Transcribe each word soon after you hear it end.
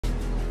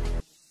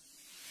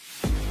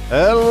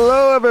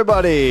Hello,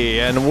 everybody,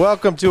 and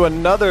welcome to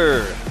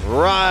another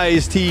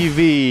Rise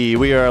TV.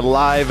 We are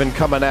live and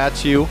coming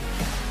at you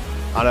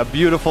on a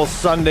beautiful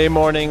Sunday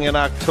morning in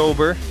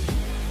October,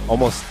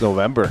 almost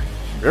November,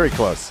 very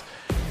close.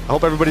 I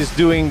hope everybody's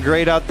doing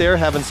great out there,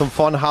 having some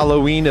fun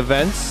Halloween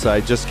events.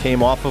 I just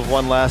came off of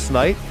one last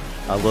night,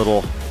 a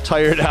little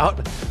tired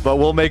out, but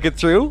we'll make it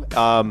through.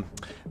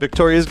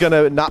 Victoria's going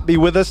to not be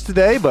with us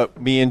today, but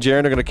me and Jarin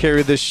are going to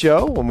carry this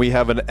show, and we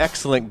have an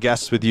excellent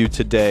guest with you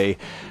today,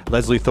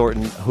 Leslie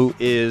Thornton, who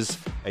is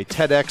a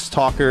TEDx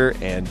talker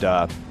and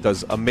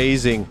does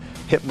amazing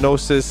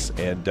hypnosis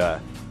and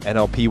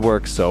NLP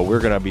work, so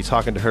we're going to be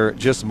talking to her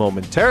just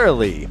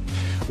momentarily.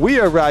 We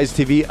are Rise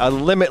TV, a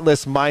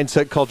limitless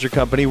mindset culture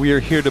company. We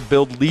are here to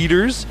build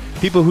leaders,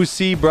 people who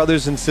see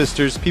brothers and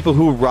sisters, people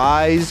who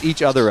rise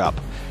each other up,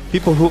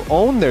 people who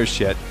own their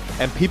shit,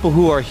 and people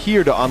who are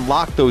here to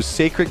unlock those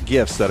sacred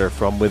gifts that are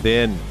from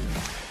within.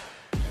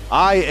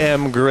 I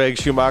am Greg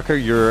Schumacher,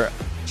 your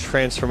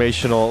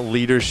transformational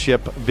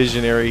leadership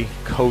visionary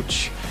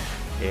coach,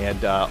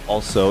 and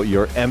also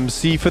your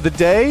MC for the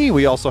day.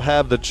 We also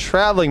have the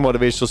traveling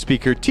motivational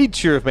speaker,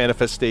 teacher of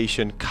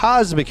manifestation,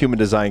 cosmic human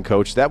design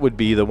coach. That would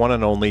be the one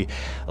and only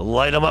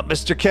light 'em up,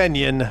 Mr.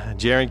 Kenyon.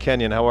 Jarin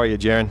Kenyon, how are you,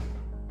 Jarin?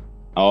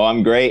 Oh,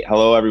 I'm great.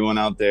 Hello, everyone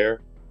out there.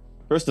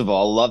 First of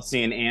all, love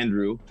seeing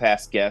Andrew,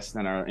 past guest,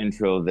 in our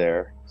intro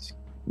there.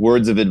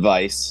 Words of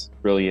advice.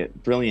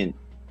 Brilliant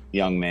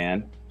young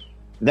man.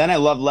 Then I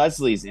love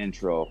Leslie's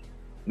intro.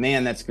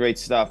 Man, that's great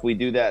stuff. We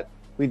do that.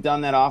 We've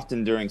done that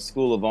often during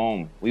School of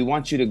Om. We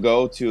want you to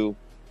go to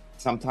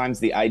sometimes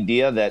the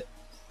idea that,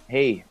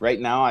 hey, right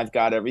now I've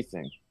got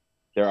everything.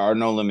 There are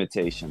no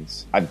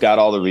limitations. I've got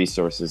all the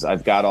resources.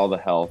 I've got all the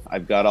health.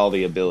 I've got all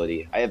the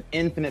ability. I have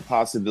infinite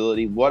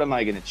possibility. What am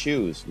I going to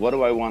choose? What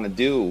do I want to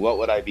do? What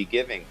would I be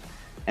giving?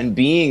 And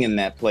being in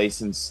that place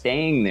and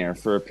staying there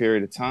for a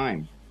period of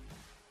time,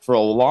 for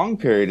a long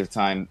period of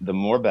time, the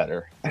more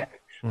better.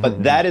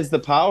 But that is the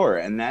power,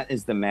 and that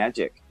is the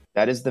magic.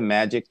 That is the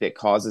magic that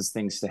causes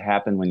things to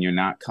happen when you're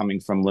not coming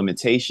from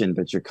limitation,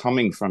 but you're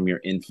coming from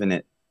your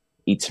infinite,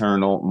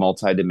 eternal,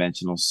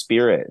 multidimensional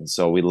spirit. And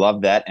so we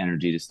love that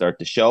energy to start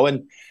the show.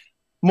 And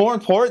more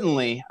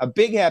importantly, a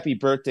big happy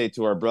birthday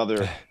to our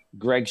brother,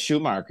 Greg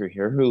Schumacher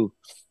here, who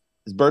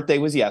his birthday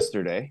was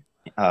yesterday.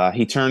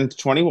 He turned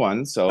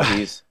 21, so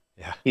he's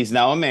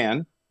now a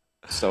man.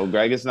 So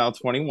Greg is now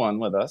 21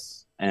 with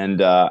us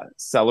and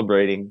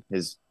celebrating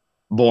his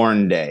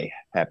born day.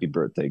 Happy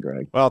birthday,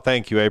 Greg. Well,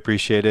 thank you. I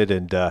appreciate it.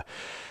 And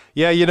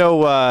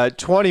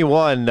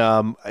 21,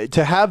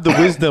 to have the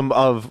wisdom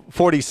of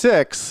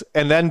 46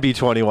 and then be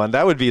 21,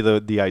 that would be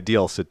the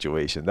ideal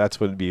situation. That's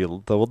what would be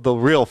the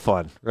real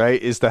fun,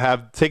 right? Is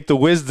to take the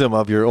wisdom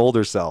of your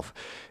older self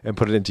and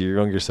put it into your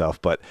younger self.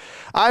 But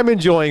I'm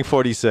enjoying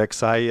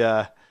 46.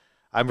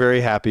 I'm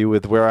very happy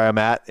with where I'm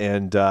at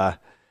and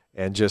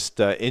just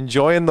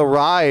enjoying the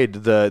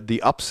ride, the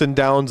ups and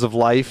downs of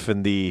life,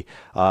 and the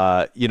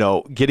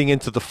getting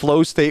into the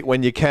flow state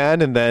when you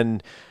can, and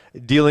then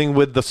dealing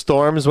with the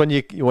storms when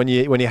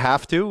you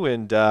have to,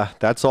 and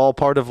that's all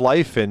part of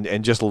life,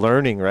 and just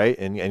learning, right,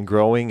 and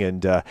growing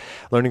and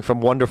learning from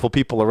wonderful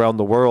people around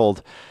the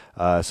world,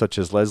 such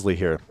as Leslie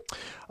here.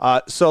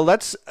 So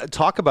let's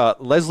talk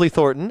about Leslie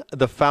Thornton,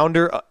 the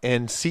founder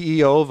and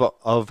CEO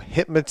of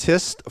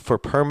Hypnotist for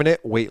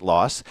Permanent Weight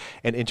Loss,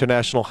 an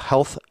international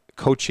health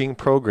coaching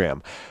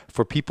program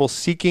for people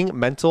seeking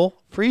mental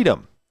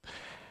freedom,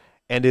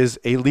 and is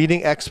a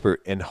leading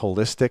expert in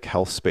holistic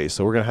health space.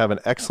 So we're going to have an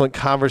excellent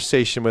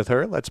conversation with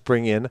her. Let's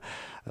bring in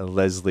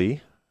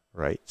Leslie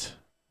right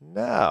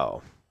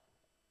now.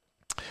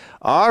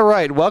 All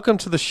right. Welcome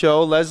to the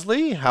show,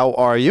 Leslie. How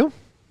are you?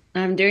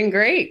 I'm doing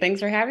great.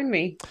 Thanks for having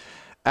me.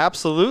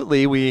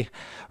 Absolutely. We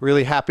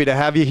really happy to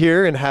have you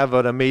here and have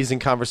an amazing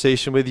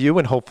conversation with you,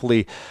 and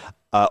hopefully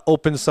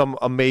open some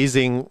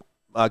amazing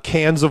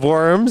cans of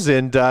worms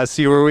and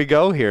see where we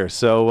go here.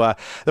 So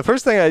the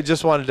first thing I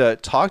just wanted to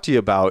talk to you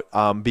about,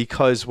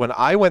 because when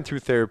I went through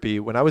therapy,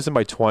 when I was in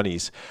my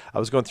 20s, I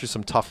was going through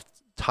some tough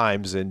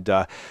times, and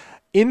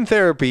in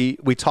therapy,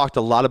 we talked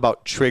a lot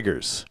about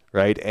triggers,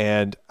 right?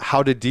 And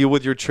how to deal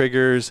with your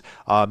triggers,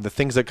 the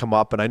things that come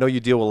up. And I know you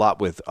deal a lot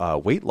with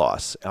weight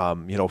loss.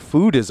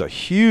 Food is a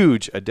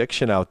huge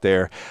addiction out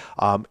there.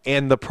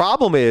 And the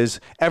problem is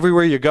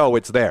everywhere you go,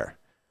 it's there.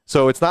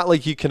 So it's not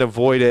like you can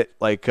avoid it,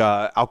 like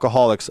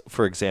alcoholics,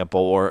 for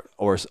example,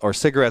 or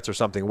cigarettes or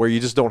something, where you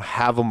just don't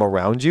have them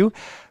around you.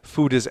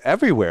 Food is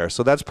everywhere.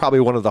 So that's probably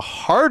one of the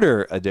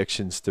harder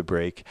addictions to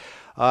break.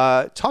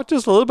 Talk to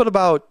us a little bit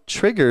about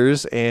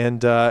triggers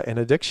and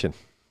addiction.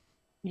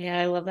 Yeah,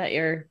 I love that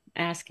you're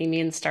asking me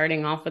and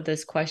starting off with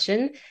this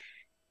question.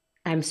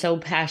 I'm so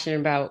passionate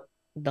about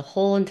the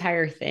whole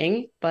entire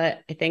thing,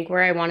 but I think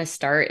where I want to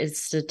start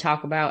is to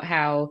talk about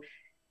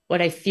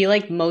what I feel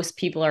like most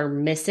people are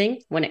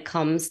missing when it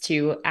comes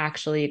to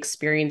actually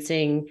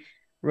experiencing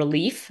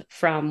relief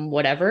from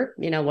whatever,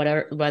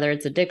 whether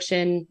it's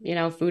addiction,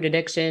 food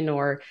addiction,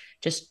 or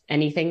just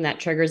anything that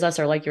triggers us,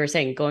 or like you were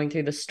saying, going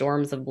through the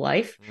storms of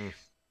life,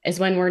 is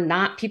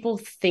when people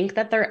think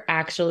that they're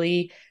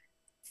actually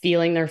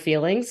feeling their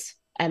feelings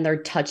and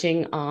they're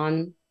touching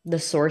on the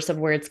source of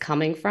where it's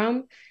coming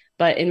from.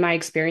 But in my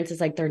experience,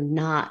 it's like they're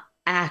not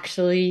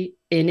actually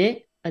in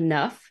it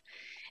enough.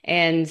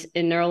 And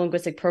in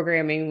neurolinguistic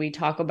programming, we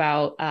talk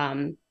about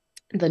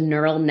the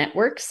neural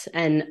networks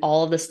and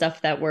all of the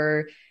stuff that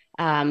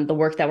the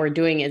work that we're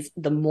doing is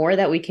the more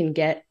that we can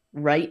get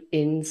right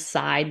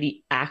inside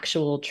the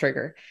actual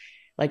trigger,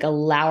 like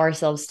allow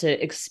ourselves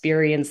to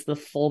experience the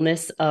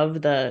fullness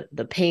of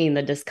the pain,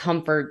 the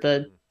discomfort,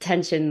 the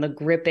tension, the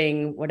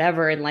gripping,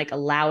 whatever, and like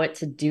allow it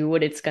to do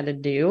what it's going to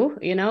do,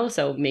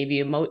 so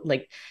maybe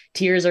like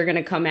tears are going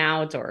to come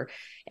out, or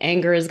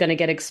anger is going to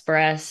get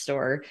expressed,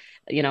 or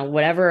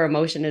whatever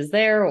emotion is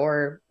there,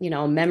 or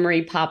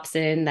memory pops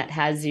in that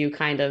has you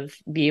kind of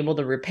be able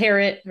to repair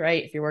it,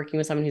 right? If you're working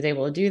with someone who's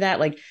able to do that,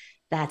 like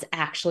that's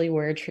actually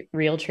where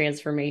real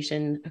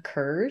transformation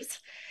occurs.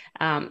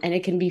 And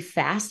it can be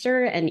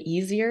faster and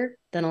easier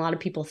than a lot of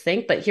people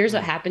think. But here's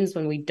what happens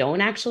when we don't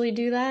actually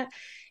do that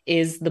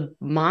is the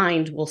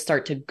mind will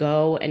start to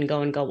go and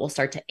go and go. We'll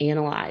start to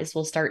analyze.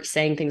 We'll start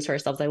saying things to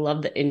ourselves. I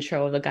love the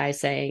intro of the guy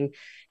saying,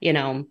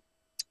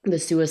 the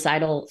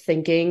suicidal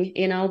thinking,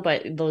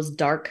 but those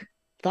dark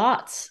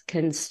thoughts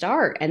can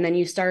start. And then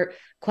you start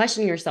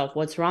questioning yourself,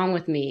 what's wrong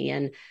with me?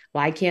 And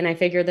why can't I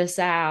figure this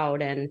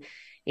out? And,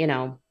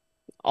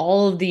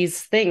 all of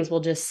these things will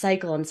just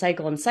cycle and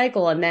cycle and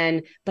cycle. And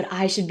then, but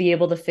I should be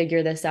able to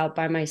figure this out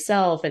by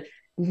myself. And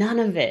none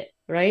of it,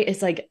 right?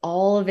 It's like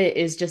all of it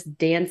is just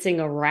dancing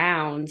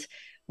around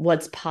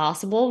what's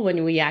possible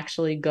when we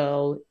actually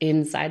go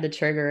inside the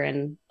trigger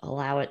and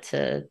allow it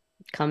to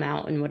come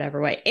out in whatever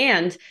way.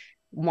 And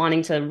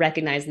wanting to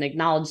recognize and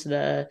acknowledge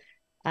the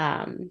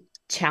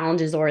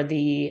challenges or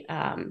the,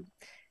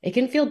 it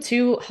can feel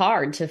too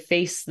hard to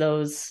face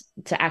those,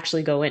 to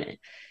actually go in it.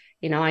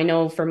 I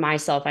know for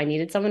myself, I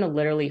needed someone to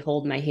literally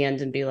hold my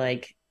hand and be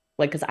like,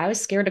 because I was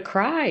scared to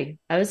cry.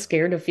 I was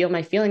scared to feel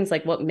my feelings.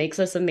 Like what makes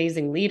us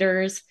amazing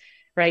leaders,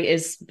 right,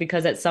 is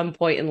because at some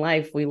point in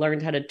life, we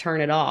learned how to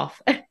turn it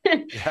off,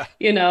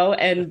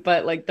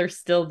 but like they're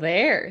still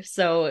there.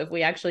 So if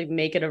we actually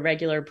make it a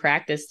regular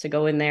practice to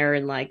go in there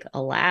and like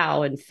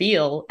allow and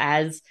feel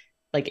as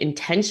like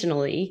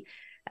intentionally,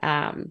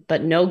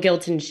 but no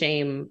guilt and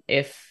shame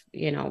if,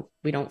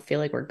 we don't feel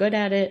like we're good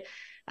at it.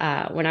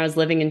 When I was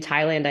living in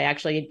Thailand, I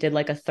actually did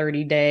like a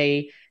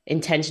 30-day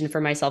intention for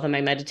myself in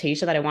my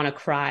meditation that I want to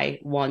cry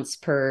once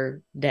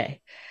per day.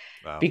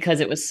 Wow.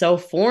 Because it was so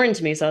foreign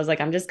to me. So I was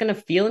like, I'm just going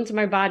to feel into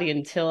my body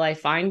until I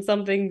find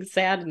something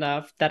sad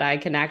enough that I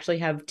can actually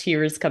have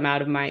tears come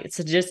out of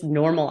to just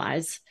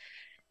normalize,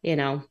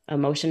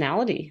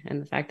 emotionality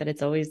and the fact that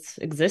it's always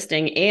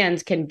existing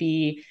and can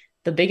be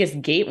the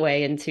biggest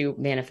gateway into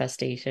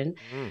manifestation,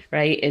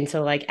 right?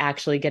 Into like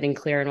actually getting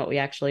clear on what we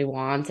actually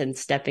want and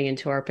stepping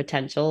into our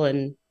potential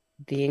and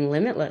being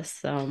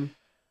limitless.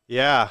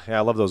 Yeah, I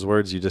love those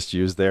words you just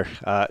used there.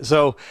 I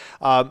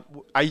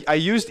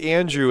used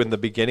Andrew in the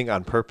beginning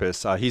on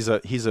purpose. He's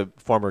a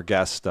former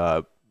guest,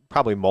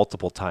 probably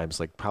multiple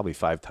times, like probably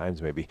 5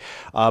 times maybe.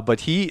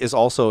 But he is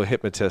also a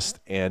hypnotist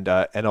and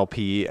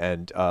NLP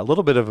and a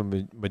little bit of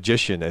a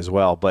magician as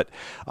well. But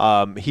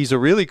he's a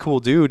really cool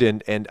dude,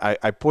 and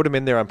I put him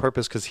in there on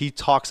purpose because he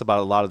talks about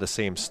a lot of the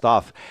same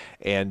stuff,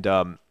 and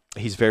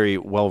he's very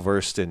well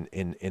versed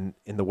in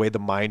the way the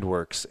mind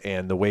works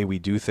and the way we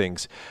do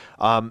things.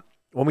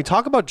 When we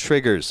talk about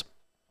triggers,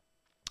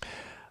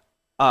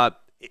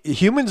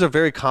 humans are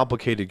very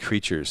complicated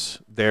creatures.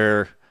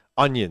 They're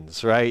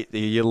onions, right?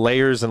 The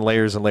layers and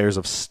layers and layers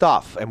of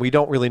stuff, and we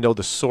don't really know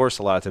the source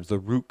a lot of times, the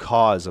root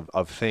cause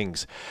of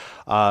things.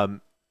 Why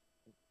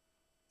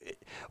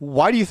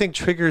do you think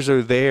triggers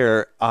are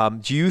there?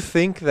 Do you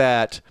think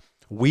that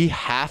we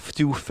have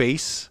to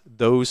face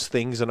those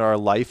things in our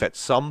life at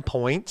some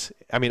point?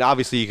 I mean,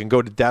 obviously you can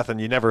go to death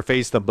and you never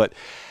face them, but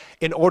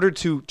in order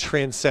to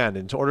transcend,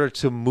 in order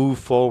to move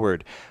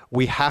forward,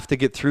 we have to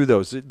get through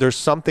those. There's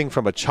something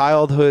from a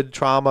childhood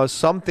trauma,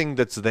 something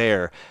that's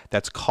there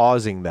that's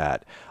causing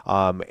that.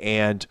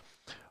 And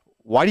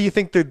why do you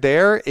think they're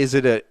there? Is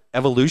it an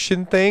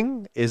evolution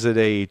thing? Is it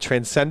a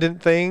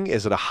transcendent thing?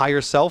 Is it a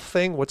higher self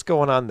thing? What's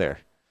going on there?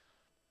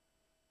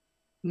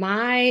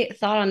 My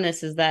thought on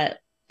this is that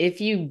if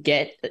you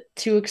get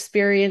to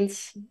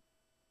experience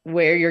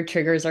where your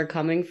triggers are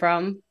coming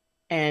from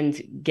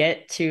and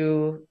get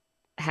to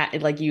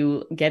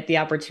you get the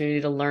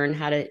opportunity to learn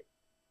how to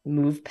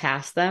move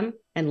past them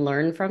and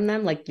learn from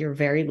them, like you're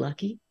very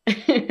lucky.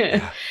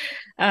 Yeah.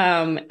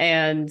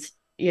 And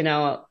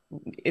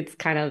it's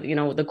kind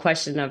of the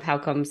question of how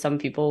come some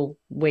people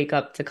wake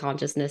up to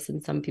consciousness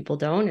and some people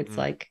don't. It's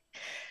like,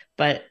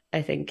 but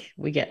I think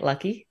we get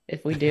lucky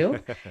if we do.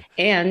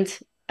 And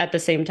at the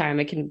same time,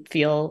 it can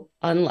feel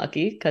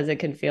unlucky because it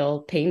can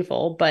feel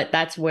painful, but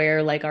that's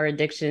where like our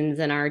addictions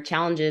and our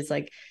challenges,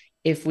 like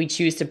if we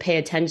choose to pay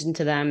attention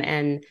to them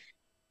and,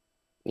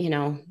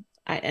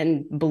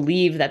 and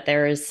believe that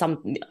there is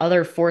some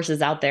other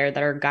forces out there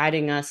that are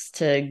guiding us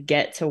to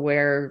get to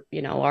where,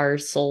 our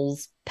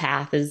soul's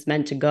path is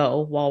meant to go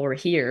while we're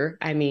here.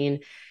 I mean,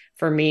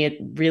 for me, it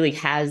really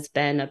has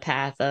been a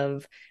path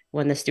of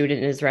when the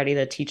student is ready,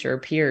 the teacher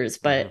appears.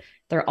 But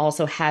there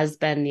also has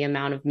been the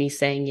amount of me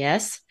saying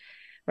yes,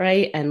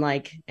 right? And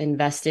like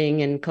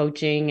investing and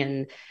coaching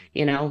and,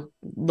 you know,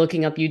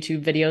 looking up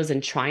YouTube videos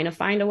and trying to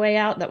find a way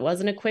out that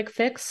wasn't a quick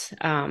fix.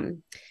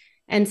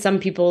 And some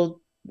people,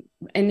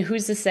 and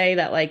who's to say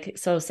that, like,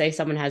 so say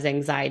someone has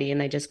anxiety and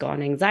they just go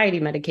on anxiety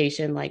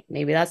medication, like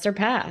maybe that's their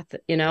path,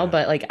 you know.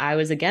 But like I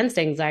was against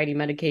anxiety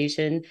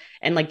medication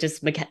and like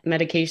just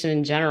medication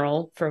in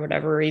general for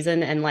whatever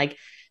reason. And like,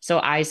 so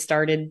I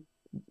started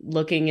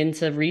looking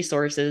into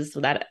resources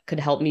that could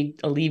help me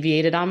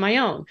alleviate it on my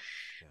own.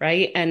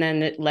 Right. And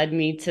then it led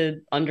me to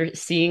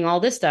seeing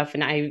all this stuff.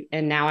 And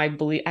now I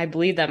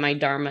believe that my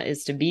dharma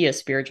is to be a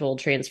spiritual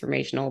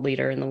transformational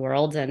leader in the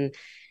world.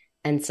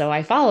 And so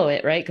I follow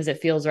it, right? Because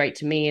it feels right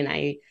to me.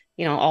 And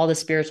you know, all the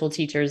spiritual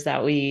teachers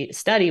that we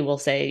study will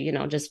say, you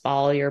know, just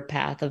follow your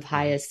path of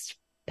highest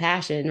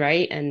passion,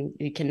 right? And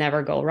you can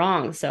never go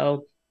wrong.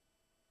 So,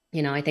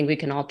 you know, I think we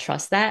can all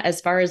trust that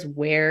as far as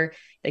where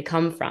they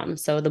come from.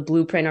 So the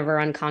blueprint of our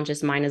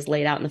unconscious mind is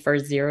laid out in the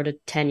first 0 to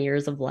 10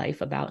 years of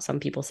life. About, some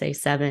people say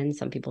 7,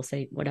 some people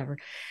say whatever.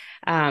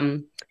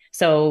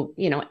 So,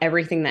 you know,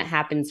 everything that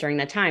happens during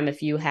that time,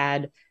 if you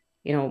had,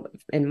 you know,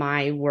 in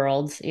my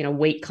world, you know,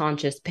 weight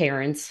conscious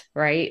parents,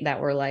 right,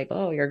 that were like,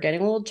 oh, you're getting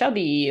a little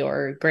chubby,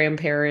 or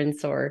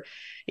grandparents, or,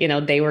 you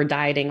know, they were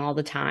dieting all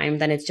the time,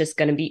 then it's just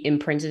going to be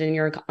imprinted in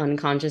your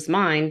unconscious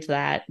mind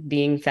that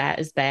being fat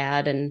is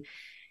bad, and,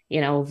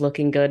 you know,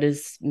 looking good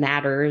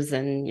matters,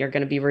 and you're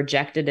going to be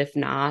rejected if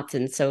not.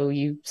 And so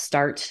you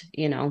start,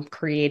 you know,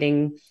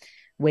 creating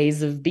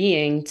ways of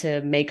being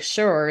to make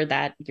sure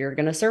that you're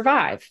going to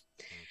survive.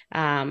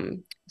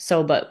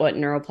 But what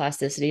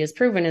neuroplasticity has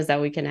proven is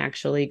that we can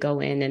actually go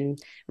in and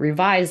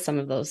revise some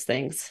of those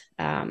things.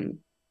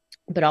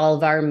 But all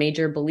of our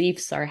major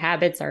beliefs, our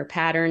habits, our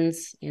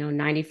patterns, you know,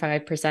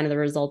 95% of the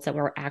results that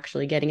we're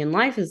actually getting in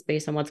life is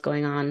based on what's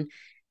going on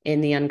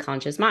in the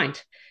unconscious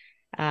mind.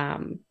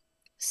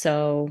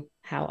 So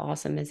how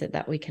awesome is it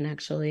that we can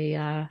actually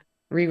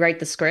rewrite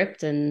the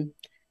script and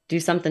do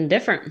something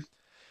different?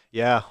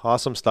 Yeah,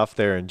 awesome stuff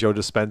there. And Joe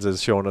Dispenza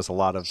is showing us a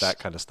lot of that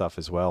kind of stuff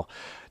as well.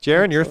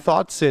 Jarin, your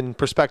thoughts in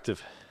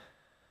perspective?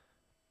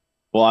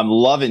 Well, I'm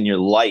loving your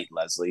light,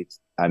 Leslie.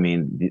 I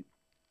mean,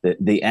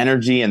 the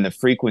energy and the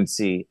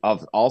frequency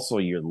of also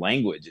your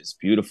language is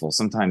beautiful.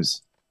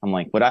 Sometimes I'm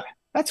like,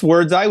 that's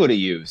words I would have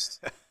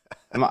used.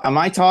 Am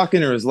I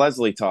talking, or is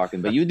Leslie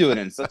talking? But you do it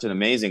in such an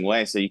amazing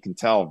way, so you can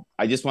tell.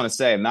 I just want to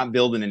say, I'm not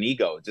building an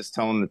ego, just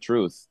telling the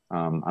truth.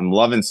 I'm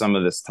loving some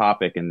of this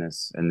topic and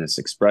this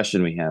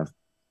expression we have.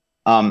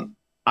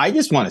 I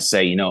just want to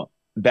say, you know,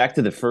 back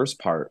to the first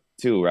part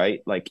too,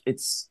 right? Like,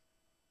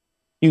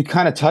 you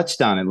kind of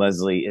touched on it,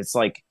 Leslie. It's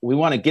like, we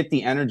want to get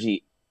the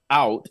energy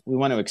out. We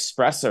want to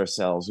express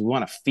ourselves. We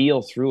want to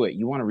feel through it.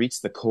 You want to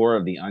reach the core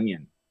of the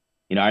onion.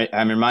 You know,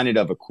 I'm reminded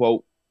of a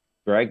quote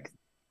Greg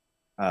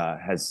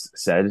has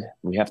said: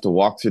 we have to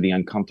walk through the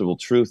uncomfortable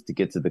truth to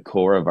get to the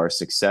core of our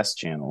success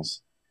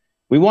channels.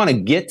 We want to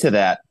get to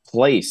that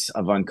place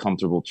of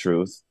uncomfortable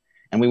truth,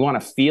 and we want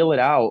to feel it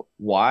out.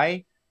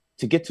 Why?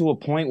 To get to a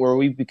point where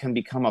we can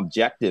become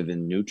objective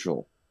and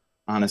neutral,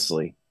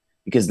 honestly,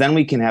 because then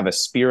we can have a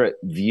spirit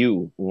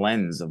view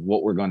lens of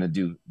what we're going to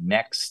do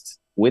next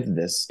with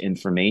this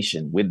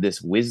information, with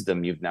this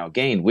wisdom you've now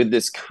gained, with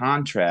this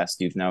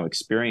contrast you've now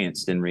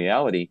experienced in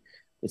reality.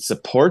 It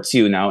supports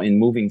you now in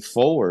moving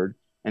forward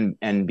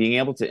and being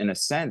able to, in a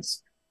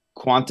sense,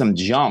 quantum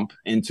jump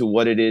into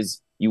what it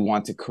is you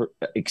want to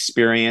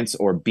experience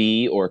or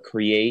be or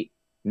create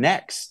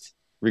next,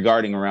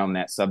 regarding around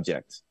that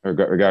subject, or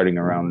regarding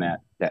around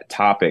that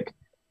topic.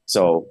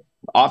 So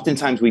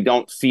oftentimes we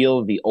don't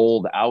feel the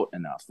old out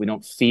enough. We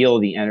don't feel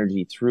the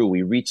energy through.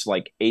 We reach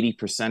like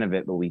 80% of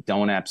it, but we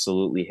don't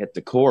absolutely hit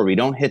the core. We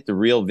don't hit the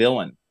real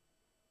villain.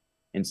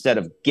 Instead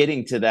of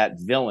getting to that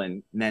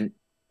villain, and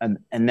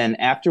then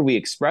after we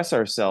express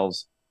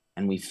ourselves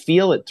and we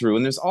feel it through,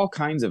 and there's all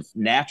kinds of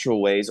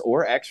natural ways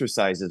or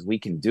exercises we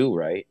can do,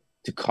 right,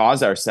 to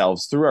cause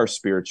ourselves through our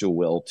spiritual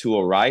will to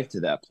arrive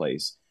to that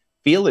place.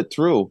 Feel it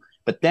through,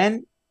 but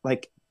then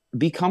like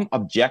become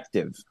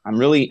objective. I'm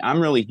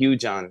really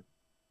huge on,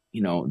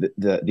 you know,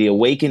 the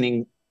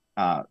awakening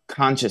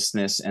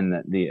consciousness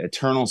and the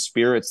eternal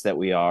spirits that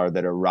we are,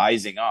 that are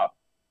rising up,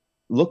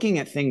 looking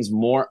at things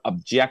more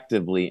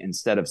objectively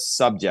instead of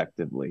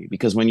subjectively.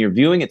 Because when you're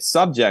viewing it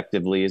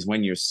subjectively is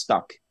when you're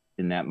stuck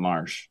in that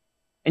marsh,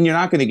 and you're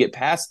not going to get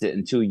past it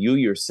until you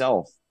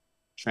yourself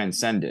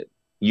transcend it.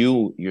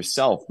 You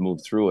yourself move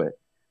through it.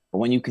 But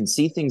when you can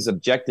see things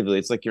objectively,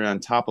 it's like you're on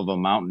top of a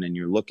mountain and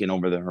you're looking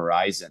over the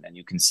horizon, and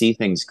you can see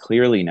things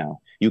clearly now.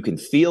 You can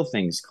feel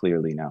things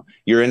clearly now.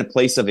 You're in a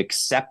place of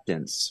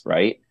acceptance,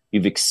 right?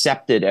 You've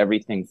accepted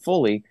everything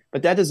fully,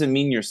 but that doesn't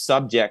mean you're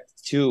subject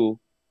to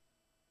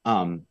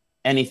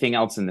anything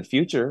else in the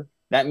future.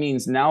 That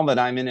means now that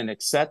I'm in an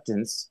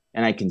acceptance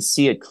and I can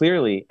see it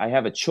clearly, I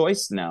have a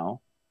choice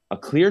now, a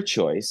clear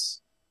choice,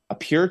 a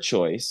pure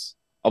choice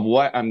of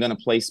what I'm going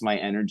to place my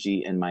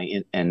energy and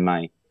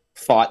my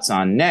thoughts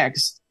on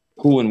next,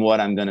 who and what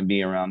I'm going to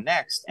be around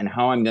next and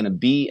how I'm going to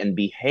be and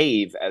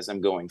behave as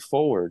I'm going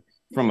forward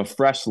from a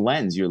fresh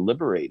lens. You're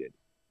liberated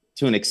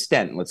to an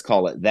extent. Let's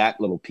call it that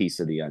little piece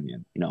of the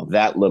onion,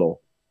 that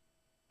little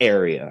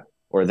area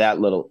or that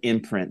little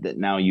imprint that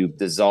now you've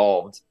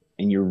dissolved,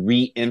 and you're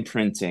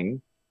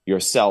re-imprinting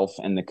yourself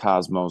and the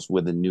cosmos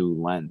with a new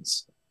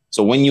lens.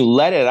 So when you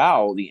let it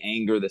out, the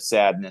anger, the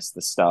sadness,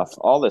 the stuff,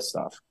 all this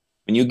stuff,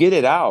 when you get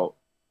it out,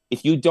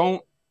 if you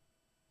don't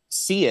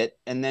see it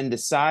and then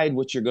decide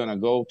what you're going to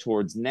go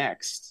towards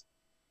next,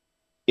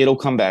 it'll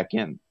come back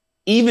in.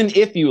 Even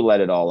if you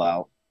let it all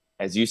out,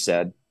 as you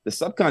said, the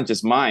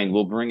subconscious mind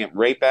will bring it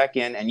right back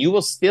in, and you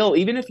will still,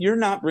 even if you're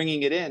not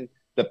bringing it in,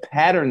 the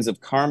patterns of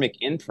karmic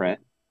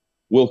imprint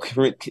will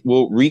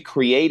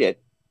recreate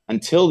it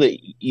until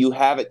you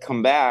have it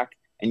come back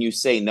and you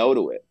say no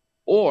to it,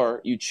 or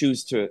you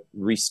choose to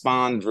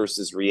respond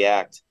versus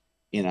react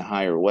in a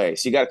higher way.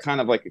 So you got kind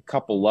of like a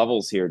couple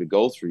levels here to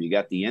go through. You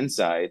got the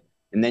inside,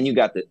 and then you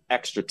got the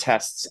extra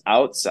tests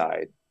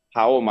outside.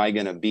 How am I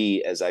going to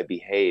be as I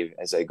behave,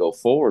 as I go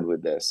forward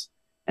with this?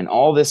 And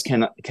all this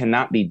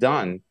cannot be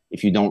done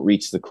if you don't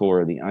reach the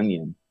core of the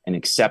onion and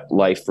accept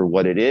life for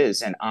what it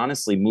is, and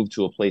honestly move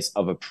to a place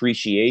of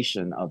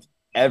appreciation of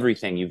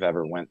everything you've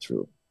ever went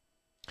through.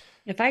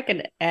 If I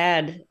could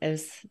add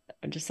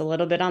just a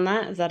little bit on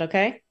that, is that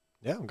okay?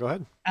 Yeah, go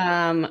ahead.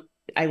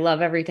 I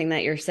love everything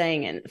that you're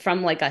saying, and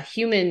from like a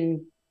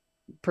human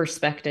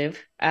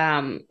perspective,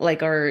 that's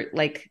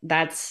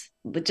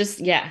just,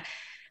 yeah,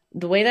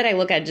 the way that I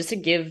look at it, just to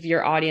give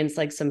your audience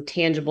like some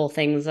tangible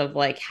things of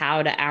like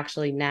how to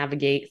actually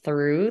navigate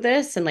through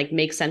this and like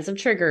make sense of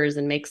triggers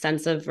and make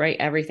sense of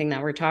everything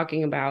that we're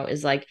talking about,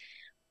 is like,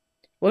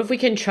 what if we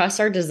can trust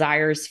our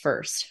desires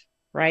first,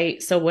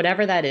 right? So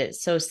whatever that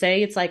is. So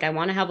say it's like, I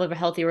want to have a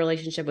healthy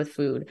relationship with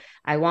food.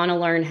 I want to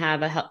learn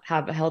have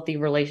a healthy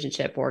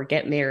relationship or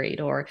get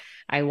married, or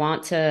I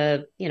want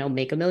to,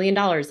 make $1 million,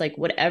 like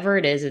whatever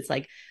it is. It's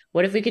like,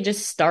 what if we could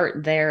just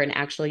start there and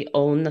actually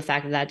own the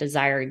fact that that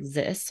desire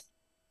exists,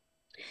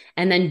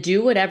 and then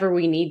do whatever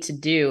we need to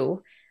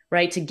do,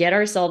 right, to get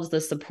ourselves the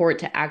support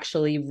to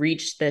actually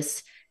reach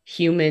this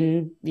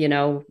human,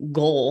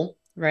 goal,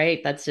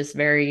 right? That's just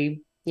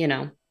very,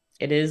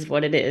 it is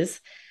what it is,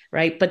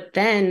 right? But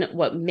then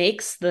what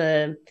makes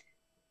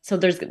so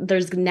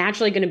there's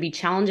naturally going to be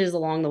challenges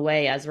along the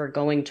way as we're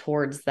going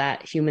towards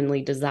that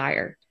humanly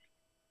desire.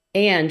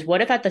 And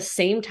what if at the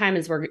same time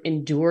as we're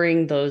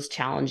enduring those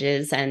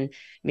challenges and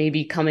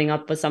maybe coming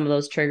up with some of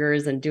those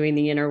triggers and doing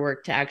the inner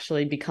work to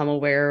actually become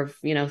aware of,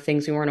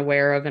 things we weren't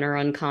aware of in our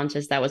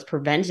unconscious that was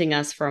preventing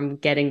us from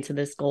getting to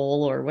this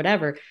goal or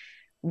whatever,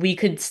 we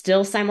could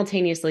still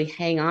simultaneously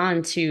hang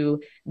on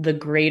to the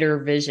greater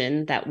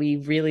vision that we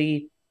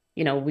really,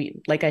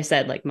 like I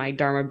said, like my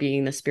Dharma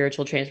being the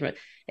spiritual transformation.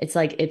 It's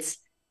like, it's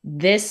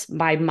this,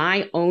 by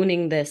my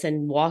owning this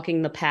and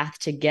walking the path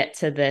to get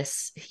to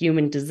this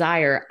human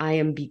desire, I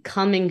am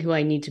becoming who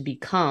I need to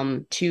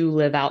become to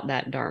live out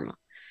that Dharma.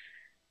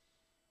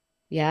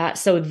 Yeah.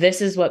 So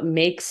this is what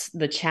makes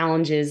the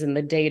challenges and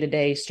the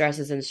day-to-day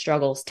stresses and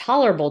struggles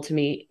tolerable to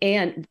me.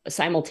 And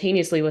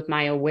simultaneously with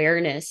my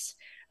awareness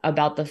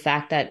about the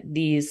fact that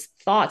these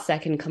thoughts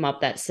that can come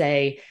up that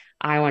say,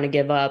 I want to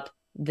give up,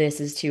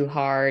 this is too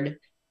hard,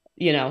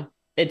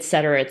 et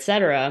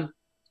cetera,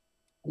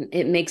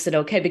 it makes it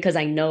okay because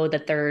I know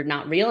that they're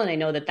not real. And I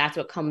know that that's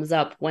what comes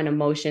up when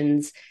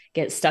emotions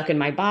get stuck in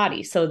my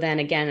body. So then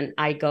again,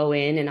 I go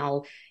in and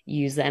I'll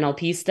use the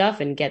NLP stuff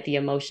and get the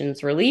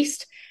emotions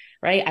released,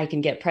 right? I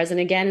can get present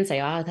again and say,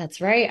 oh, that's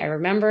right. I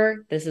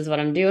remember, this is what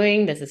I'm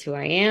doing. This is who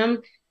I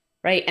am.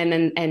 Right.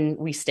 And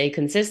we stay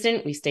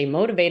consistent, we stay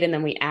motivated, and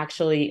then we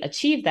actually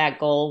achieve that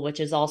goal, which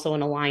is also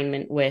in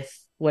alignment with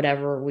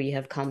whatever we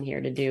have come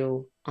here to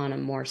do on a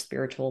more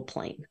spiritual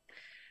plane.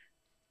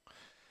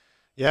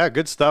 Yeah,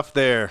 good stuff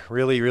there.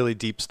 Really, really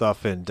deep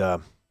stuff. And,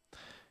 I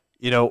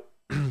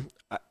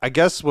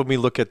guess when we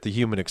look at the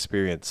human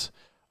experience,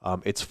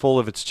 it's full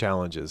of its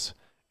challenges.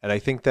 And I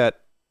think that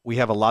we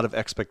have a lot of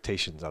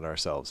expectations on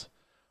ourselves,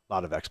 a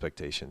lot of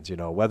expectations,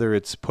 whether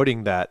it's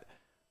putting that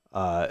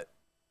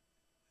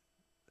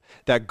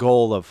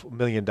goal of $1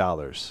 million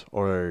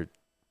or,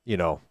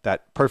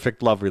 that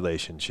perfect love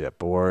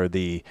relationship, or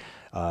the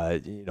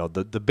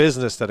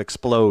business that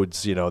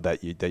explodes, that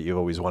you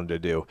always wanted to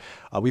do.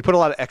 We put a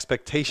lot of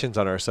expectations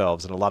on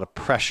ourselves and a lot of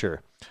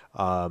pressure.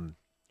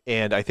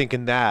 And I think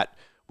in that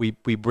we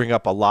bring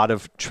up a lot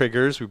of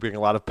triggers. We bring a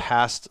lot of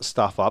past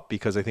stuff up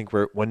because I think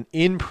when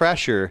in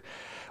pressure,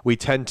 we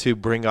tend to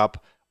bring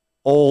up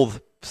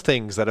old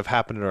things that have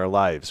happened in our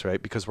lives,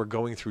 right? Because we're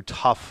going through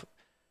tough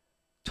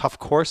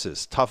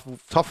courses,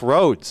 tough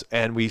roads,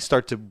 and we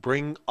start to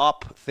bring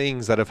up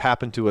things that have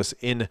happened to us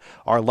in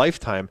our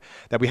lifetime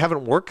that we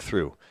haven't worked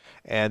through.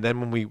 And then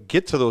when we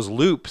get to those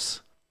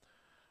loops,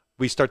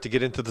 we start to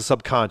get into the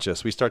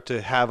subconscious. We start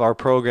to have our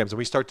programs, and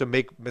we start to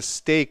make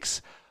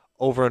mistakes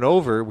over and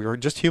over. We are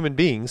just human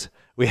beings.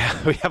 We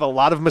have a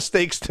lot of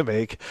mistakes to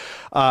make,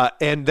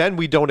 and then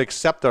we don't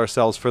accept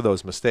ourselves for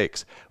those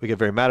mistakes. We get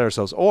very mad at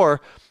ourselves, or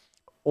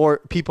or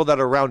people that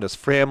are around us,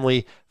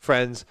 family,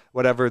 friends,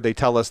 whatever. They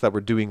tell us that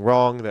we're doing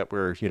wrong, that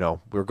we're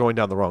going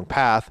down the wrong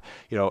path,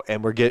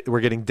 and we're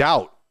getting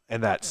doubt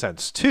in that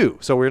sense too.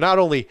 So we're not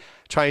only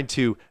trying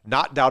to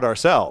not doubt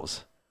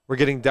ourselves, we're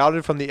getting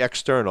doubted from the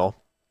external,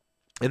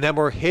 and then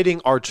we're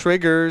hitting our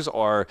triggers,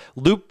 our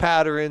loop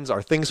patterns,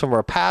 our things from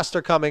our past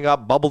are coming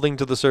up, bubbling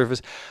to the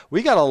surface.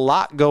 We got a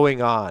lot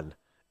going on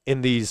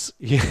in these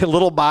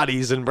little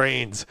bodies and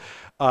brains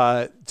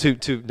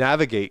to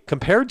navigate,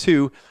 compared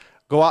to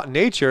go out in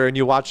nature and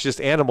you watch just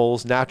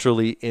animals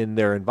naturally in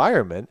their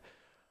environment.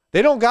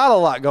 They don't got a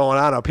lot going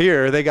on up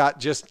here. They got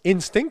just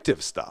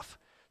instinctive stuff.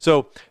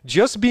 So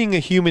just being a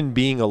human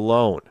being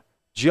alone,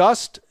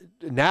 just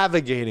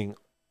navigating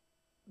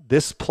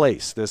this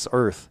place, this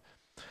earth,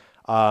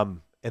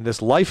 and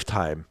this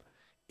lifetime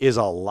is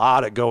a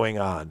lot of going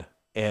on.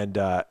 And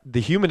the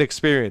human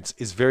experience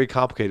is very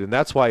complicated. And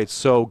that's why it's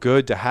so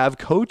good to have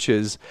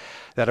coaches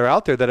that are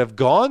out there that have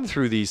gone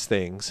through these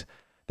things,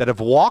 that have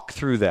walked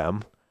through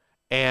them.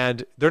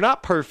 And they're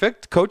not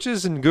perfect.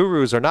 Coaches and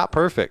gurus are not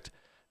perfect.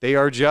 They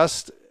are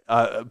just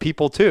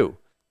people too.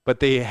 But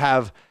they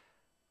have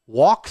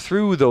walked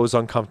through those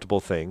uncomfortable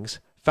things,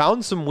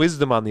 found some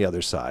wisdom on the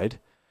other side,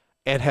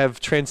 and have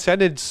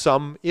transcended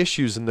some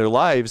issues in their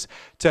lives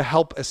to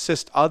help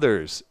assist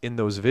others in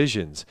those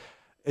visions.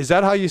 Is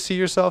that how you see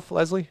yourself,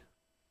 Leslie?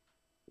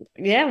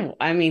 Yeah,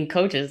 I mean,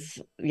 coaches,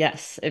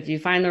 yes. If you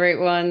find the right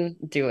one,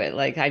 do it.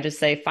 Like I just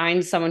say,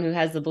 find someone who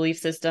has the belief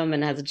system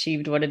and has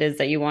achieved what it is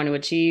that you want to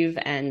achieve,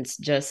 and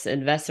just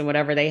invest in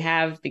whatever they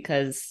have,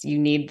 because you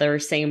need their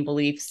same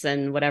beliefs,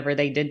 and whatever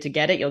they did to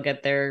get it, you'll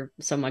get there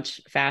so much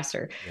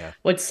faster. Yeah.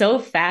 What's so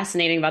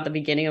fascinating about the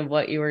beginning of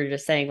what you were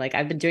just saying, like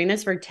I've been doing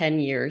this for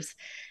 10 years.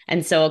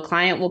 And so a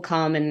client will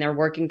come and they're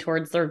working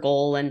towards their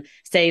goal, and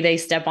say they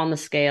step on the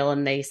scale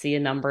and they see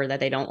a number that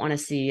they don't want to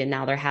see. And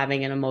now they're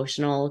having an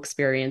emotional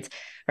experience,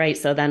 right?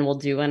 So then we'll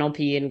do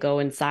NLP and go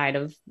inside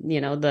of,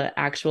 the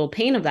actual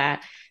pain of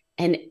that.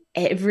 And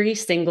every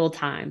single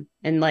time,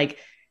 and like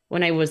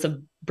when I was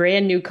a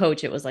brand new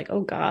coach, it was like,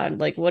 oh God,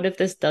 like what if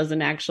this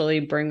doesn't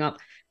actually bring up?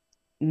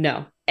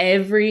 No,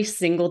 every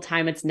single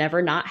time, it's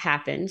never not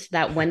happened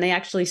that when they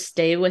actually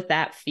stay with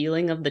that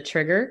feeling of the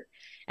trigger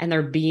and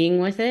they're being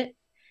with it,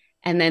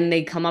 and then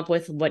they come up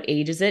with what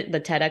age is it?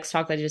 The TEDx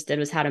talk that I just did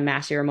was how to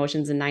master your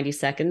emotions in 90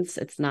 seconds.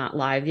 It's not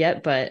live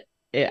yet, but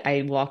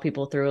I walk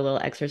people through a little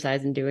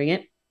exercise in doing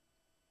it.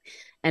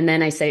 And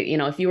then I say,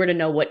 if you were to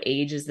know what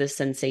age is this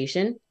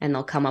sensation, and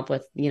they'll come up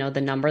with,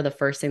 the number, the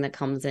first thing that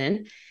comes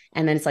in.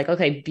 And then it's like,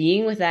 okay,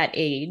 being with that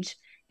age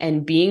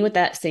and being with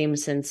that same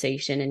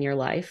sensation in your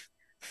life,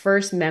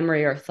 first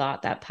memory or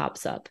thought that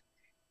pops up.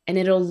 And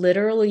it'll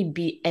literally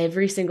be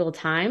every single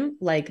time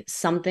like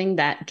something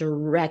that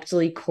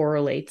directly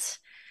correlates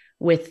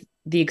with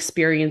the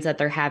experience that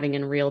they're having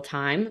in real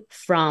time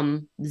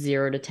from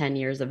 0 to 10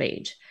 years of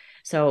age.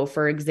 So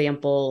for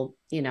example,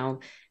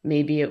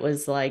 maybe it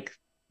was like,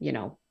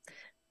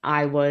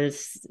 I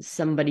was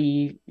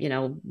somebody,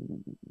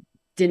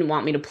 didn't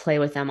want me to play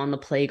with them on the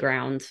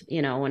playground,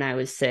 when I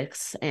was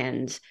 6,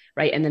 and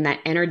right. And then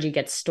that energy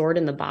gets stored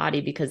in the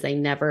body because they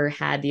never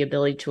had the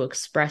ability to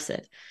express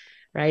it.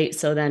 Right.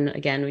 So then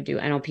again, we do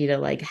NLP to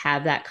like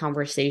have that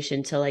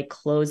conversation to like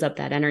close up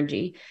that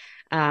energy.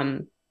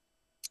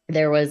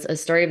 There was a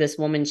story of this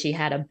woman. She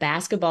had a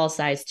basketball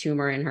sized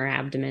tumor in her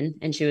abdomen,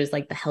 and she was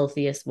like the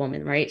healthiest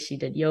woman, right? She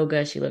did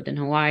yoga. She lived in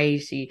Hawaii.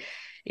 She,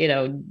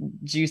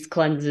 juice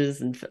cleanses,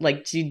 and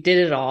like she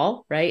did it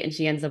all. Right. And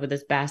she ends up with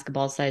this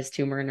basketball sized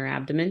tumor in her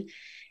abdomen.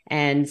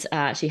 And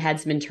she had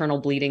some internal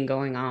bleeding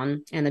going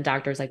on, and the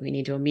doctor's like, we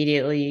need to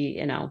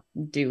immediately,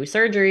 do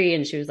surgery.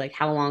 And she was like,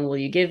 how long will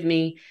you give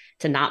me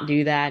to not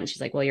do that? And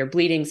she's like, well, you're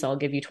bleeding, so I'll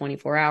give you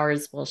 24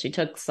 hours. Well, she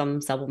took some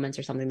supplements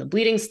or something. The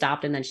bleeding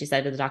stopped. And then she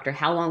said to the doctor,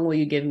 how long will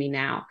you give me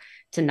now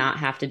to not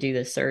have to do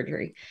this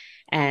surgery?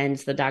 And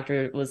the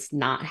doctor was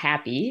not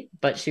happy,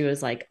 but she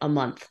was like, a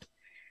month.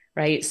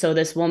 Right. So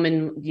this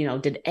woman,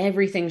 did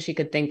everything she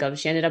could think of.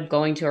 She ended up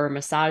going to her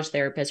massage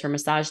therapist. Her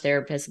massage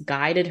therapist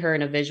guided her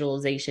in a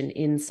visualization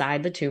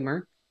inside the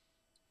tumor.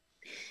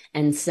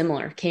 And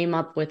similar, came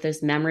up with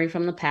this memory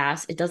from the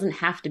past. It doesn't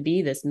have to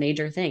be this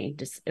major thing.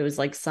 It was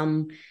like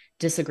some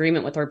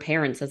disagreement with her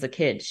parents as a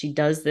kid. She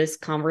does this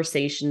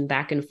conversation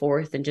back and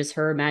forth and just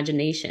her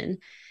imagination.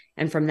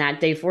 And from that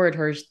day forward,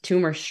 her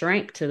tumor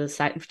shrank to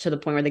the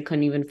point where they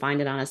couldn't even find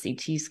it on a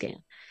CT scan.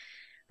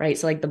 Right.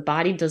 So like the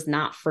body does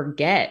not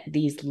forget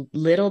these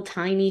little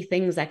tiny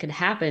things that could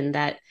happen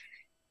that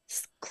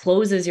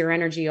closes your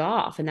energy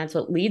off. And that's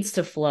what leads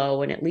to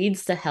flow, and it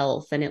leads to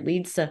health, and it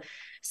leads to,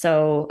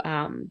 so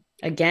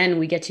again,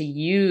 we get to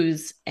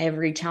use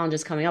every challenge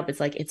that's coming up. It's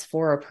like, it's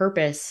for a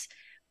purpose,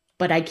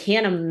 but I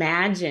can't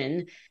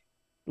imagine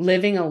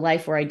living a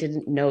life where I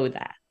didn't know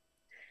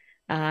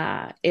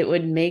that. It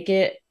would make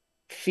it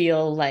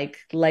feel like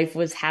life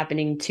was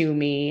happening to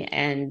me,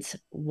 and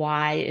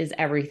why is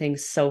everything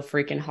so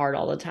freaking hard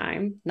all the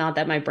time? Not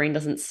that my brain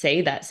doesn't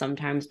say that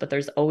sometimes, but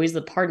there's always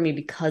the part of me,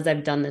 because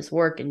I've done this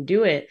work and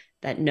do it,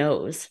 that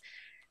knows.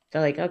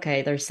 feel like,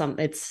 okay,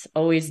 it's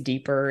always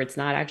deeper. It's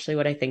not actually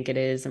what I think it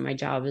is. And my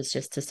job is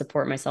just to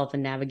support myself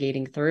in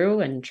navigating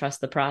through and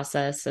trust the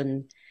process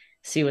and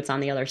see what's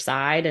on the other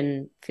side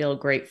and feel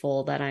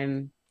grateful that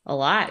I'm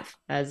alive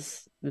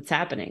as it's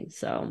happening.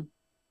 So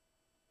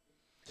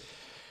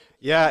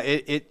Yeah,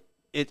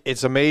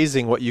 it's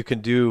amazing what you can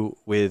do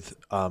with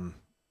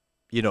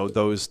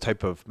those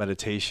type of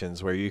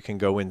meditations where you can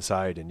go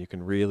inside and you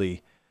can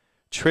really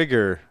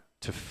trigger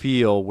to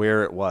feel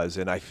where it was.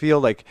 And I feel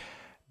like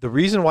the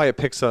reason why it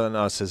picks on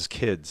us as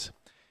kids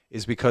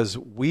is because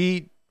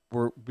we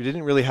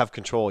didn't really have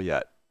control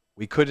yet.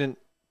 We couldn't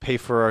pay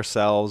for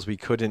ourselves. We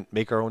couldn't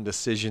make our own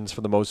decisions for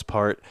the most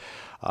part.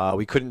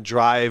 We couldn't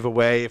drive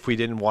away if we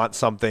didn't want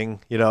something.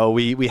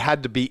 We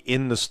had to be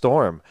in the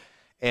storm.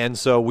 And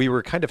so we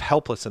were kind of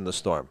helpless in the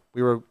storm.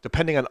 We were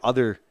depending on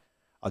other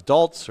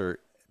adults or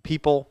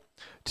people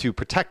to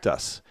protect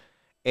us.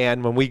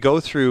 And when we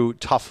go through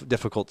tough,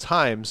 difficult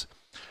times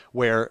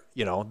where,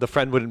 the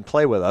friend wouldn't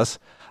play with us,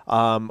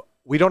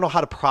 we don't know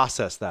how to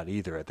process that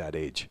either at that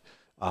age.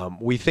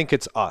 We think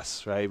it's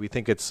us, right? We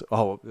think it's,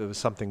 it was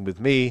something with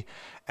me.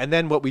 And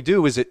then what we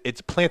do is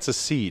it plants a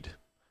seed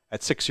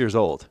at 6 years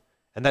old.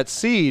 And that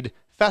seed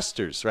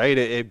festers, right?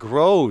 It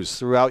grows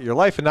throughout your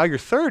life. And now you're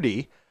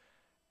 30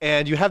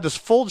 and you have this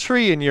full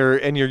tree in your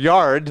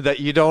yard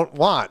that you don't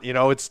want.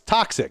 It's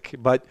toxic,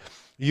 but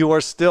you are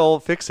still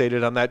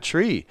fixated on that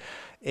tree.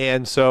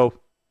 And so,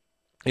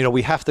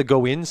 we have to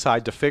go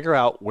inside to figure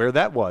out where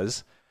that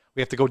was.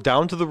 We have to go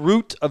down to the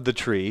root of the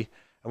tree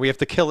and we have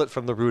to kill it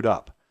from the root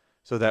up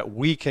so that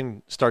we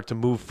can start to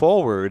move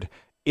forward,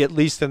 at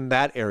least in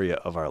that area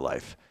of our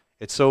life.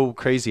 It's so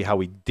crazy how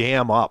we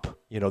dam up,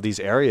 these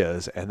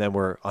areas and then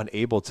we're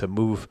unable to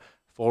move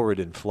forward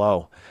and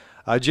flow.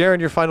 Jarin,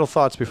 your final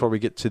thoughts before we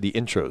get to the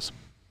intros.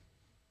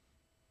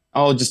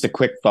 Oh, just a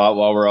quick thought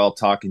while we're all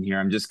talking here.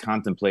 I'm just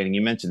contemplating.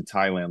 You mentioned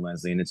Thailand,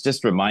 Leslie, and it's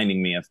just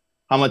reminding me of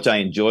how much I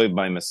enjoyed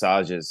my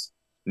massages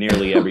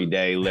nearly every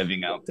day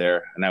living out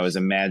there. And I was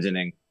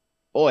imagining,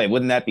 boy,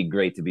 wouldn't that be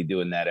great to be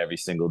doing that every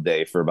single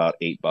day for about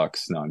 $8?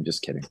 No, I'm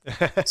just kidding.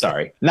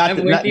 Sorry.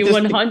 I'm with you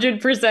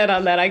 100%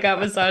 on that. I got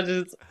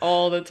massages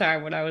all the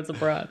time when I was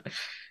abroad.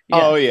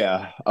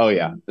 Yeah. Oh,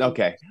 yeah.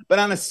 Okay. But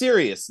on a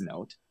serious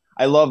note,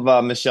 I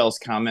love Michelle's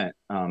comment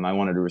I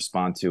wanted to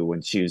respond to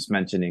when she was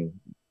mentioning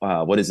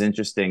what is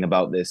interesting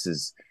about this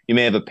is you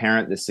may have a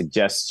parent that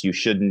suggests you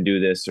shouldn't do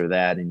this or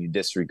that and you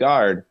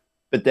disregard,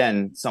 but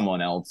then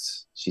someone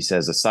else, she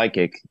says a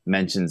psychic,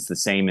 mentions the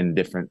same in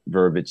different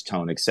verbiage,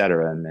 tone,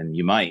 etc. And then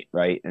you might,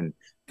 right? And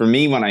for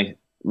me, when I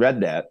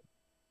read that,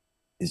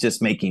 it's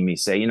just making me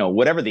say,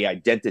 whatever the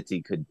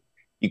identity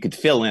you could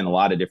fill in a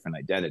lot of different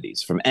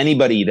identities from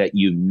anybody that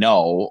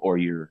or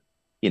you're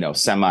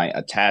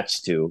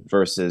semi-attached to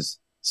versus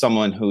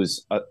someone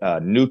who's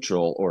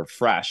neutral or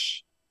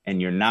fresh and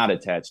you're not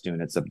attached to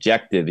and it's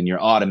objective and you're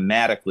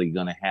automatically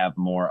going to have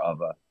more of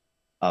a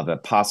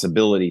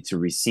possibility to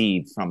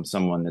receive from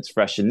someone that's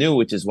fresh and new,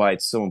 which is why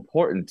it's so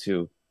important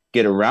to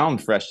get around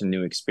fresh and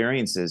new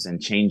experiences and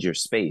change your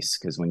space.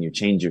 Because when you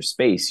change your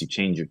space, you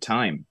change your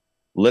time.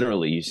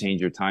 Literally, you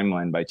change your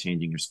timeline by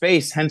changing your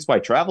space, hence why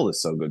travel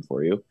is so good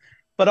for you.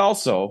 But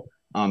also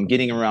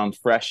getting around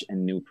fresh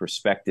and new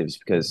perspectives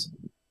because,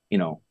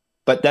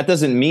 but that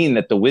doesn't mean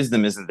that the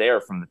wisdom isn't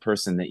there from the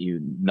person that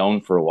you've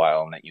known for a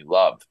while and that you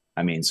love.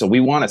 So we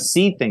want to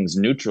see things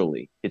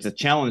neutrally. It's a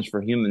challenge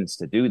for humans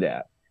to do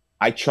that.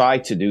 I try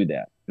to do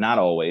that. Not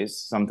always.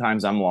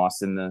 Sometimes I'm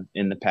lost in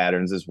the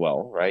patterns as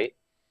well, right?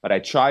 But I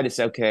try to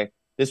say, okay,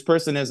 this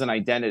person is an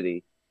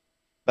identity,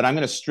 but I'm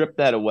going to strip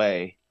that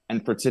away.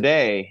 And for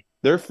today,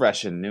 they're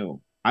fresh and new.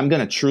 I'm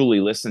going to truly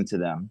listen to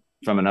them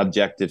from an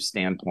objective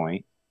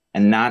standpoint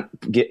and not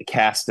get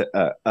cast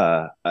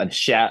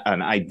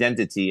an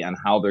identity on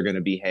how they're going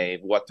to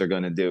behave, what they're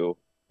going to do,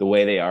 the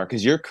way they are,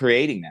 because you're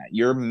creating that.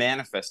 You're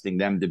manifesting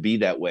them to be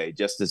that way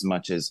just as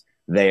much as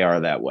they are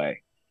that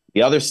way.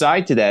 The other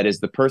side to that is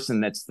the person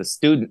that's the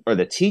student or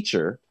the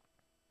teacher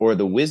or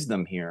the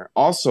wisdom here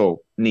also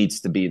needs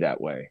to be that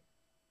way.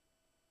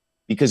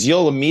 Because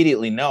you'll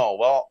immediately know,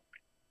 well,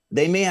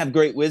 they may have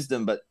great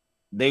wisdom, but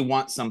they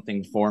want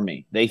something for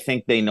me. They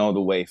think they know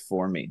the way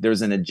for me.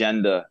 There's an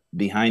agenda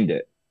behind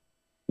it.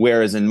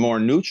 Whereas a more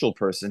neutral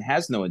person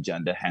has no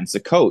agenda, hence a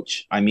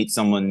coach. I meet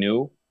someone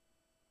new,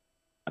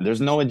 and there's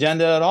no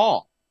agenda at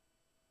all.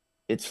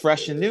 It's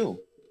fresh and new.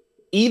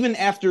 Even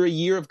after a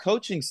year of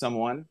coaching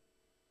someone,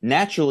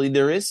 naturally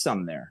there is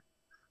some there.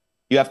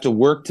 You have to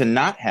work to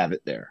not have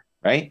it there,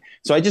 right?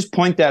 So I just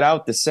point that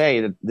out to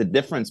say that the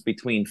difference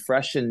between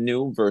fresh and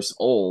new versus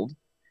old,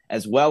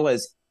 as well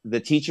as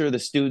the teacher, the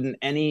student,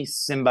 any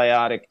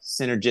symbiotic,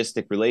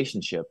 synergistic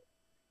relationship,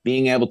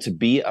 being able to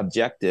be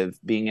objective,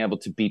 being able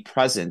to be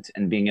present,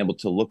 and being able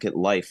to look at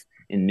life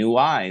in new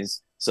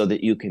eyes so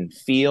that you can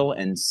feel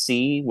and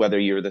see whether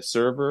you're the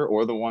server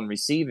or the one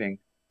receiving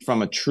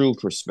from a true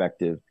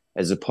perspective,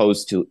 as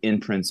opposed to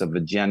imprints of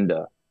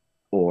agenda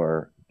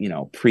or,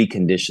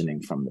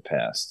 preconditioning from the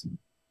past.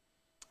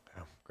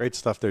 Great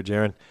stuff there,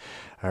 Jarin.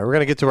 All right, we're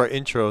going to get to our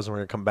intros and we're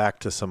going to come back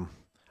to some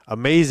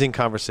amazing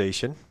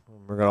conversation.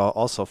 We're going to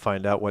also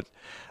find out what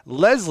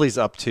Leslie's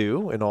up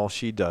to and all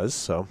she does.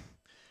 So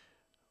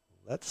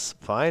let's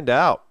find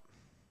out.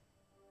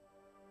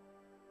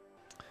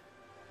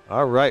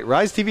 All right.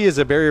 Rise TV is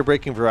a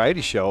barrier-breaking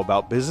variety show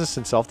about business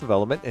and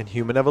self-development and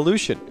human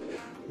evolution,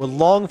 with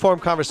long-form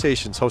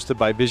conversations hosted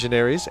by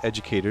visionaries,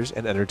 educators,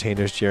 and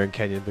entertainers Jarin,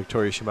 Kenyon,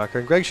 Victoria Schumacher,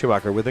 and Greg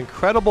Schumacher, with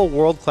incredible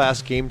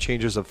world-class game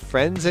changers of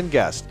friends and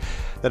guests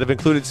that have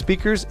included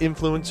speakers,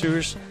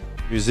 influencers,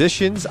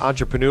 musicians,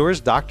 entrepreneurs,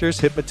 doctors,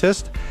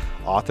 hypnotists,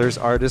 authors,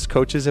 artists,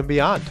 coaches, and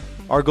beyond.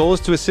 Our goal is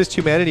to assist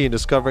humanity in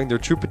discovering their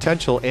true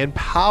potential and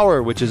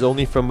power, which is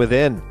only from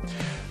within.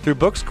 Through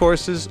books,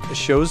 courses,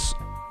 shows,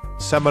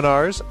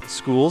 seminars,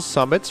 schools,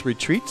 summits,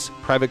 retreats,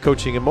 private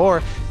coaching, and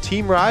more,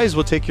 Team Rise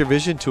will take your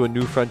vision to a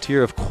new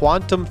frontier of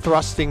quantum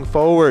thrusting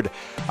forward,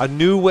 a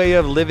new way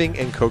of living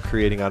and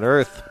co-creating on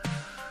Earth.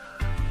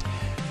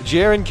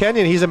 Jarin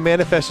Kenyon, he's a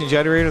manifesting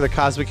generator of the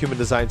Cosmic Human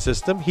Design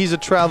System. He's a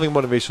traveling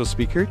motivational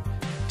speaker,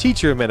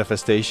 teacher of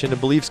manifestation, and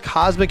believes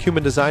Cosmic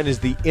Human Design is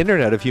the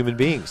internet of human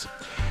beings.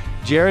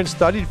 Jarin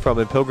studied from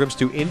and pilgrims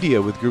to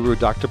India with Guru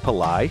Dr.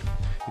 Pillai.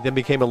 He then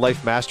became a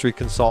life mastery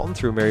consultant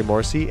through Mary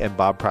Morrissey and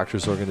Bob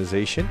Proctor's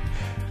organization.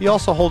 He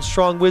also holds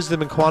strong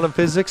wisdom in quantum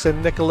physics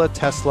and Nikola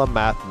Tesla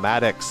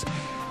mathematics.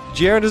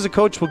 Jarin as a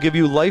coach will give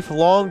you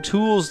lifelong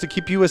tools to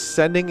keep you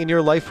ascending in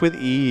your life with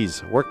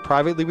ease. Work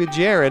privately with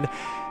Jarin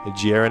at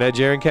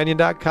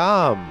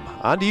jarin@jarinkenyon.com.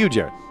 On to you,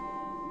 Jarin.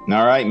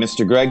 All right,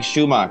 Mr. Greg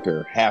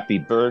Schumacher, happy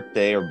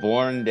birthday or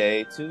born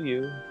day to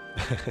you.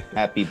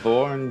 Happy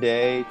born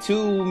day to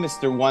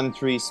Mr.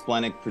 1-3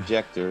 Splenic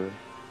Projector.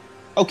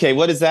 Okay,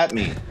 what does that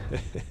mean?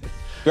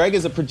 Greg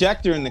is a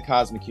projector in the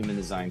Cosmic Human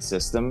Design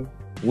System.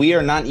 We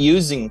are not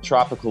using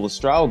tropical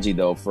astrology,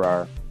 though,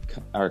 for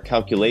our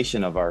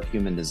calculation of our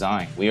human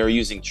design. We are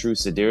using true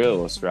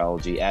sidereal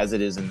astrology as it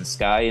is in the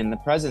sky, in the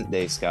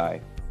present-day sky.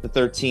 The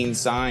 13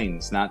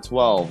 signs, not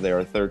 12. There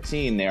are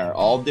 13. They are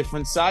all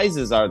different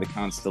sizes, are the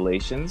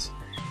constellations.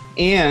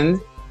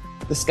 And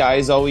the sky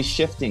is always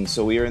shifting,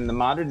 so we are in the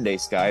modern-day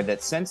sky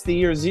that since the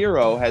year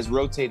 0 has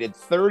rotated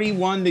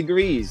 31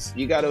 degrees.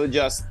 You got to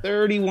adjust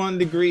 31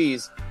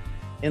 degrees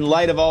in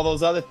light of all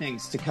those other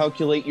things to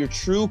calculate your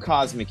true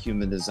cosmic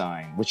human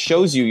design, which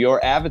shows you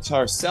your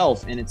avatar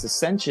self and its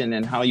ascension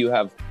and how you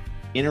have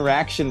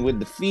interaction with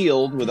the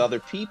field, with other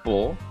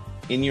people,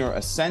 in your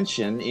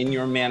ascension, in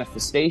your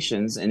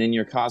manifestations, and in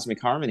your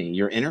cosmic harmony,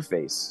 your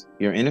interface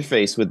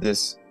with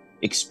this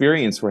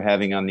experience we're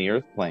having on the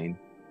earth plane.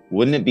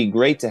 Wouldn't it be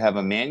great to have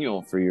a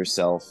manual for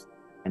yourself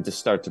and to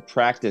start to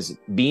practice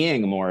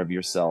being more of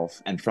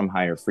yourself and from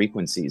higher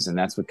frequencies? And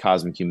that's what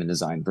Cosmic Human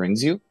Design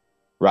brings you.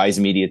 Rise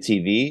Media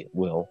TV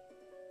will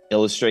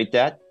illustrate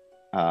that.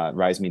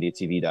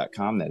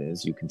 RiseMediaTV.com, that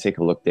is. You can take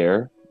a look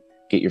there.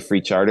 Get your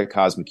free chart at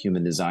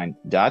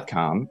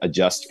CosmicHumanDesign.com.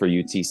 Adjust for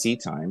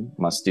UTC time.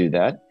 Must do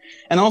that.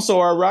 And also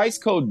our Rise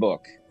Code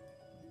book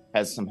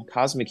has some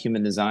Cosmic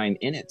Human Design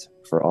in it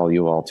for all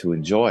you all to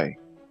enjoy.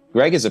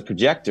 Greg is a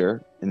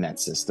projector in that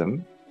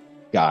system,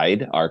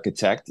 guide,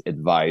 architect,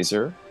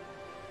 advisor,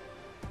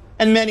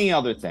 and many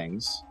other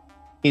things.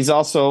 He's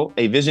also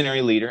a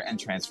visionary leader and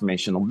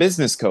transformational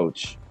business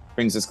coach.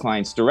 Brings his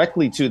clients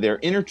directly to their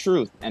inner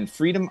truth and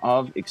freedom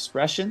of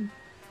expression.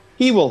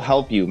 He will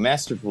help you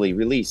masterfully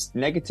release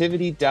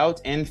negativity,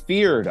 doubt, and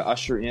fear to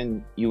usher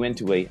you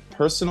into a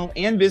personal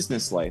and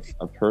business life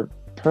of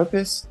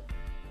purpose,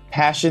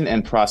 passion,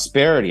 and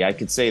prosperity. I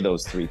could say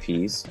those 3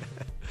 Ps.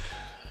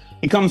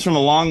 He comes from a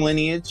long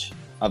lineage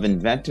of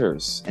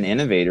inventors and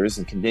innovators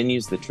and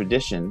continues the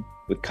tradition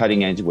with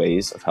cutting-edge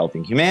ways of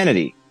helping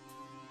humanity.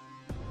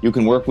 You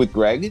can work with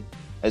Greg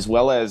as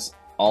well as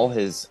all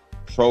his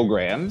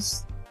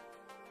programs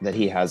that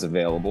he has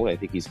available. I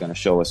think he's going to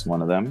show us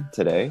one of them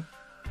today.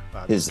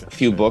 His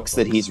few books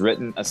that he's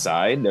written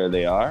aside, there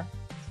they are.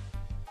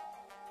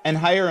 And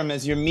hire him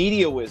as your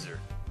media wizard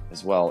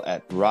as well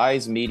at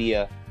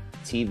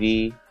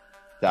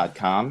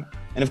risemediatv.com.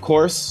 And of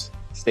course,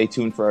 stay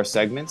tuned for our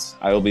segments.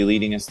 I will be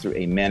leading us through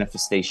a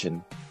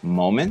manifestation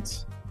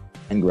moment,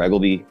 and Greg will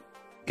be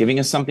giving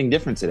us something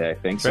different today, I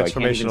think. So I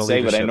can't even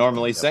say what I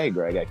normally say,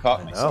 Greg. I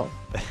caught myself.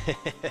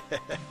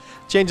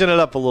 Changing it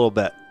up a little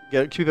bit.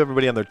 Keep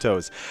everybody on their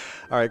toes.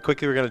 All right,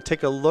 quickly, we're going to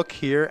take a look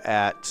here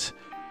at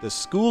the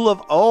School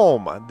of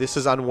Om. This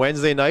is on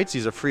Wednesday nights.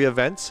 These are free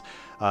events.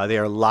 They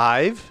are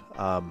live,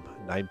 9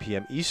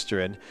 p.m.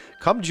 Eastern.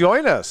 Come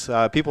join us.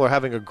 People are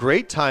having a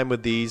great time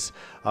with these.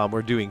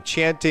 We're doing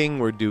chanting.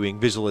 We're doing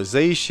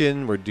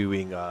visualization. We're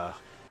doing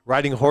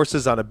riding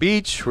horses on a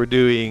beach. We're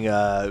doing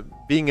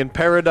being in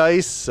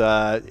paradise,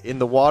 in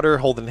the water,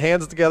 holding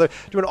hands together,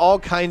 doing all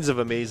kinds of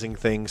amazing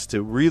things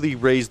to really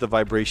raise the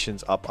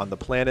vibrations up on the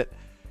planet.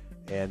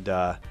 And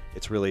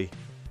it's really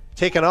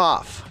taken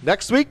off.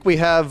 Next week, we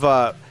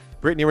have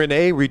Brittany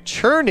Renee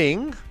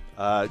returning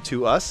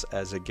to us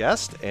as a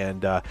guest,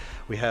 and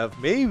we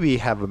maybe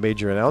have a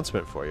major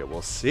announcement for you.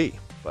 We'll see,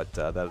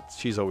 but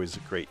she's always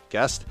a great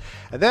guest.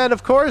 And then,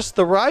 of course,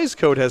 the Rise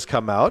Code has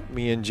come out.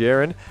 Me and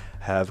Jarin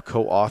have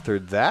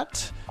co-authored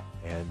that,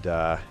 and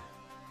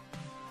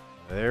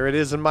There it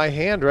is in my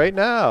hand right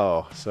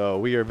now. So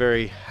we are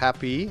very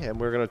happy, and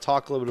we're going to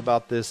talk a little bit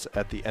about this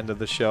at the end of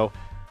the show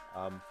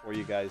for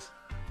you guys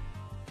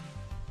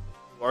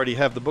who already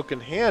have the book in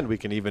hand. We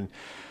can even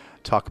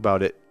talk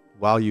about it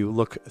while you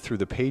look through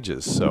the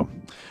pages. So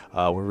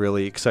we're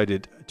really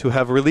excited to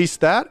have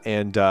released that,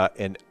 and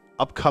an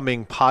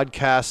upcoming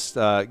podcast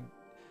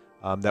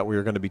that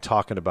we're going to be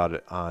talking about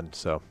it on.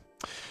 So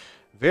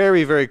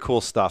very, very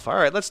cool stuff. All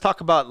right, let's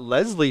talk about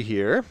Leslie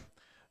here.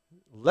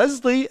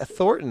 Leslie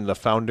Thornton, the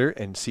founder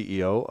and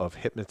CEO of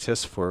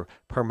Hypnosis for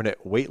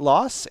Permanent Weight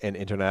Loss, an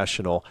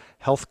international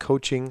health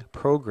coaching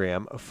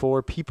program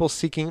for people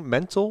seeking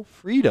mental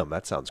freedom.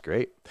 That sounds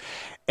great.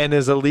 And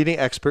is a leading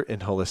expert in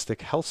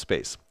holistic health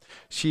space.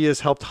 She has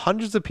helped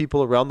hundreds of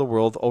people around the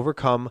world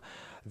overcome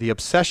the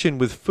obsession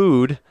with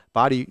food,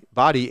 body,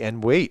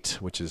 and weight,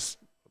 which is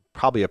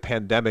probably a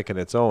pandemic in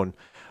its own,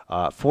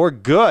 for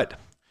good.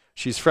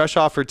 She's fresh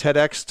off her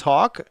TEDx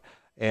talk,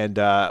 and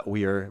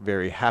we are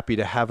very happy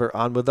to have her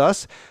on with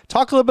us.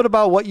 Talk a little bit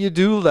about what you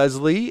do,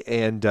 Leslie,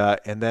 and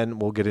then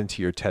we'll get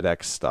into your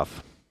TEDx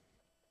stuff.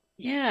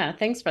 Yeah,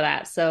 thanks for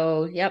that.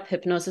 So, yep,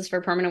 Hypnosis for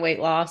Permanent Weight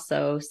Loss.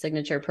 So,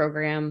 signature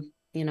program,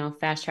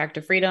 fast track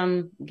to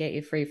freedom, get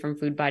you free from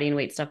food, body, and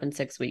weight stuff in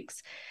 6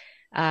 weeks.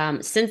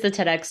 Since the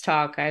TEDx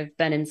talk, I've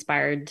been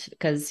inspired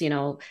because,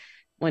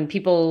 when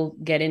people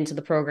get into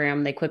the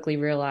program, they quickly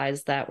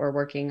realize that we're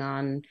working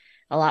on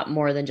a lot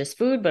more than just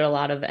food, but a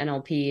lot of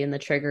NLP and the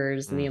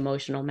triggers and the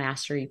emotional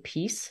mastery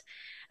piece.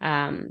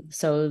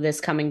 So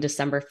this coming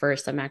December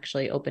 1st, I'm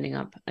actually opening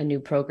up a new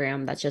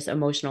program that's just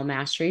emotional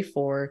mastery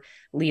for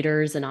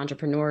leaders and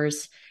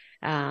entrepreneurs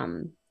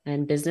and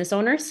business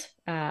owners.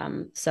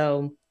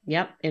 So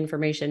yep,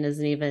 information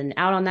isn't even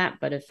out on that,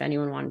 but if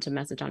anyone wanted to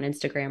message on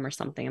Instagram or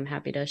something, I'm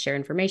happy to share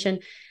information.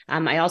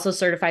 I also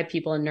certify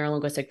people in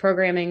neurolinguistic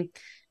programming,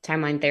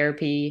 timeline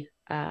therapy,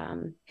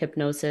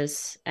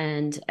 hypnosis,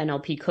 and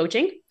NLP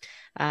coaching.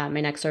 My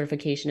next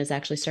certification is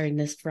actually starting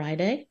this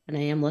Friday, and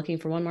I am looking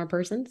for one more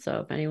person.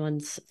 So if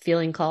anyone's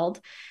feeling called,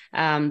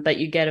 but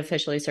you get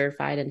officially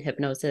certified in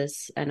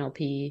hypnosis,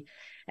 NLP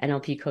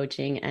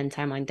coaching, and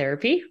timeline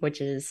therapy,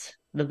 which is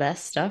the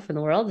best stuff in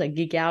the world. I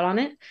geek out on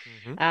it.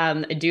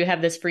 I do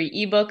have this free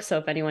ebook. So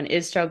if anyone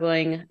is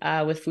struggling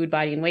with food,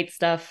 body, and weight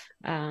stuff,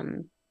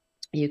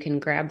 you can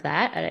grab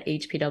that at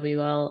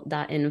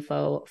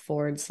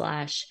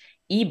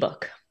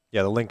hpwl.info/ebook.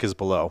 Yeah, the link is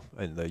below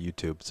in the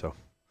YouTube, so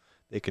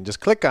they can just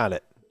click on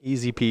it.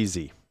 Easy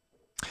peasy.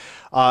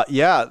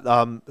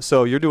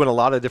 So you're doing a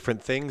lot of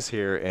different things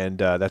here, and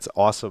that's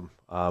awesome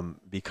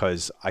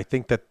because I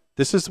think that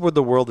this is where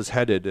the world is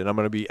headed, and I'm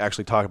going to be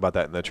actually talking about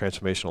that in the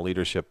transformational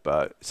leadership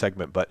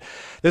segment. But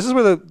this is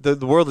where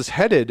the world is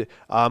headed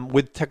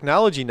with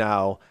technology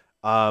now,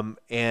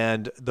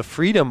 and the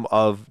freedom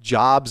of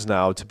jobs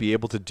now to be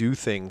able to do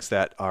things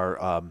that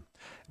are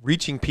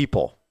reaching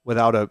people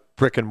without a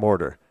brick and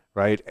mortar,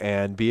 right?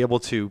 And be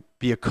able to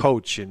be a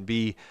coach and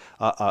be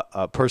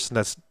a person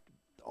that's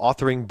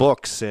authoring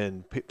books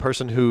and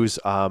person who's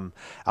out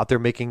there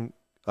making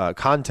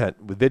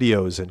content with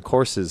videos and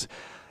courses.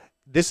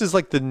 This is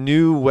like the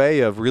new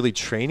way of really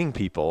training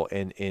people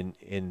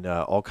in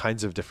all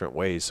kinds of different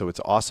ways. So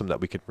it's awesome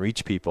that we can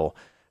reach people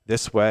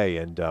this way.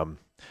 And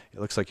it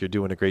looks like you're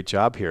doing a great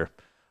job here.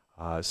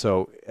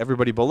 So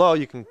everybody below,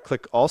 you can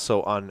click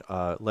also on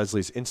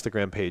Leslie's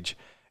Instagram page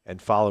and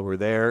follow her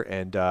there.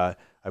 And I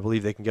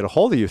believe they can get a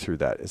hold of you through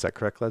that. Is that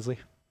correct, Leslie?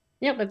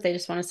 Yep. If they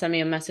just want to send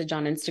me a message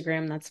on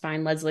Instagram, that's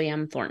fine. Leslie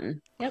M.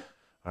 Thornton. Yep.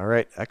 All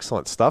right.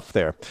 Excellent stuff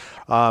there.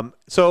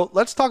 So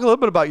let's talk a little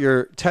bit about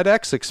your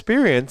TEDx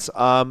experience.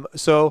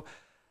 So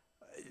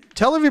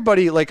tell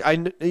everybody,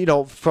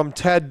 from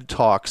TED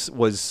Talks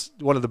was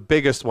one of the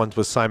biggest ones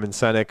was Simon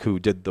Sinek, who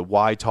did the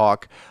Why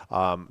Talk.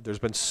 There's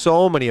been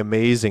so many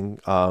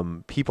amazing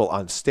people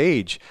on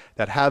stage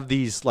that have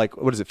these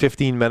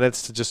 15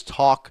 minutes to just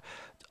talk,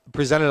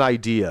 present an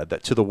idea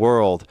that to the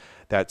world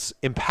that's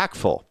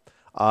impactful.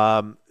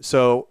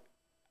 So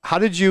how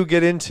did you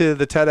get into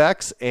the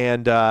TEDx,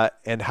 and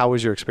how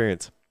was your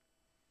experience?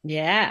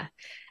 Yeah.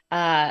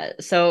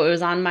 So it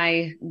was on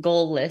my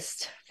goal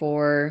list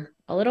for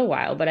a little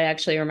while, but I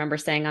actually remember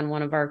saying on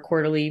one of our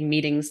quarterly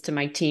meetings to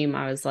my team,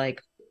 I was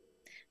like,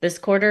 this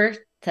quarter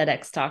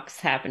TEDx talk's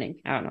happening.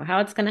 I don't know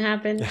how it's going to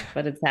happen,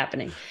 but it's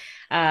happening.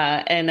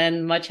 And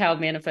then much how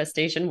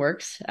manifestation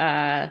works,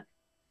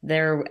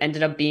 there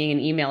ended up being an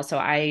email. So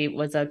I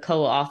was a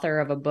co-author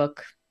of a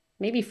book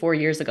maybe 4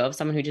 years ago of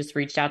someone who just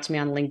reached out to me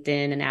on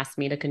LinkedIn and asked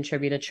me to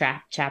contribute a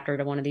chapter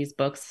to one of these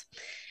books.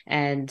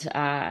 And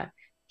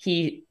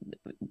he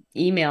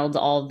emailed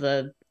all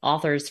the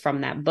authors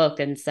from that book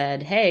and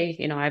said, hey,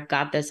 I've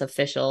got this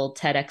official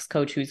TEDx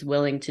coach who's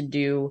willing to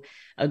do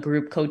a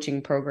group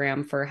coaching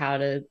program for how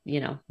to,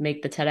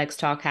 make the TEDx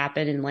talk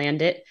happen and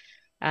land it.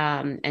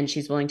 And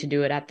she's willing to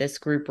do it at this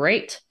group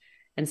rate.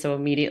 And so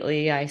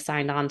immediately I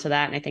signed on to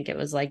that. And I think it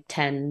was like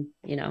 10,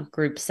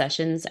 group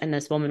sessions. And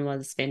this woman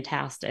was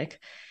fantastic.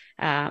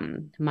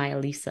 Maya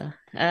Lisa,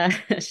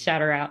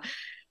 shout her out.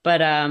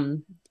 But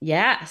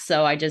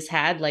so I just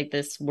had like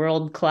this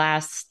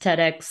world-class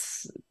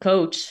TEDx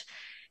coach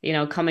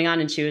coming on,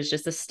 and she was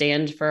just a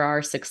stand for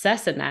our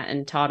success in that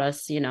and taught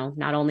us,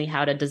 not only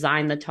how to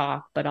design the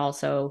talk, but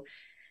also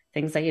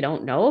things that you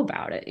don't know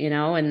about it,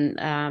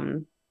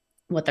 and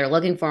what they're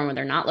looking for and what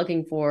they're not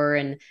looking for,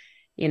 and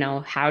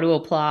how to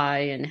apply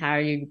and how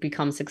you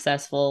become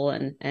successful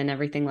and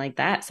everything like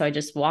that. So I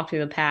just walked through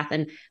the path,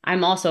 and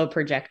I'm also a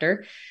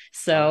projector.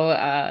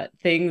 So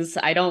things,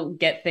 I don't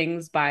get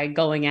things by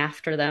going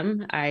after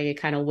them. I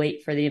kind of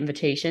wait for the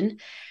invitation.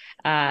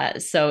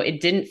 So it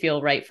didn't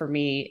feel right for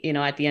me,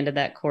 at the end of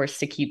that course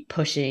to keep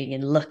pushing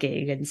and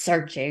looking and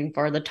searching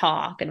for the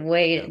talk and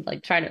wait, and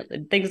like trying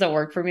to, things don't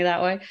work for me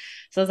that way.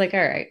 So I was like,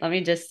 all right, let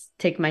me just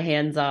take my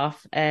hands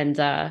off. And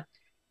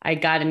I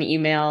got an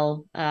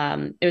email.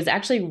 It was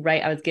actually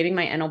right. I was getting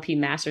my NLP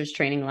master's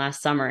training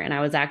last summer, and I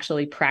was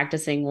actually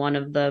practicing one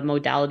of the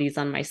modalities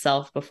on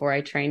myself before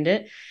I trained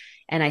it.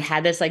 And I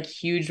had this like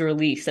huge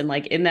release. And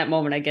like in that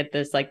moment, I get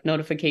this like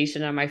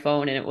notification on my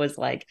phone, and it was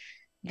like,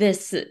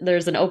 there's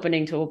an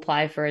opening to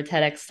apply for a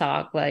TEDx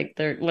talk, like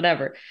there,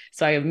 whatever.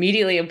 So I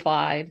immediately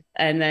applied.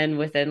 And then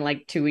within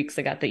like 2 weeks,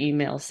 I got the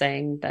email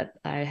saying that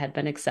I had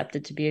been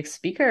accepted to be a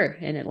speaker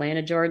in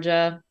Atlanta,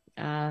 Georgia,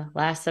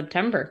 last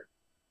September.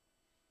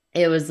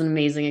 It was an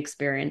amazing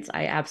experience.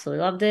 I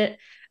absolutely loved it.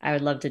 I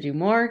would love to do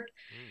more.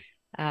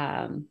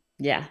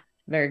 Yeah,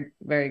 very,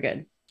 very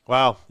good.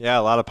 Wow. Yeah,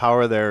 a lot of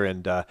power there.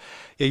 And yeah,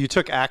 you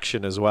took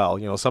action as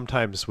well.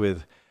 Sometimes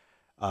with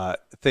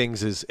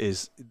things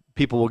is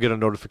people will get a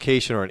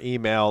notification or an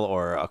email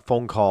or a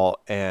phone call,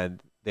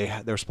 and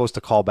they're supposed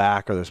to call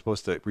back or they're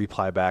supposed to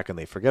reply back, and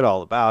they forget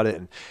all about it.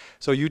 And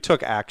so you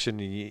took action,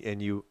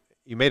 and you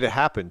made it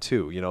happen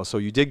too. So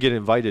you did get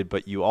invited,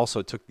 but you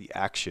also took the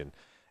action.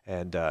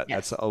 And Yes.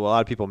 that's a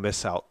lot of people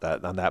miss out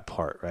on that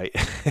part, right?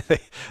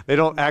 they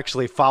don't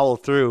actually follow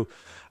through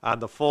on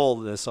the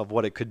fullness of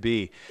what it could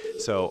be.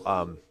 So,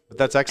 but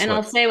that's excellent. And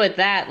I'll say with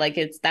that, like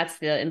that's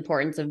the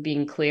importance of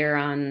being clear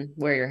on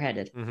where you're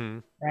headed,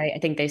 right? I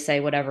think they say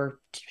whatever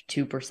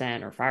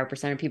 2% or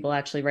 5% of people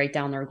actually write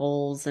down their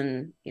goals,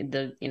 and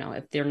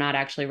if they're not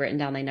actually written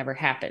down, they never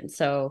happen.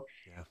 So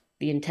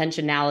the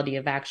intentionality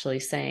of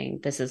actually saying,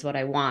 this is what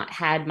I want,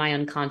 had my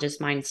unconscious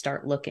mind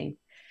start looking.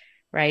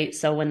 Right.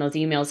 So when those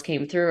emails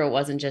came through, it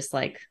wasn't just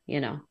like,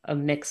 a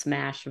mix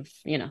mash of,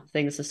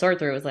 things to sort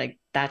through. It was like,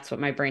 that's what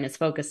my brain is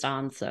focused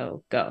on.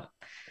 So go.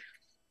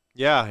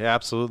 Yeah,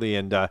 absolutely.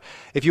 And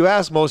if you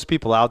ask most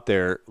people out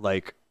there,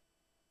 like,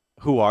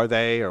 who are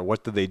they or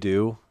what do they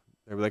do?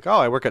 They're like, oh,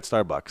 I work at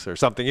Starbucks or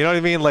something. You know what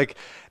I mean? Like,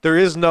 there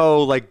is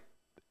no like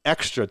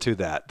extra to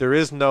that. There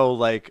is no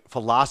like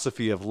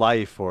philosophy of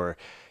life or,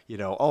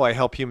 oh, I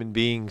help human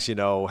beings,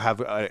 have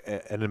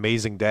an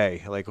amazing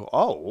day. Like,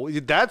 oh,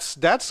 that's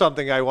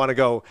something I want to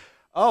go,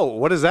 oh,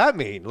 what does that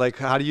mean? Like,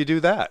 how do you do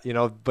that?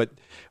 But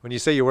when you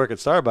say you work at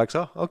Starbucks,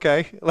 oh,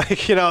 okay.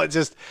 Like, it's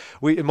just,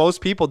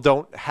 most people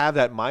don't have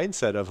that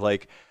mindset of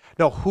like,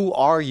 no, who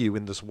are you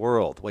in this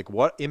world? Like,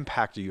 what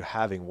impact are you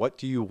having? What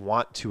do you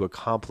want to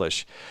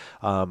accomplish?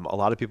 A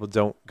lot of people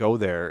don't go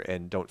there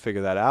and don't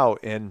figure that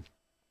out. And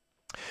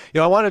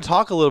I want to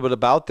talk a little bit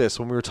about this.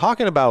 When we were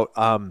talking about,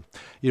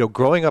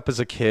 growing up as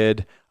a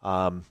kid,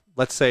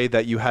 let's say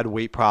that you had a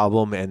weight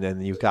problem, and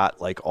then you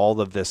got like all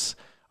of this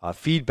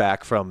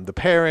feedback from the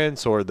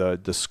parents or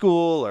the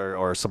school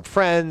or some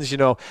friends,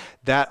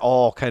 that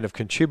all kind of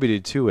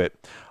contributed to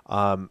it.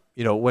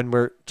 When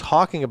we're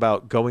talking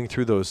about going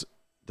through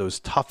those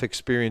tough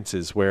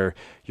experiences where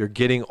you're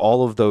getting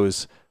all of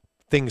those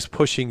things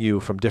pushing you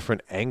from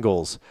different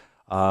angles,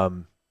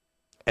 and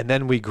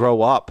then we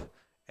grow up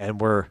and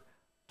we're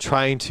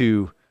trying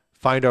to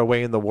find our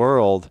way in the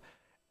world,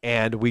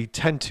 and we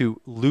tend to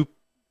loop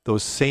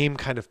those same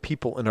kind of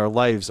people in our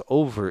lives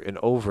over and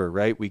over,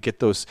 right? We get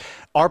those,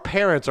 our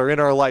parents are in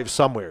our lives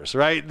somewheres,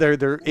 right?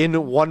 They're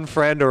in one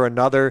friend or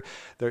another.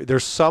 They're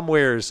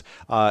somewheres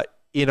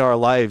in our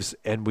lives,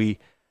 and we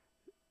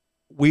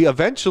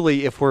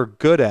eventually, if we're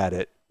good at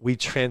it, we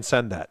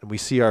transcend that, and we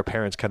see our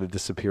parents kind of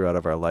disappear out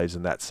of our lives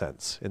in that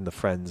sense, in the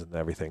friends and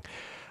everything.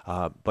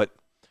 But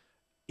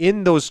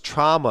in those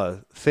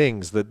trauma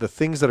things, the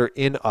things that are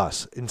in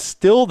us,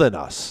 instilled in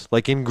us,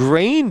 like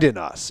ingrained in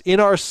us, in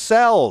our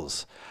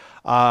cells,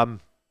 how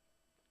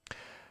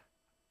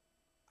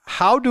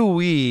do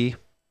we,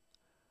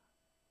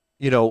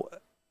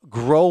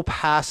 grow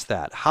past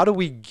that? How do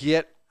we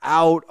get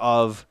out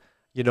of,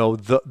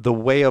 the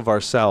way of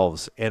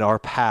ourselves and our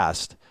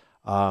past,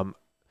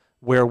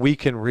 where we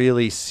can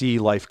really see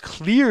life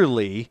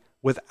clearly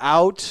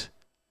without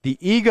the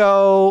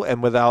ego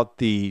and without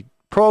the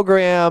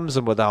programs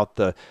and without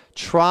the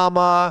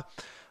trauma?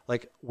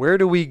 Like, where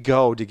do we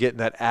go to get in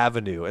that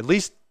avenue, at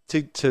least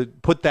to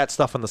put that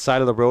stuff on the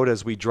side of the road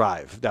as we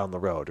drive down the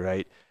road,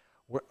 right?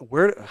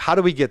 How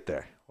do we get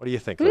there? What do you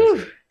think,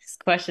 Lacey? These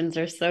questions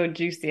are so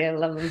juicy. I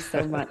love them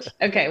so much.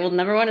 Okay. Well,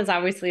 number one is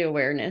obviously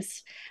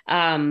awareness.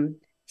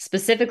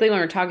 Specifically when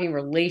we're talking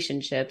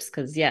relationships,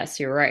 because yes,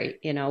 you're right.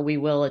 We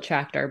will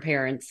attract our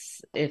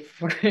parents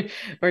if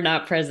we're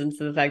not present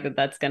to the fact that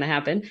that's going to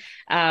happen.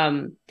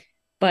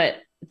 But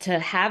to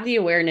have the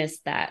awareness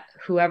that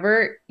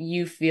whoever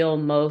you feel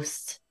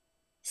most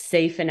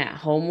safe and at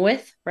home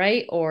with,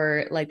 right?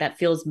 Or like that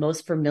feels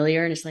most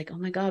familiar. And it's like, oh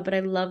my God, but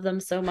I love them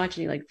so much.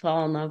 And you like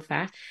fall in love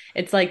fast.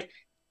 It's like,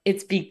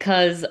 it's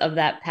because of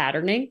that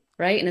patterning,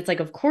 right? And it's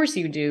like, of course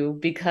you do,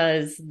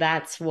 because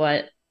that's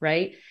what,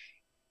 right?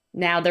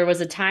 Now, there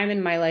was a time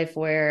in my life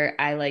where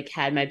I like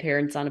had my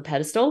parents on a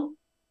pedestal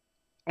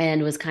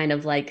and was kind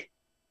of like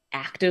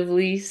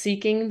actively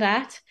seeking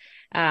that.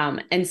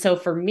 And so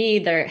for me,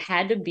 there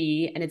had to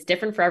be, and it's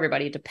different for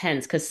everybody, it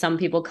depends, because some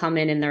people come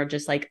in and they're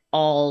just like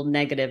all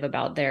negative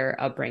about their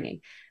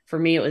upbringing. For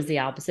me, it was the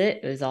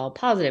opposite. It was all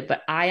positive,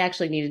 but I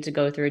actually needed to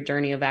go through a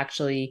journey of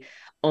actually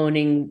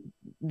owning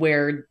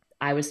where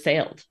I was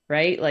failed,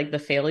 right? Like the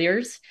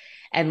failures,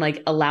 and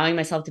like allowing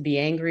myself to be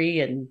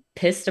angry and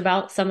pissed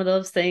about some of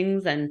those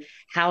things, and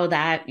how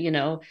that,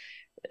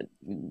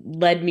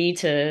 led me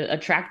to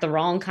attract the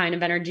wrong kind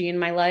of energy in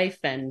my life.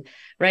 And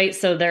right,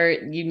 so there,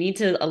 you need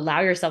to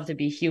allow yourself to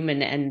be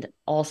human and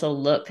also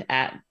look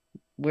at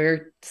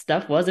where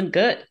stuff wasn't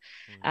good.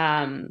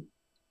 And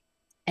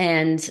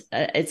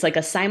it's like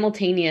a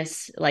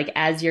simultaneous, like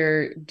as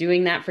you're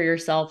doing that for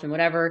yourself and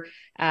whatever,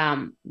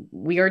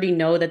 we already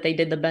know that they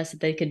did the best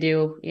that they could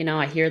do.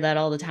 I hear that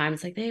all the time.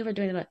 It's like, they were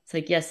doing the best. It's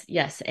like,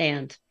 yes,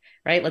 and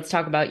right, let's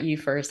talk about you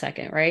for a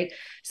second, right?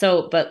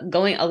 So, but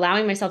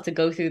allowing myself to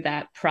go through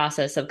that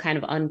process of kind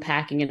of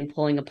unpacking and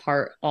pulling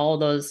apart all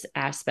those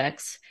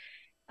aspects,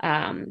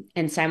 and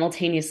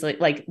simultaneously,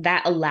 like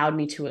that allowed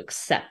me to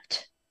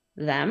accept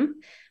them,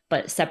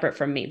 but separate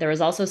from me. There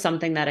was also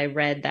something that I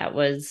read that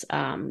was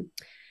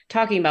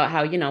talking about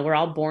how, we're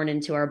all born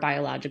into our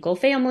biological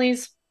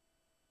families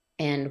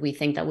and we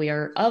think that we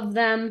are of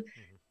them.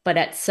 But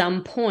at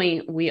some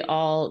point,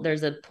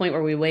 there's a point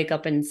where we wake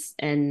up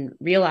and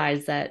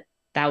realize that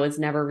was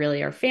never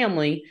really our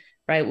family,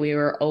 right? We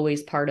were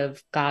always part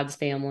of God's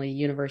family,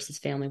 universe's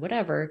family,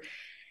 whatever.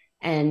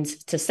 And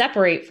to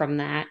separate from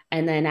that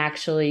and then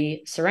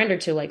actually surrender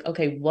to like,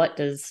 okay, what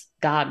does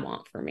God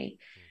want for me?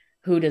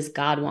 Who does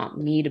God want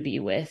me to be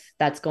with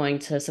that's going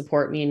to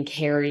support me in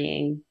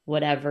carrying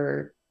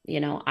whatever,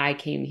 I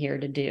came here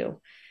to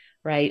do.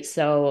 Right.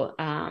 So,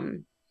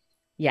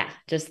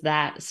 just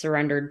that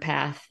surrendered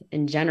path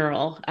in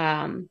general.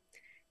 And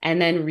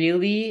then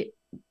really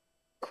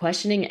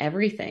questioning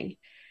everything,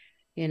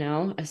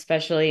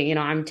 especially,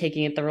 I'm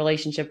taking it the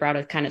relationship route.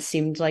 It kind of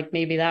seemed like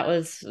maybe that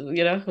was,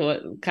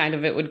 what kind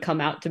of it would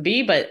come out to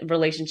be, but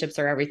relationships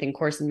are everything.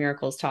 Course in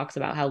Miracles talks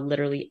about how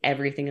literally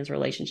everything is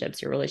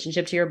relationships, your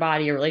relationship to your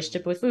body, your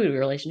relationship with food, your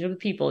relationship with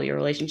people, your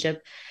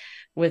relationship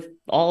with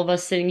all of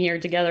us sitting here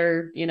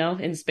together,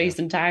 in space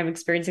and time,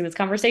 experiencing this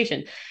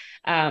conversation.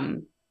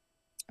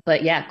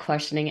 But yeah,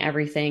 questioning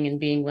everything and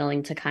being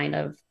willing to kind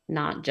of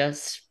not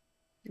just,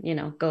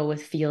 go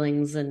with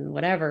feelings and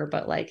whatever,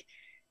 but like,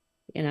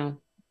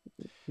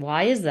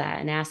 why is that?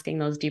 And asking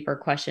those deeper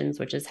questions,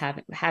 which is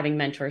having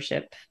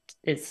mentorship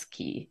is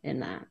key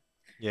in that.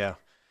 Yeah.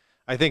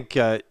 I think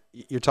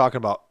you're talking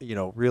about,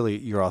 really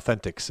your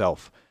authentic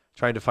self,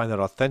 trying to find that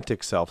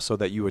authentic self so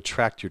that you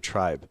attract your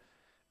tribe.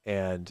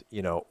 And,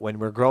 when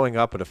we're growing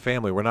up in a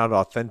family, we're not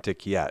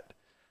authentic yet.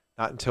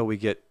 Not until we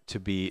get to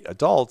be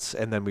adults,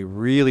 and then we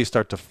really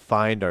start to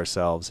find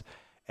ourselves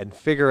and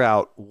figure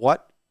out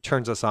what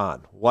turns us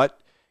on,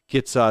 what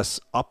gets us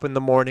up in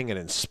the morning and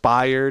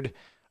inspired.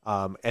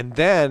 And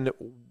then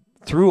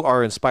through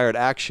our inspired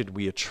action,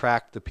 we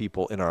attract the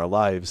people in our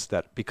lives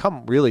that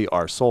become really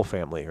our soul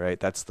family, right?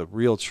 That's the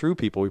real true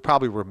people we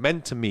probably were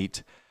meant to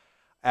meet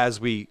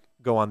as we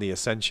go on the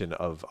ascension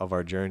of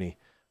our journey.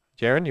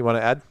 Jarin, you want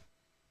to add?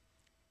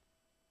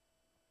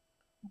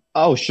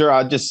 Oh, sure.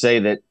 I'll just say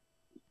that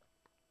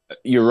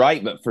you're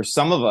right, but for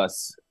some of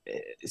us,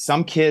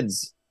 some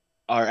kids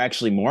are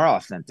actually more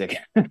authentic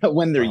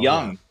when they're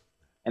young,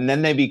 and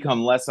then they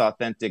become less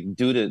authentic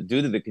due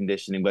to the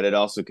conditioning. But it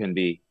also can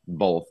be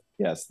both.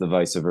 Yes, the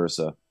vice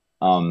versa.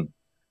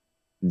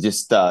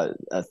 Just a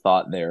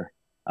thought there.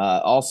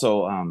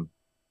 Also,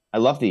 I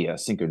love the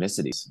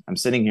synchronicities. I'm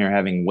sitting here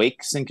having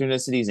wake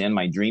synchronicities and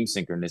my dream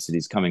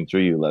synchronicities coming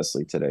through you,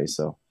 Leslie, today.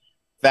 So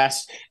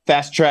fast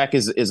track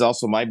is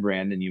also my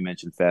brand, and you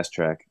mentioned fast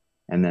track,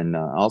 and then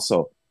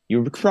also.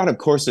 You brought up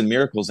Course in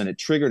Miracles, and it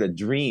triggered a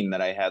dream that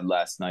I had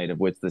last night of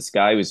which this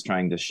guy was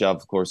trying to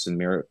shove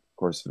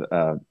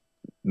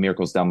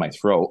Miracles down my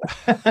throat.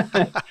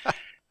 And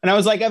I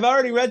was like, I've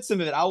already read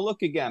some of it. I'll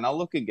look again.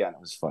 It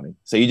was funny.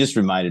 So you just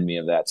reminded me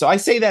of that. So I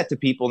say that to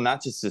people,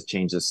 not just to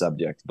change the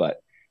subject,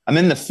 but I'm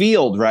in the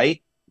field, right?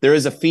 There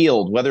is a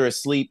field, whether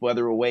asleep,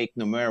 whether awake,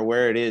 no matter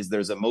where it is,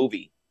 there's a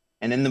movie.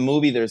 And in the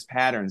movie, there's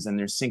patterns and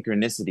there's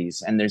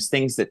synchronicities and there's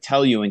things that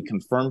tell you and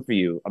confirm for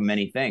you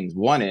many things.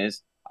 One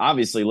is,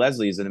 obviously,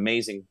 Leslie is an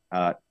amazing,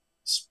 whether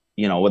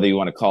you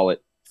want to call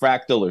it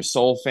fractal or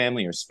soul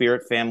family or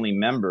spirit family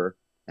member.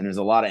 And there's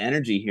a lot of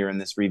energy here in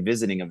this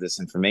revisiting of this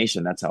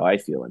information. That's how I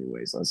feel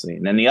anyways, Leslie.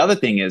 And then the other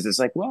thing is, it's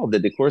like, well,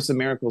 did the Course of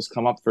Miracles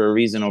come up for a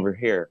reason over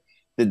here?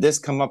 Did this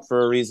come up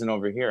for a reason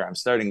over here? I'm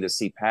starting to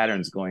see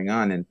patterns going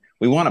on, and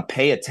we want to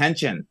pay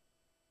attention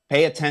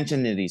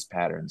to these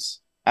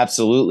patterns.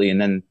 Absolutely. And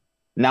then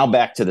now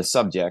back to the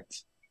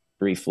subject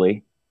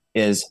briefly.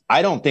 is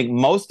I don't think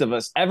most of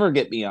us ever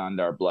get beyond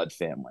our blood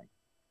family.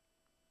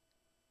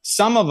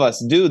 Some of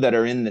us do that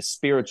are in the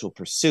spiritual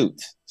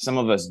pursuit. Some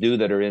of us do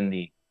that are in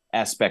the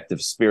aspect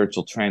of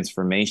spiritual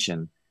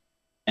transformation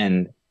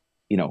and,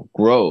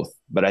 growth.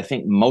 But I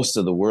think most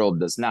of the world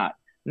does not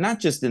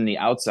just in the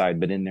outside,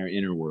 but in their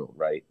inner world,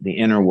 right? The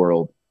inner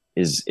world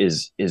is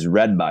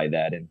read by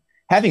that. And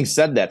having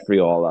said that, for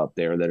you all out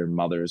there that are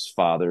mothers,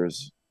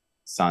 fathers,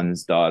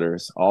 sons,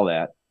 daughters, all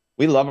that,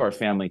 we love our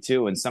family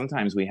too. And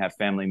sometimes we have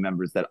family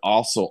members that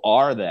also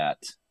are that.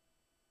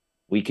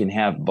 We can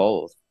have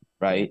both,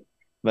 right?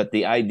 But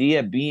the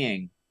idea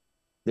being,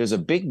 there's a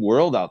big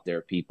world out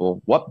there,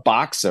 people. What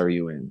box are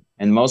you in?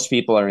 And most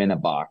people are in a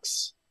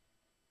box.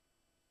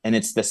 And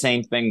it's the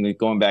same thing,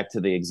 going back to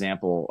the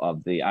example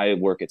of the I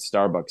work at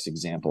Starbucks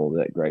example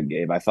that Greg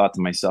gave. I thought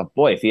to myself,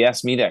 boy, if he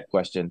asked me that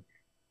question,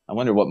 I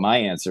wonder what my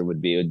answer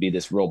would be. It would be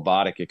this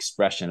robotic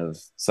expression of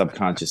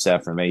subconscious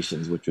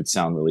affirmations, which would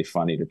sound really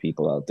funny to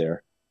people out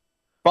there.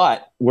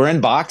 But we're in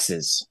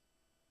boxes.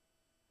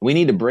 We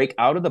need to break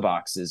out of the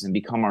boxes and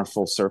become our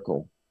full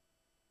circle,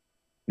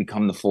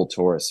 become the full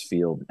torus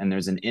field. And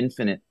there's an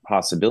infinite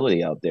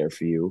possibility out there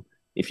for you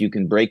if you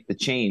can break the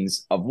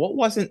chains of what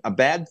wasn't a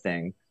bad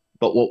thing,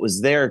 but what was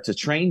there to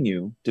train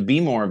you to be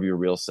more of your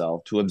real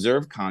self, to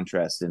observe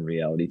contrast in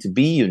reality, to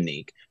be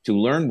unique, to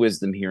learn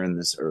wisdom here in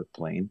this earth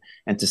plane,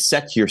 and to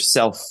set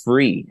yourself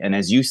free. And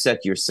as you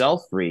set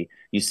yourself free,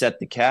 you set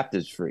the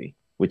captives free,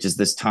 which is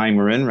this time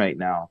we're in right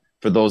now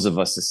for those of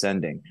us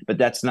ascending. But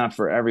that's not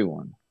for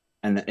everyone.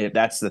 And if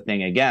that's the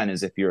thing, again,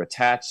 is if you're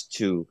attached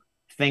to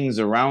things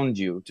around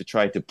you to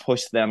try to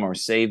push them or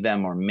save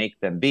them or make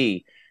them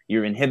be,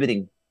 you're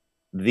inhibiting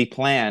the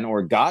plan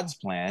or God's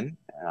plan,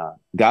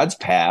 God's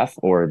path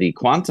or the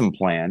quantum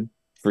plan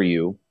for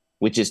you,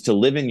 which is to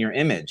live in your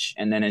image.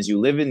 And then as you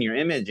live in your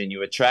image and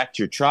you attract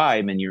your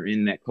tribe and you're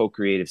in that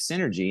co-creative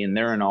synergy and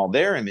they're in all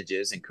their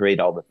images and create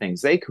all the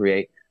things they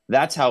create,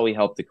 that's how we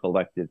help the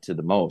collective to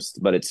the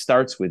most. But it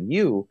starts with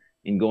you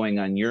in going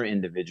on your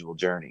individual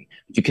journey.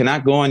 You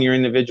cannot go on your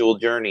individual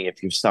journey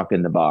if you're stuck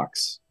in the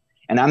box.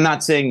 And I'm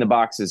not saying the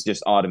box is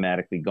just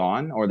automatically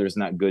gone or there's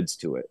not goods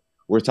to it.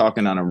 We're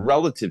talking on a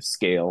relative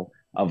scale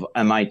of,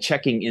 am I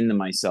checking into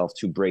myself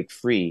to break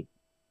free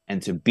and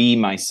to be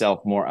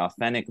myself more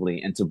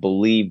authentically and to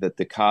believe that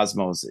the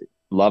cosmos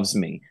loves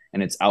me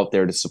and it's out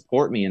there to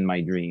support me in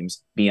my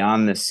dreams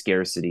beyond this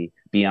scarcity,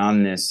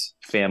 beyond this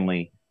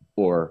family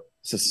or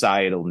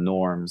societal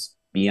norms,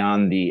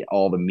 beyond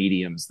all the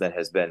mediums that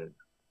has been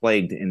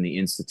plagued in the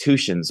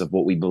institutions of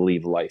what we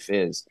believe life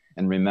is.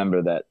 And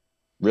remember that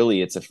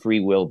really it's a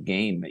free-willed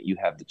game that you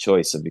have the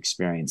choice of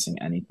experiencing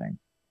anything.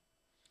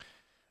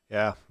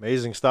 Yeah,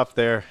 amazing stuff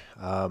there.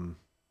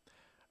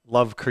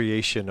 Love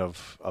creation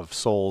of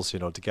souls,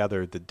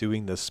 together,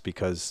 doing this,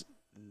 because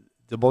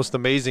the most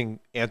amazing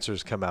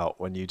answers come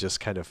out when you just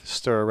kind of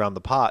stir around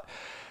the pot.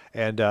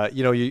 And,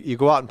 you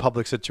go out in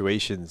public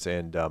situations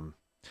and,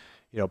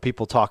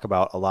 people talk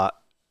about a lot,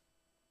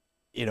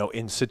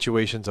 in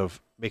situations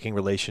of making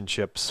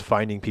relationships,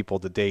 finding people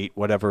to date,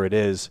 whatever it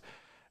is.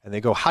 And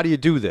they go, how do you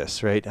do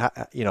this? Right.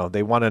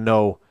 They want to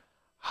know,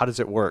 how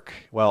does it work?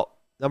 Well,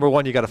 number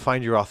one, you got to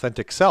find your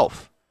authentic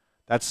self.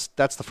 That's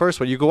the first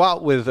one. You go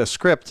out with a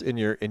script in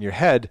your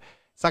head,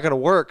 it's not going to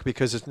work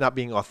because it's not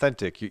being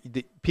authentic.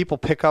 People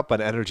pick up on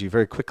energy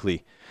very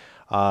quickly.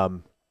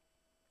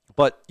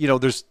 But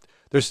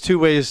there's two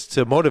ways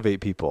to motivate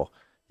people.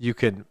 You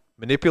can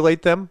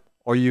manipulate them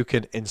or you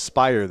can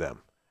inspire them.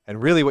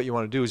 And really what you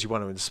want to do is you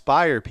want to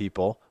inspire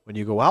people when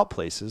you go out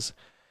places.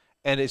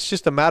 And it's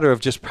just a matter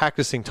of just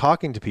practicing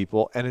talking to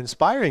people and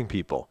inspiring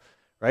people,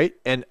 right?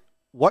 And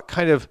what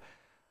kind of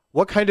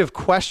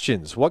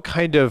questions, what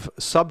kind of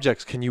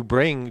subjects can you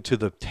bring to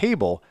the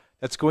table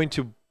that's going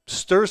to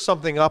stir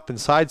something up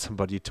inside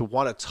somebody to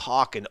want to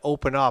talk and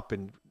open up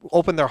and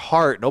open their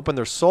heart and open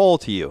their soul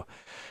to you,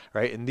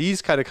 right? And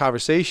these kind of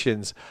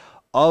conversations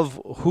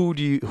of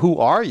who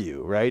are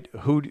you, right?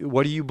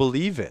 What do you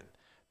believe in?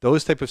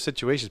 Those type of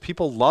situations,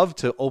 people love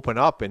to open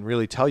up and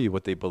really tell you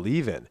what they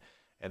believe in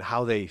and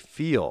how they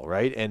feel,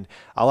 right? And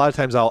a lot of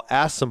times I'll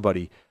ask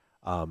somebody,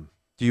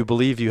 do you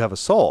believe you have a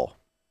soul?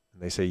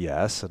 And they say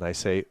yes. And I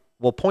say,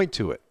 well, point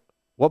to it.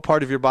 What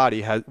part of your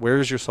body where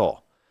is your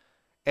soul?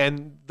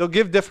 And they'll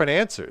give different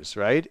answers,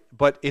 right?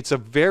 But it's a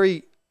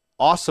very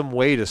awesome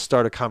way to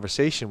start a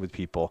conversation with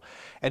people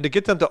and to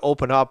get them to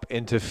open up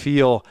and to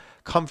feel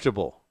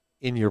comfortable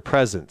in your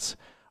presence.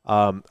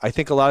 I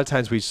think a lot of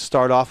times we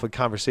start off with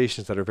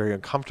conversations that are very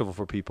uncomfortable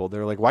for people.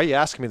 They're like, why are you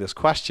asking me this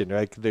question?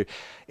 Like,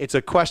 it's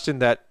a question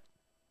that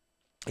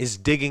is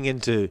digging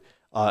into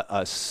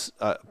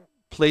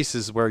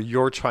places where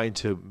you're trying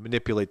to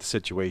manipulate the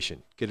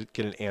situation, get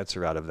an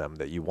answer out of them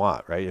that you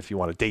want, right? If you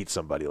want to date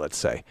somebody, let's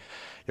say,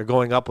 you're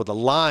going up with a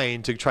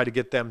line to try to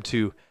get them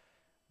to,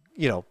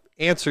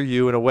 answer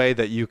you in a way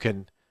that you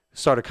can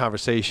start a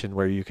conversation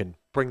where you can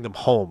bring them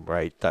home,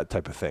 right? That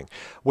type of thing.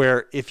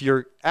 Where if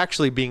you're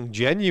actually being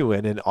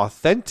genuine and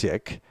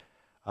authentic,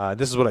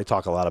 this is what I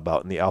talk a lot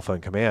about in the Alpha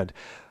and Command,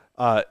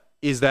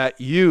 is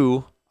that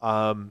you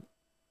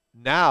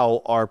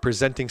now are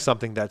presenting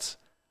something that's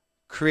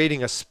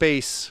creating a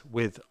space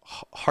with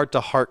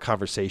heart-to-heart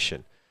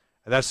conversation.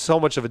 And that's so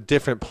much of a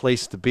different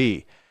place to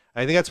be.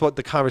 I think that's what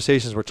the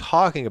conversations we're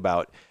talking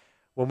about.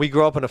 When we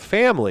grow up in a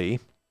family,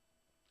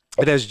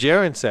 and as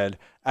Jarin said,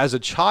 as a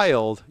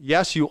child,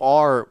 yes, you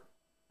are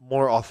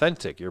more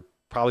authentic. You're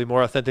probably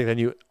more authentic than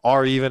you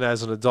are even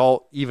as an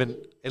adult, even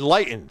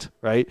enlightened,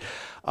 right?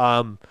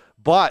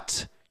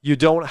 But you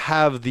don't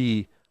have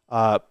the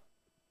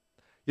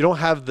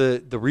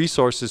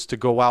resources to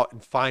go out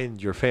and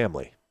find your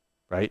family,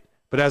 right?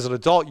 But as an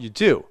adult, you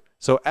do.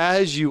 So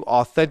as you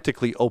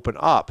authentically open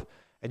up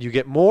and you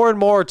get more and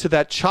more to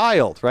that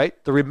child,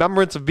 right? The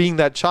remembrance of being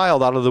that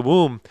child out of the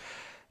womb,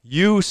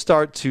 you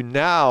start to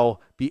now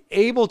be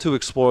able to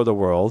explore the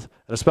world,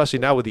 and especially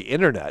now with the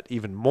internet,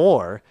 even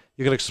more,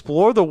 you can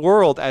explore the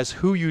world as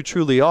who you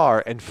truly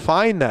are and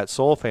find that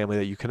soul family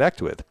that you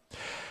connect with.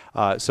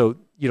 So,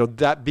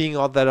 that being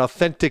all that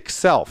authentic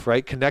self,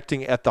 right?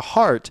 Connecting at the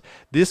heart,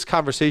 this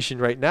conversation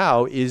right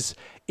now is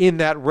in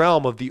that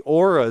realm of the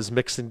auras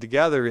mixing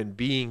together and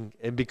being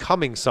and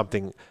becoming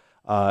something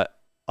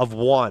of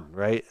one,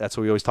 right? That's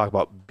what we always talk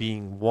about,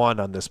 being one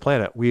on this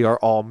planet. We are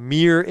all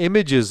mirror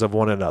images of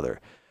one another.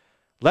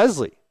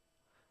 Leslie,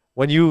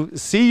 when you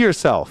see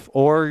yourself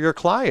or your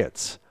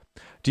clients,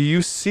 do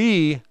you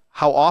see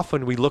how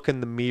often we look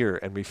in the mirror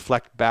and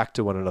reflect back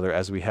to one another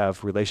as we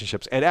have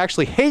relationships and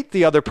actually hate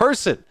the other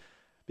person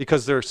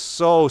because they're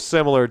so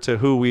similar to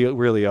who we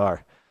really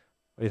are?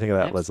 What do you think of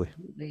that,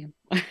 Absolutely.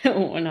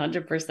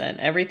 Leslie? 100%.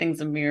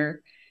 Everything's a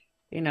mirror.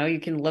 You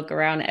can look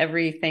around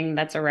everything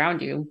that's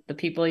around you, the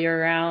people you're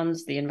around,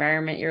 the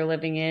environment you're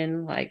living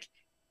in, like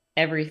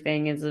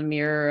everything is a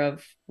mirror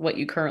of what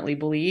you currently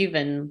believe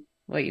and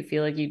what you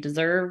feel like you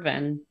deserve.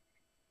 And,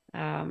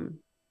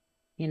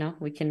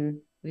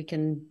 we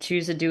can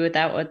choose to do with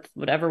that with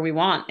whatever we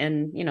want.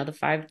 And, the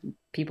 5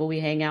 people we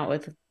hang out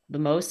with the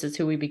most is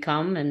who we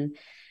become. And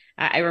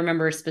I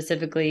remember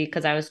specifically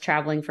because I was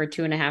traveling for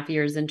 2.5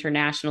 years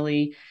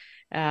internationally,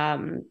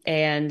 and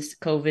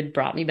COVID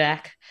brought me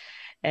back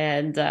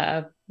and,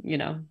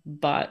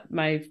 bought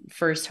my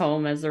first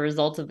home as a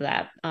result of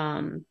that,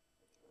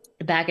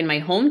 back in my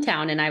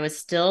hometown. And I was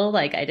still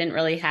I didn't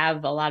really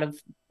have a lot of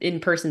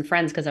in-person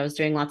friends because I was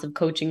doing lots of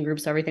coaching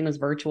groups. So everything was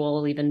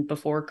virtual even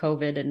before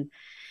COVID, and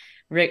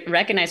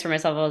recognized for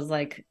myself, I was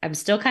like, I'm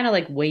still kind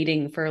of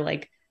waiting for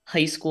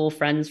high school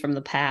friends from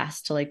the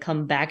past to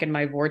come back in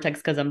my vortex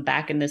because I'm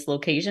back in this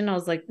location. I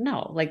was like,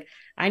 no,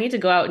 I need to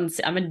go out and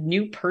see, I'm a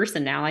new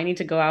person now. I need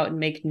to go out and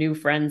make new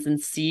friends and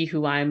see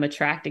who I'm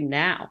attracting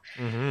now.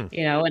 Mm-hmm.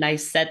 And I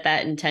set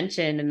that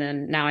intention, and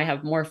then now I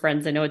have more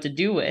friends I know what to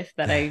do with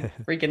that I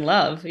freaking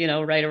love,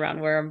 right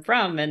around where I'm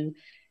from, and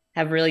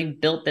have really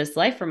built this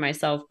life for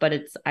myself.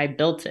 But I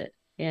built it,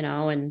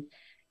 and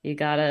you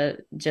gotta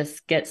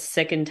just get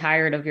sick and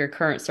tired of your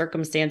current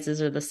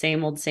circumstances or the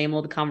same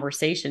old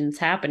conversations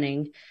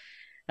happening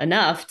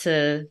enough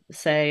to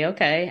say,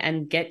 okay,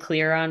 and get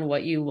clear on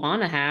what you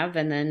want to have,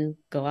 and then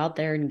go out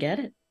there and get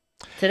it.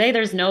 Today,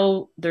 there's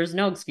no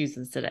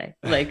excuses today.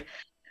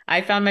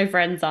 I found my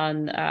friends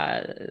on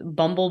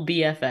Bumble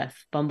BFF.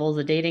 Bumble's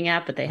a dating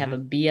app, but they have a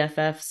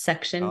BFF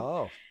section.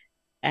 Oh.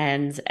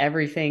 And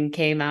everything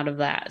came out of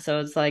that. So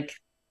it's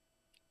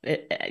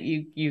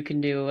you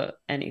can do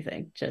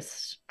anything.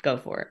 Just go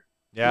for it.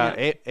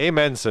 Yeah.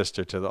 Amen,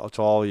 sister, to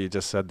all you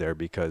just said there,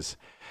 because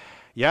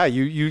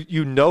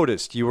you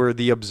noticed, you were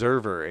the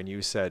observer, and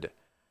you said,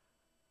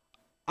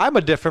 I'm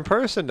a different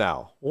person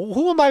now. Well,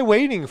 who am I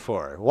waiting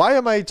for? Why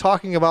am I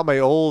talking about my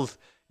old,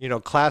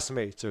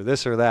 classmates or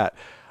this or that?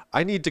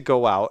 I need to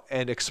go out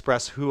and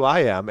express who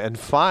I am and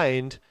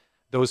find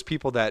those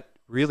people that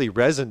really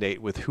resonate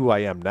with who I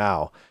am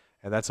now.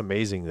 And that's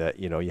amazing that,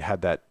 you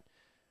had that,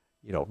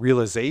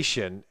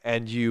 realization,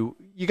 and you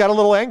got a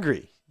little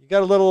angry. You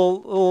got a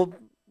little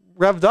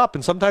revved up,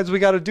 and sometimes we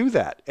got to do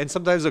that. And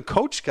sometimes a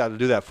coach got to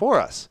do that for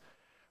us.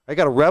 I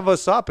got to rev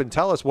us up and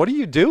tell us, what are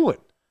you doing?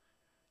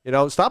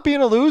 Stop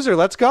being a loser.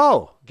 Let's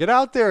go. Get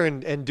out there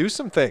and do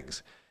some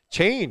things.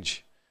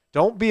 Change.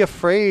 Don't be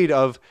afraid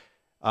of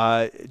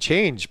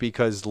change,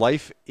 because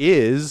life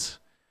is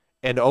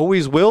and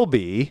always will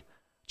be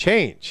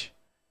change.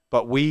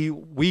 But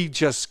we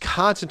just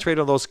concentrate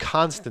on those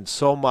constants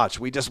so much.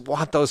 We just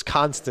want those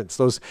constants,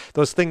 those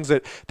things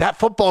that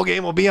football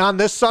game will be on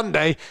this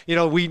Sunday.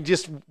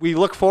 We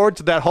look forward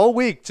to that whole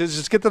week to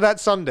just get to that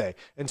Sunday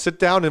and sit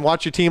down and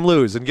watch your team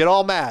lose and get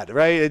all mad,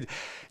 right?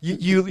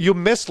 You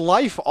miss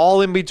life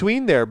all in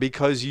between there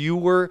because you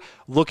were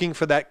looking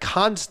for that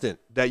constant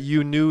that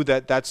you knew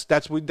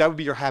that would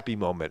be your happy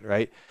moment,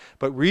 right?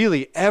 But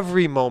really,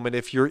 every moment,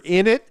 if you're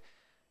in it,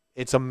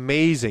 it's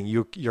amazing.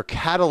 You're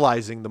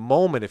catalyzing the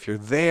moment. If you're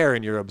there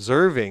and you're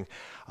observing,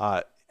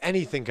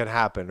 anything can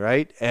happen,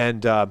 right?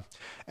 And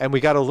we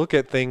got to look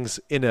at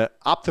things in an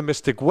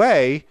optimistic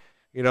way.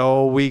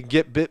 We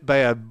get bit by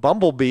a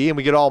bumblebee and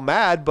we get all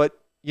mad, but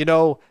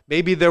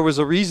maybe there was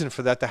a reason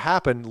for that to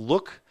happen.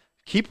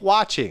 Keep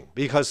watching,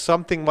 because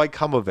something might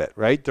come of it,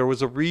 right? There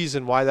was a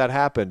reason why that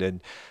happened, and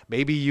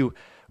maybe you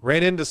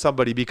ran into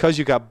somebody because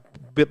you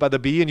got bit by the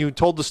bee, and you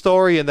told the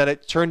story, and then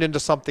it turned into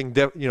something,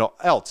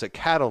 else. It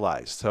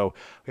catalyzed. So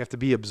we have to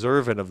be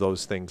observant of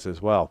those things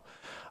as well.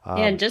 Yeah,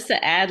 and just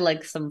to add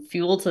like some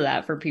fuel to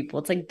that for people,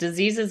 it's like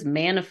diseases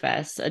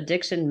manifest,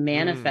 addiction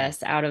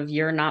manifests out of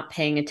you're not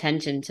paying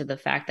attention to the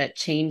fact that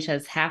change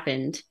has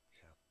happened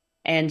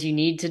and you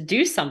need to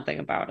do something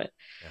about it.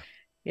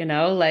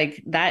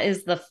 Like that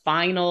is the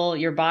final,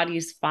 your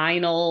body's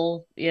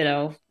final,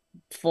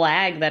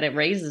 flag that it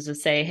raises to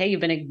say, hey, you've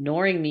been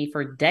ignoring me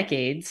for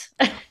decades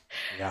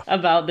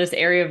about this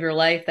area of your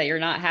life that you're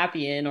not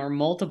happy in, or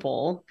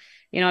multiple.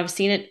 I've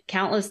seen it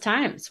countless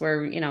times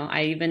where,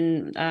 I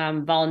even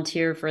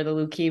volunteer for the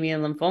Leukemia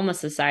and Lymphoma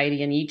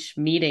Society, and each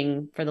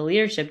meeting for the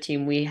leadership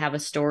team, we have a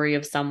story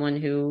of someone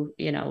who,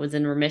 was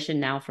in remission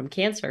now from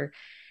cancer.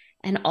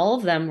 And all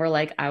of them were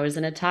like, I was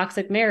in a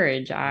toxic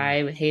marriage.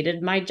 I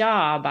hated my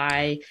job.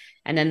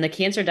 And then the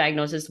cancer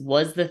diagnosis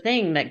was the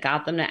thing that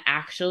got them to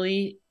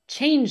actually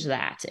change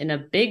that in a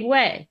big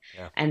way.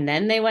 Yeah. And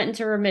then they went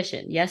into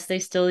remission. Yes, they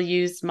still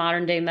use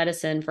modern day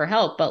medicine for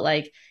help, but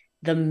like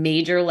the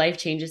major life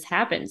changes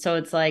happen. So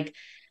it's like,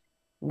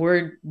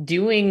 we're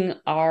doing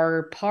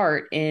our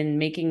part in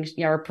making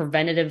our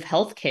preventative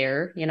health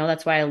care.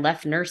 That's why I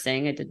left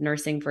nursing. I did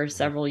nursing for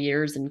several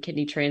years and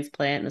kidney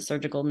transplant and the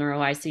surgical neuro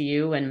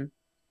ICU, and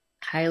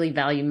highly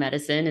value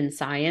medicine and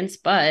science.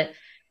 But,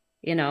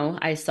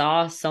 I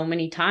saw so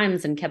many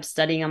times and kept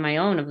studying on my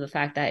own of the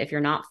fact that if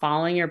you're not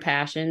following your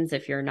passions,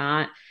 if you're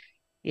not,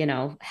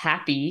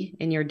 happy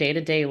in your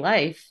day-to-day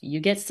life, you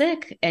get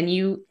sick and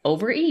you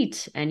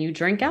overeat and you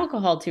drink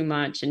alcohol too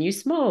much and you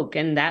smoke,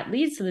 and that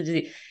leads to the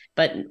disease.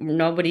 But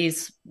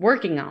nobody's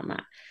working on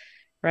that.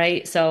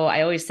 Right. So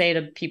I always say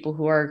to people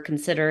who are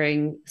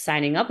considering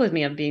signing up with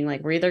me, of being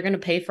like, we're either going to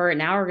pay for it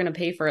now or we're going to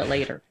pay for it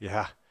later.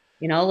 Yeah.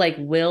 Like,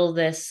 will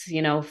this,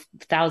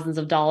 thousands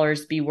of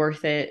dollars be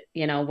worth it,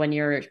 when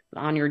you're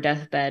on your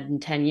deathbed in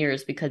 10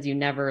 years because you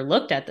never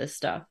looked at this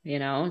stuff,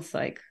 it's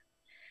like,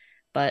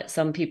 but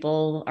some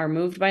people are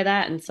moved by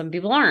that and some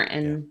people aren't.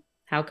 And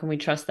how can we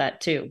trust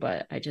that too?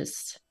 But I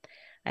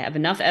have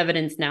enough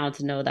evidence now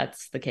to know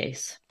that's the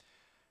case.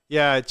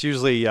 Yeah, it's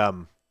usually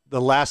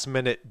the last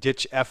minute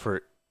ditch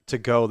effort to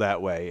go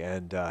that way.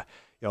 And,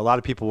 a lot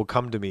of people will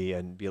come to me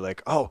and be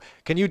like, oh,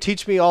 can you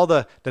teach me all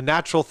the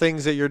natural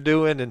things that you're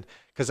doing? And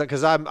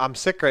because I'm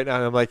sick right now.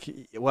 And I'm like,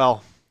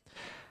 well,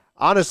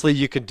 honestly,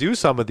 you can do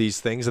some of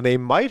these things and they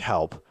might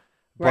help.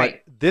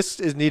 But this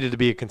is needed to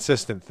be a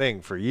consistent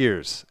thing for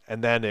years.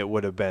 And then it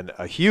would have been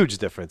a huge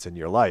difference in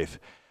your life.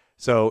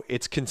 So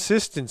it's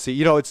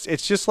consistency.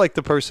 It's just like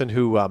the person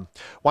who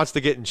wants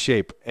to get in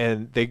shape,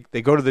 and they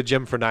go to the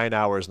gym for 9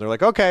 hours and they're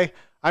like, okay,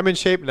 I'm in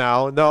shape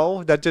now.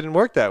 No, that didn't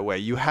work that way.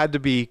 You had to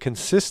be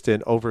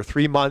consistent over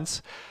 3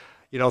 months,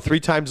 3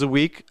 times a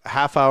week, a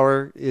half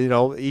hour,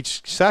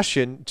 each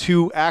session,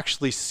 to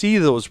actually see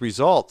those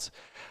results.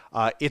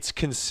 It's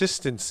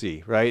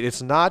consistency, right?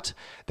 It's not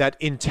that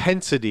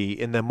intensity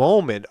in the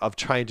moment of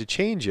trying to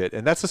change it.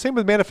 And that's the same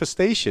with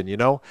manifestation,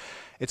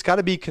 It's got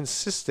to be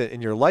consistent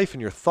in your life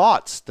and your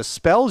thoughts, the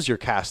spells you're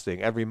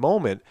casting every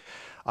moment.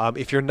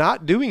 If you're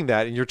not doing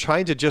that and you're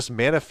trying to just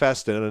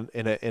manifest in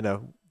a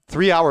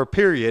 3-hour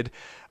period,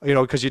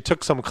 because you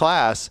took some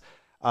class,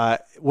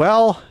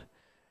 well,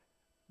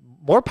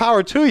 more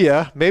power to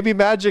you. Maybe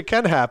magic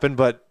can happen,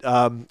 but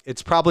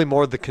it's probably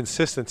more the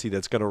consistency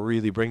that's going to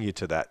really bring you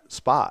to that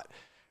spot,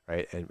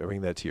 right? And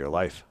bring that to your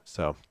life.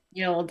 So,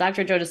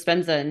 Dr. Joe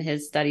Dispenza, in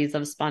his studies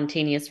of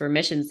spontaneous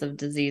remissions of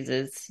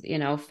diseases,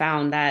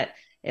 found that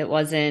it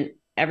wasn't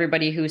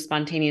everybody who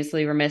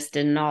spontaneously remissed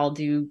didn't all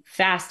do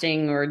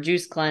fasting or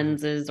juice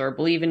cleanses or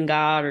believe in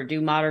God or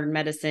do modern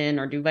medicine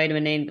or do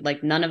vitamin A.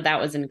 Like, none of that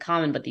was in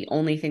common, but the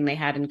only thing they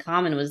had in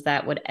common was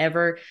that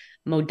whatever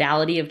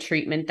modality of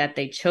treatment that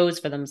they chose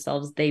for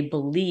themselves, they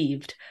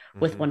believed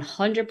with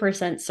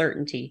 100%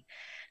 certainty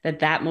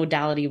that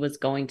modality was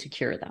going to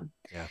cure them.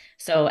 Yeah.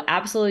 So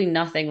absolutely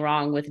nothing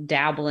wrong with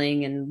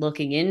dabbling and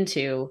looking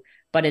into,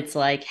 but it's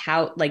like,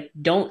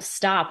 don't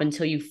stop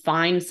until you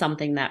find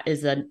something that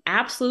is an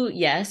absolute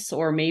yes,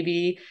 or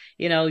maybe,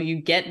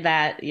 you get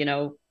that,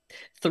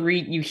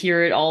 you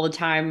hear it all the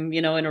time,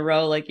 in a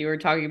row, like you were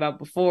talking about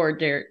before,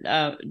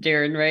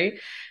 Jarin, right?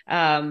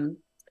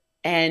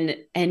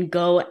 And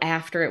go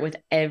after it with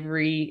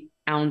every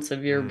ounce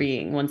of your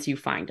being once you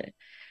find it.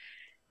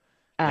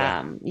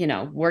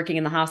 Working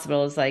in the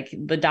hospital is like,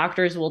 the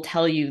doctors will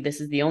tell you this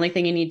is the only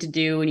thing you need to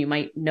do. And you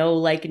might know,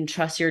 like, and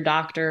trust your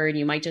doctor, and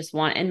you might just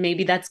want, and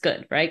maybe that's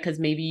good, right? Because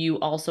maybe you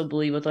also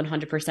believe with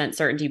 100%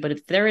 certainty, but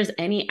if there is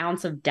any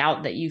ounce of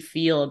doubt that you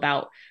feel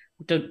about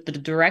the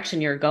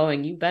direction you're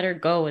going, you better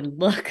go and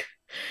look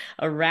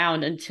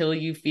around until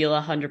you feel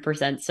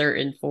 100%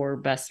 certain for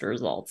best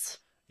results.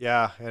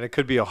 Yeah. And it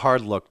could be a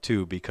hard look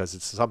too, because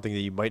it's something that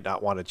you might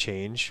not want to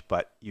change,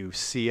 but you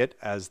see it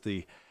as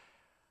the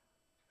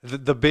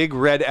big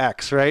red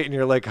X, right? And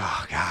you're like,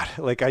 oh God,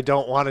 like, I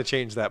don't want to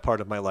change that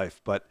part of my life.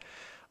 But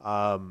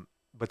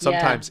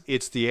sometimes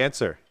it's the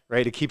answer,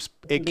 right? It keeps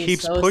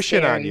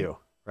pushing on you,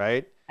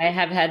 right? I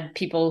have had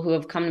people who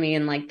have come to me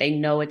and like they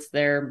know it's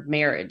their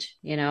marriage,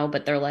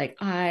 but they're like,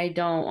 I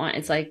don't want,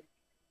 it's like,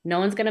 no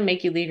one's going to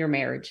make you leave your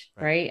marriage,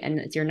 right?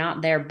 And you're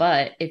not there.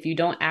 But if you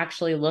don't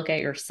actually look at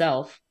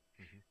yourself,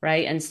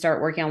 right, and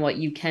start working on what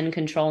you can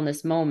control in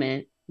this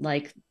moment,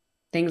 like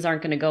things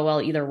aren't going to go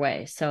well either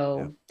way.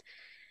 So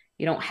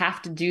you don't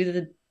have to do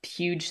the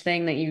huge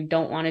thing that you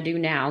don't want to do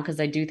now,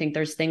 because I do think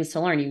there's things to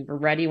learn. You're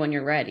ready when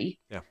you're ready.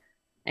 Yeah.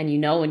 And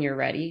when you're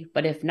ready.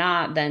 But if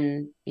not,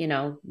 then,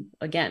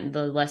 again,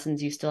 the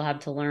lessons you still have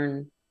to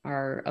learn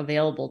are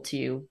available to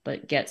you,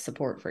 but get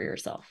support for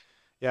yourself.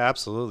 Yeah,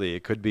 absolutely.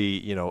 It could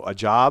be, a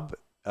job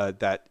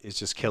that is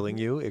just killing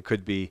you. It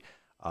could be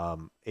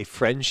a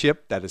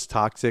friendship that is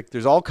toxic.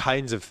 There's all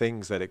kinds of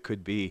things that it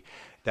could be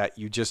that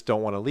you just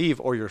don't want to leave,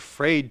 or you're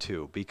afraid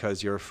to,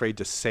 because you're afraid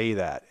to say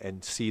that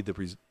and see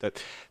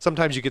that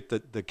sometimes you get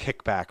the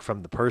kickback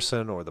from the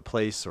person or the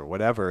place or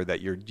whatever, that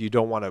you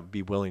don't want to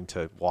be willing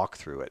to walk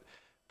through it.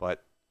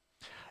 But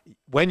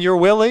when you're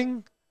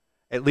willing,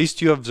 at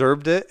least you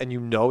observed it and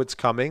you know it's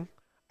coming.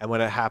 And when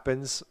it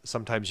happens,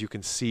 sometimes you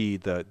can see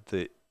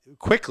the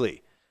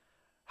quickly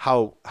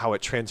how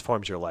it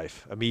transforms your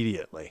life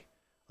immediately.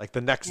 Like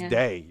the next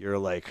day, you're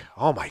like,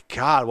 oh my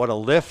God, what a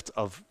lift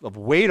of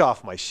weight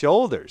off my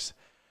shoulders,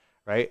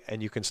 right?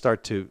 And you can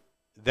start to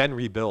then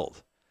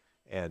rebuild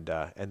and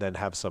then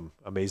have some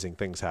amazing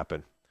things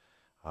happen.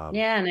 And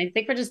I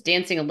think we're just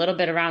dancing a little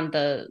bit around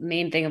the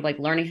main thing of like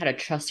learning how to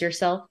trust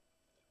yourself,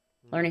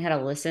 learning how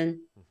to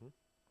listen,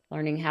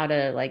 learning how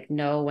to like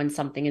know when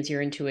something is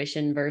your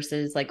intuition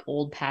versus like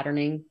old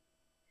patterning.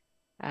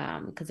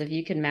 Because if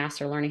you can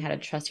master learning how to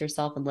trust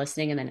yourself and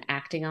listening and then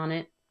acting on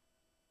it,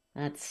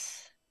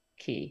 that's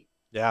key.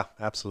 Yeah,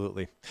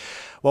 absolutely.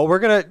 Well, we're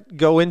going to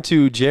go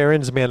into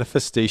Jarin's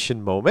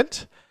manifestation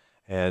moment.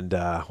 And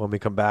when we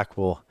come back,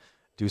 we'll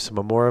do some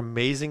more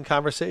amazing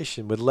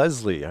conversation with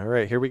Leslie. All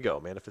right, here we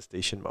go.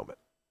 Manifestation moment.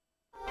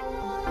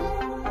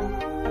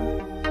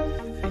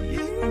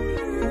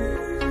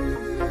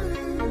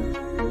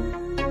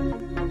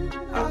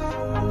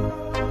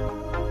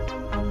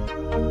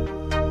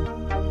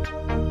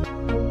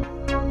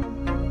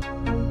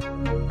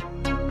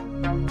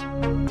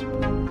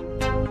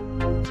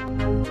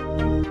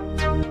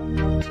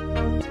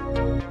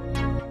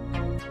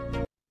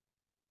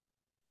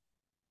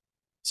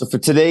 So for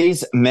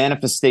today's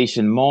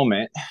manifestation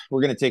moment,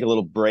 we're going to take a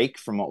little break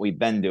from what we've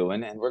been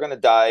doing, and we're going to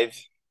dive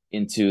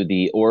into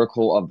the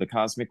Oracle of the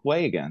Cosmic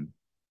Way again.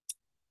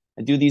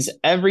 I do these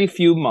every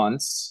few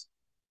months.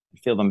 I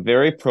feel them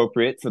very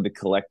appropriate for the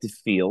collective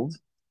field.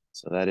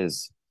 So that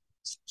is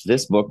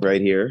this book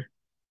right here.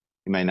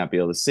 You might not be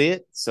able to see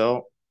it,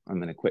 so I'm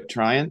going to quit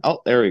trying. Oh,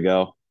 there we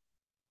go.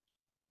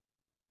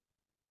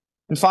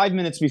 And 5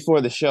 minutes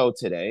before the show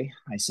today,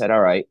 I said,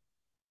 all right,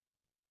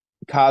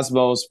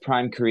 cosmos,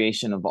 prime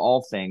creation of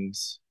all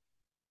things,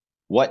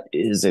 what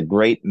is a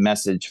great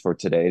message for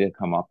today to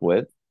come up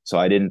with? So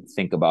I didn't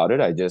think about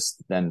it. I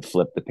just then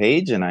flipped the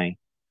page and I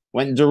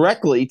went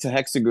directly to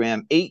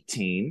hexagram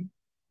 18.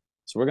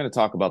 So we're going to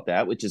talk about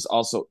that, which is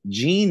also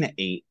gene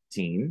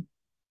 18,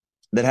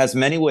 that has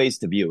many ways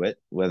to view it,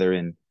 whether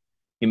in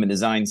human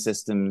design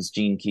systems,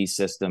 gene key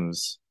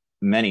systems,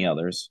 many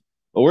others.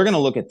 But we're going to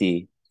look at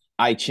the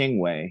I Ching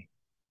way,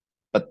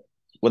 but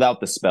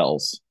without the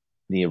spells.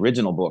 The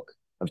original book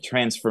of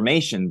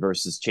transformation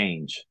versus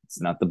change. It's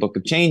not the book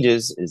of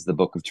changes, it's the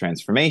book of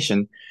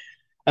transformation.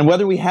 And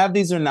whether we have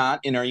these or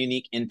not in our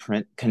unique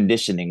imprint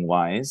conditioning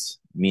wise,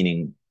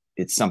 meaning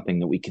it's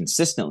something that we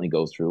consistently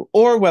go through,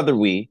 or whether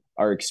we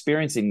are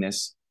experiencing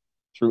this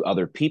through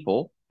other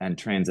people and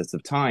transits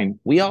of time,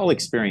 we all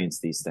experience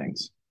these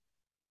things.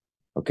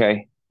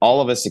 Okay?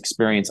 All of us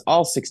experience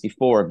all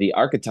 64 of the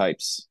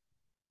archetypes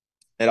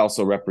that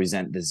also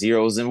represent the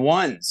zeros and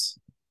ones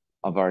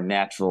of our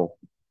natural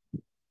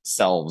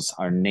selves,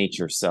 our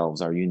nature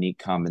selves, our unique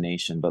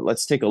combination. But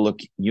let's take a look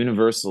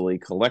universally,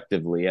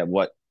 collectively, at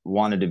what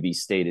wanted to be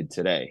stated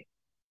today.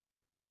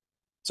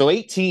 So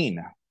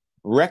 18,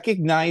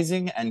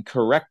 recognizing and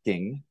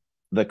correcting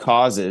the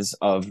causes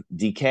of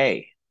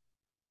decay.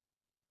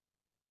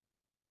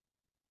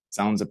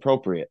 Sounds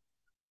appropriate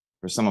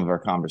for some of our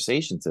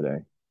conversation today.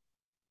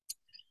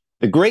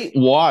 The great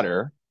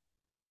water,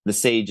 the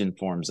sage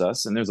informs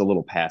us, and there's a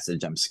little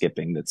passage I'm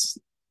skipping that's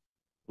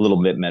a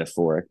little bit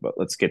metaphoric, but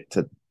let's get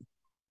to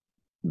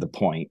the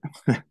point.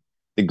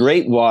 The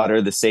great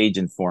water, the sage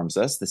informs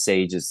us. The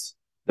sage is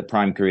the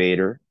prime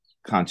creator,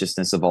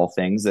 consciousness of all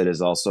things that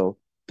is also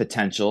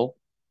potential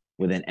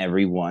within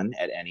everyone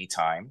at any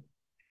time.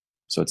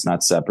 So it's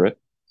not separate.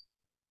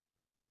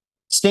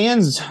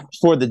 Stands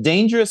for the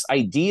dangerous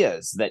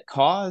ideas that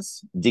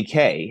cause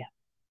decay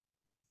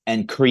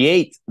and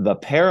create the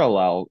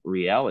parallel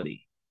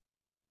reality.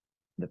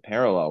 The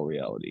parallel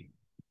reality.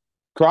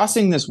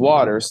 Crossing this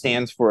water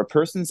stands for a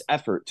person's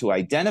effort to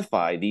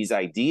identify these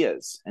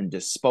ideas and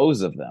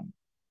dispose of them.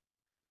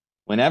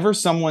 Whenever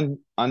someone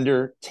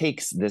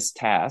undertakes this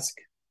task,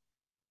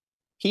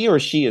 he or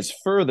she is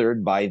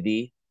furthered by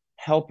the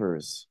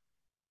helpers,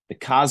 the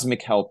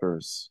cosmic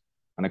helpers,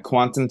 On a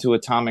quantum to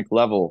atomic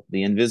level,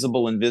 the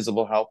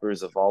invisible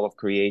helpers of all of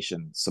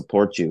creation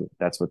support you.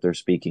 That's what they're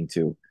speaking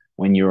to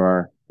when you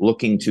are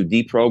looking to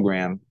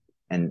deprogram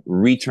and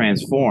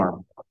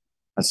retransform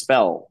a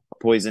spell,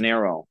 a poison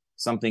arrow,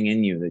 something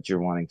in you that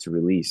you're wanting to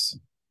release.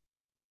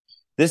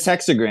 This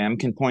hexagram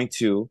can point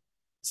to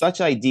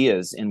such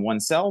ideas in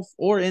oneself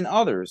or in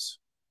others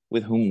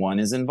with whom one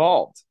is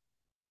involved.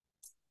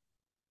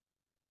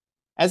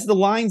 As the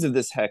lines of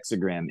this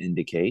hexagram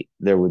indicate,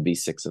 there would be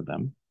 6 of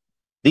them.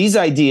 These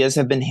ideas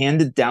have been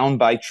handed down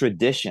by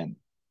tradition,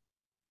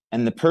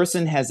 and the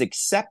person has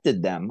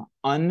accepted them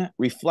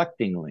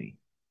unreflectingly.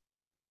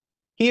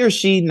 He or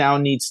she now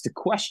needs to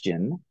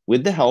question,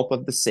 with the help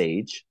of the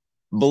sage,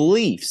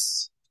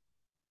 beliefs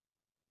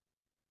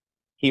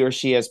he or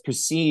she has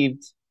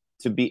perceived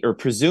to be or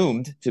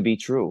presumed to be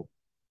true.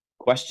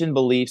 Question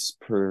beliefs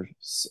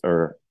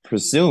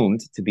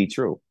presumed to be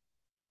true.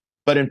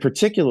 But in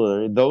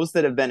particular, those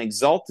that have been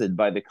exalted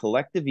by the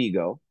collective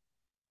ego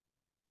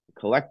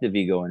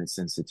and its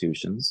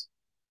institutions,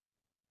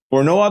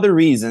 for no other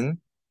reason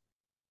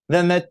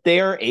than that they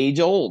are age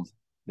old.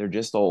 They're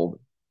just old.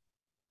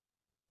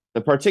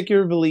 The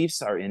particular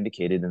beliefs are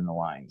indicated in the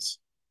lines.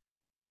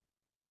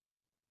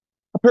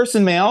 A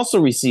person may also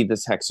receive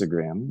this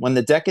hexagram when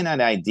the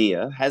decanate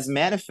idea has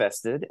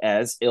manifested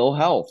as ill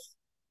health,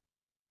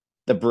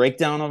 the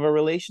breakdown of a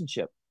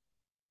relationship,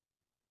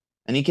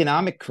 an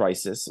economic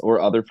crisis, or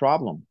other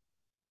problem.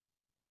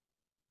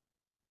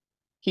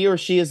 He or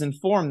she is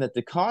informed that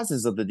the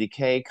causes of the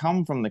decay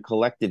come from the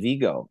collective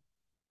ego,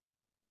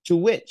 to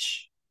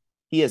which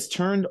he has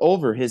turned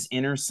over his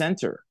inner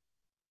center,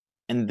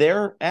 and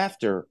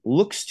thereafter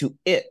looks to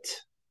it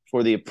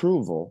for the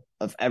approval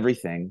of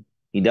everything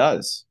he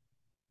does.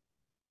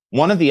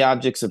 One of the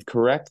objects of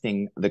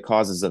correcting the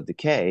causes of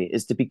decay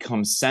is to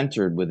become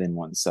centered within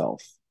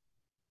oneself.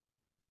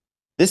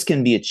 This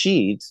can be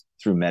achieved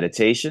through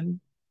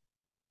meditation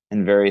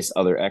and various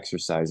other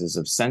exercises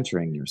of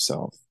centering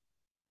yourself.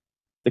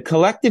 The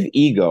collective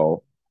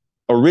ego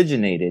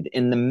originated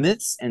in the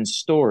myths and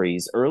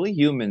stories early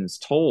humans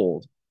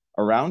told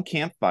around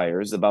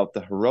campfires about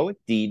the heroic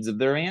deeds of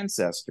their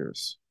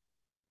ancestors.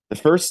 The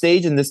first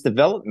stage in this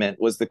development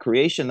was the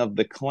creation of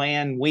the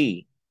clan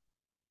we,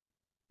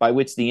 by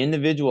which the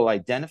individual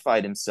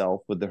identified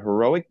himself with the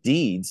heroic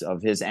deeds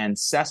of his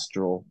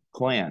ancestral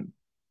clan.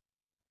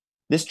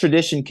 This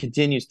tradition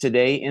continues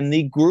today in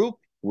the group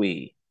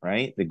we,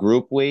 right? The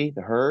group we,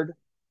 the herd,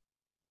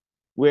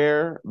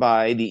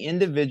 whereby the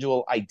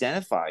individual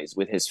identifies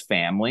with his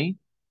family,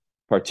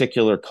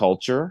 particular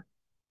culture,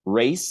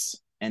 race,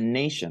 and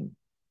nation.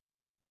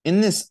 In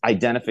this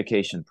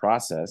identification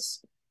process,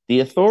 the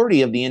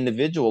authority of the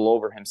individual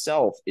over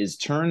himself is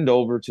turned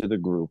over to the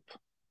group,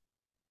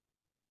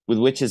 with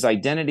which his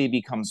identity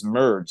becomes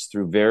merged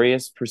through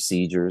various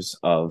procedures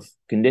of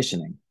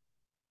conditioning.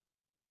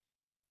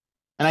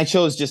 And I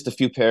chose just a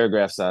few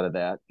paragraphs out of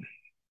that,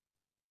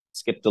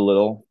 skipped a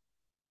little.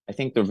 I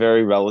think they're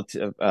very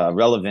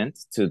relevant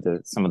to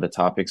some of the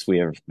topics we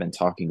have been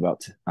talking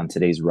about on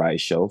today's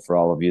Rise show. For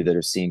all of you that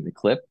are seeing the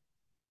clip,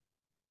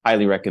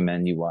 highly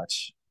recommend you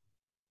watch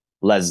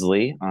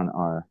Leslie on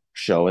our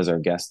show as our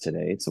guest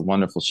today. It's a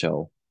wonderful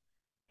show.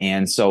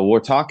 And so we're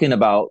talking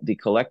about the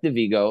collective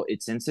ego,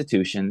 its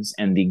institutions,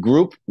 and the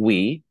group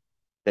we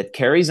that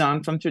carries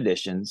on from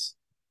traditions,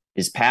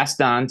 is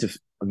passed on to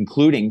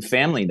including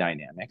family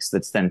dynamics,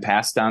 that's then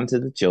passed on to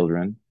the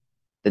children,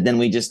 that then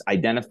we just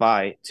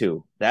identify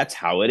to. That's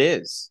how it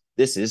is.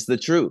 This is the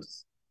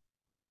truth.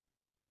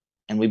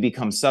 And we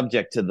become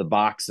subject to the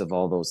box of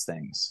all those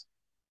things.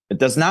 It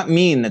does not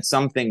mean that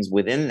some things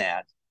within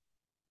that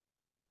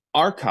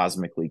are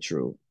cosmically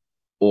true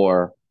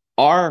or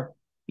are,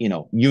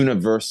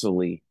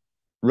 universally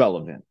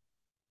relevant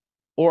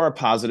or are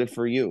positive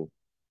for you.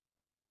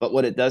 But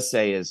what it does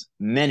say is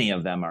many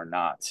of them are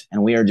not.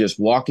 And we are just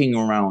walking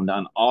around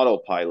on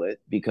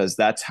autopilot because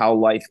that's how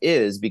life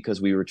is,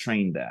 because we were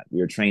trained that. We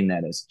were trained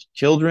that as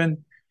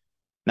children,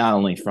 not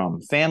only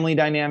from family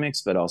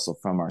dynamics, but also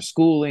from our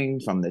schooling,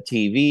 from the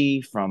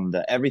TV, from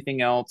the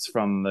everything else,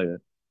 from the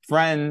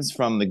friends,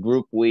 from the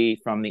group we,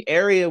 from the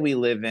area we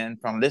live in,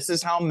 from this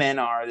is how men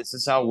are, this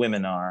is how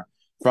women are,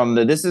 from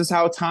the this is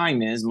how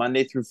time is,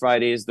 Monday through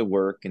Friday is the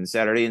work, and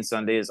Saturday and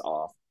Sunday is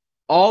off.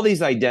 All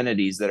these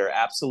identities that are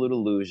absolute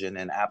illusion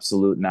and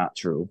absolute not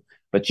true,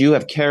 but you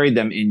have carried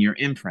them in your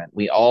imprint.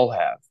 We all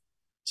have.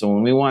 So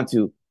when we want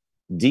to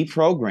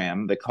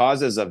deprogram the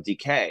causes of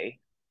decay,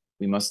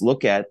 we must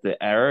look at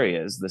the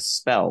areas, the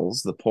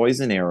spells, the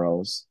poison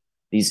arrows,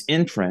 these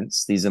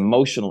imprints, these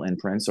emotional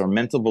imprints or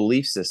mental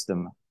belief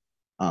system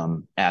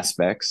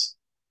aspects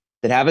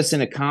that have us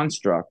in a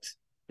construct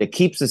that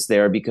keeps us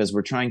there because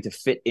we're trying to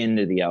fit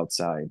into the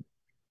outside.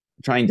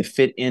 We're trying to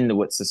fit into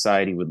what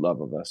society would love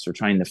of us. We're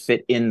trying to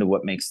fit into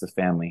what makes the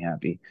family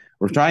happy.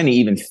 We're trying to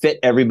even fit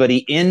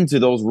everybody into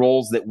those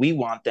roles that we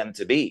want them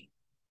to be,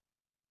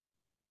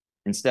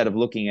 instead of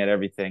looking at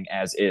everything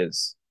as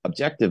is,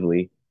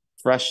 objectively,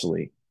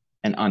 freshly,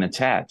 and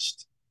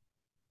unattached.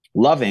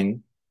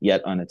 Loving,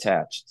 yet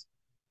unattached.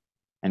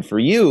 And for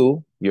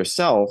you,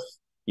 yourself,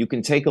 you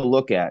can take a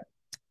look at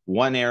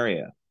one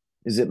area.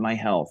 Is it my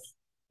health?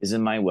 Is it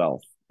my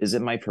wealth? Is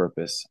it my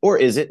purpose? Or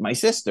is it my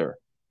sister?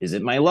 Is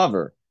it my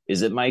lover?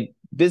 Is it my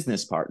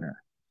business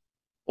partner?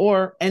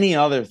 Or any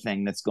other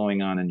thing that's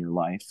going on in your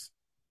life?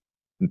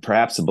 And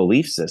perhaps a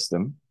belief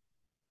system.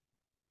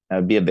 That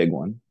would be a big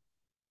one.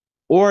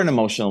 Or an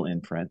emotional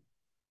imprint.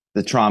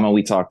 The trauma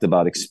we talked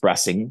about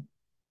expressing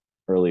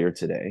earlier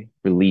today,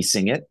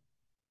 releasing it,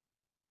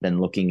 then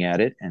looking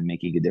at it and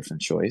making a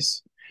different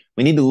choice.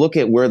 We need to look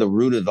at where the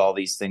root of all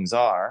these things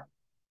are,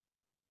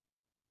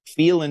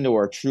 feel into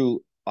our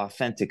true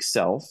authentic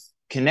self,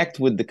 connect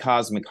with the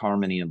cosmic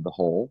harmony of the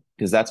whole,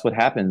 because that's what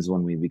happens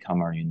when we become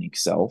our unique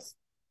self.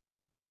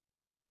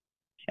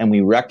 And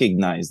we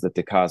recognize that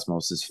the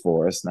cosmos is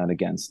for us, not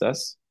against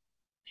us.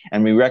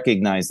 And we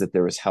recognize that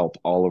there is help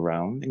all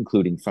around,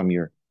 including from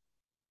your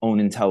own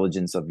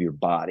intelligence of your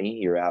body,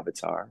 your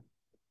avatar.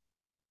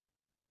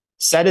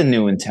 Set a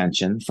new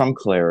intention from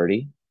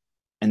clarity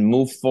and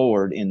move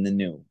forward in the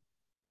new.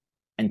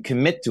 And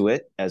commit to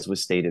it, as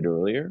was stated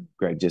earlier,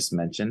 Greg just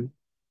mentioned,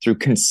 through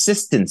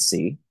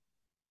consistency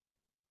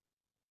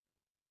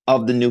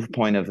of the new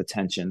point of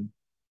attention,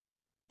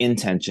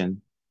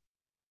 intention,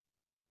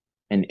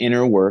 and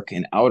inner work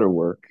and outer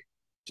work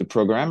to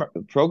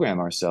program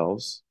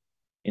ourselves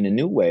in a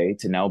new way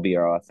to now be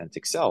our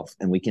authentic self,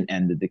 and we can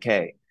end the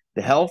decay.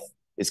 The health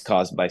is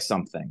caused by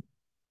something.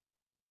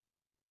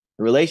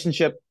 The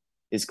relationship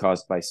is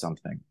caused by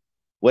something,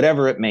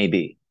 whatever it may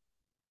be.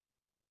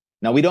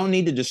 Now, we don't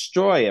need to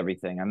destroy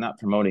everything. I'm not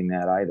promoting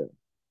that either.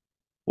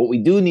 What we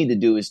do need to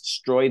do is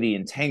destroy the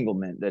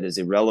entanglement that is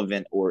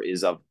irrelevant or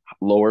is of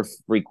lower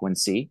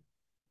frequency.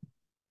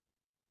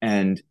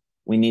 And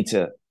we need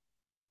to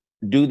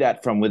do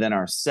that from within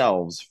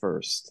ourselves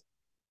first,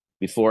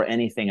 before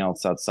anything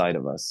else outside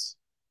of us.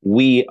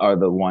 We are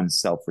the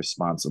ones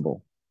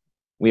self-responsible.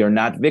 We are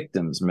not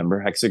victims.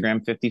 Remember,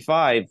 hexagram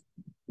 55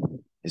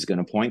 is going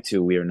to point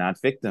to we are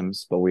not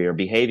victims, but we are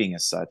behaving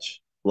as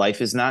such. Life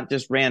is not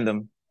just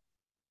random.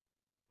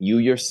 You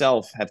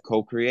yourself have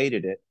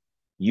co-created it.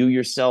 You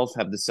yourself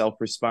have the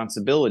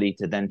self-responsibility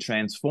to then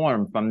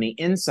transform from the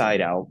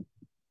inside out.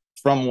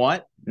 From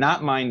what?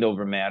 Not mind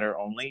over matter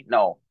only.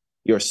 No,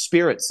 your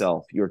spirit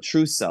self, your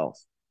true self.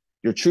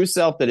 Your true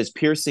self that is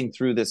piercing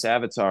through this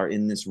avatar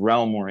in this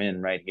realm we're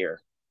in right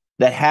here.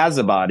 That has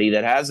a body,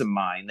 that has a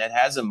mind, that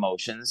has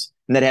emotions,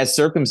 and that has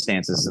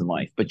circumstances in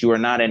life. But you are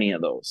not any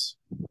of those.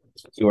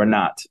 You are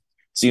not.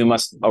 So you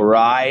must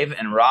arrive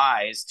and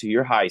rise to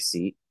your high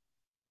seat.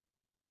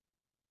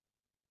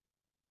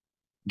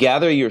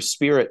 Gather your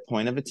spirit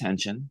point of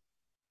attention.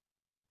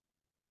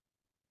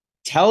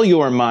 Tell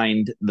your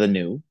mind the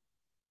new.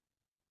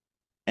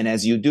 And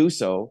as you do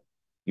so,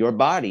 your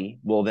body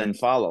will then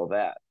follow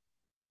that.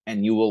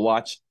 And you will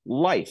watch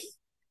life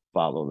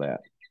follow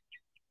that.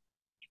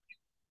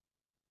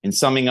 In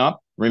summing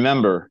up,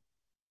 remember,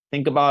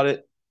 think about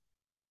it.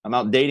 I'm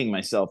outdating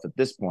myself at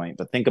this point,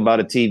 but think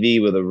about a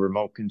TV with a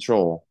remote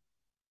control.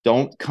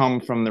 Don't come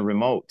from the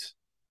remote.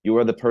 You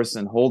are the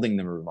person holding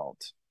the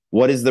remote.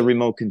 What is the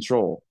remote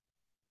control?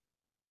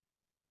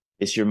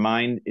 It's your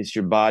mind, it's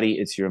your body,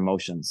 it's your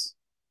emotions.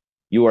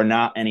 You are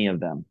not any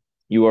of them.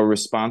 You are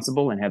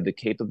responsible and have the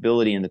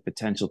capability and the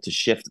potential to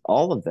shift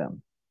all of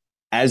them.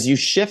 As you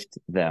shift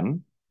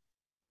them,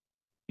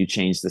 you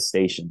change the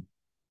station.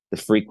 The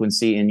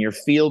frequency in your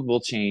field will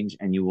change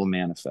and you will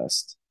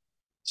manifest.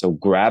 So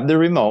grab the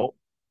remote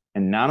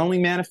and not only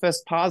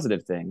manifest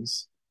positive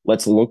things,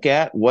 let's look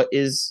at what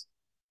is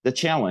the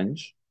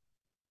challenge.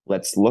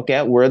 Let's look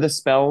at where the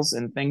spells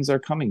and things are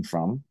coming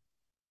from.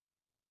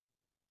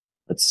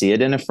 Let's see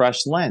it in a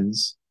fresh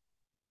lens.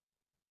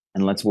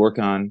 And let's work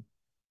on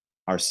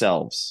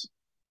ourselves.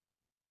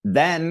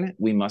 Then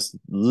we must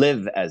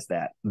live as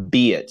that.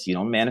 Be it. You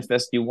don't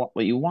manifest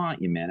what you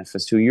want. You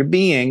manifest who you're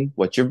being,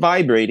 what you're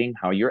vibrating,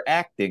 how you're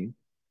acting.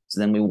 So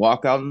then we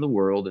walk out in the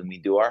world and we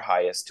do our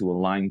highest to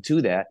align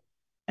to that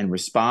and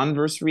respond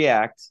versus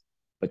react,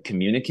 but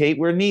communicate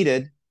where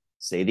needed.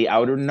 Say the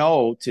outer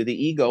no to the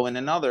ego and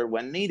another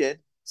when needed.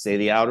 Say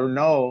the outer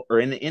no or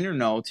in the inner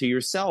no to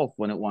yourself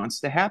when it wants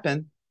to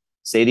happen.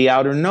 Say the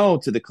outer no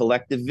to the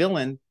collective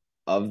villain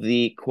of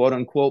the quote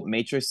unquote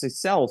matrix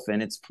itself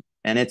and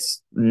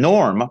its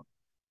norm.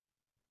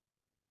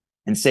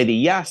 And say the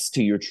yes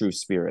to your true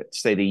spirit.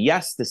 Say the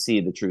yes to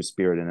see the true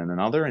spirit in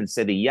another, and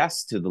say the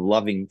yes to the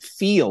loving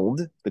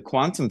field, the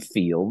quantum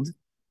field,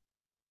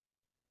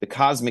 the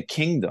cosmic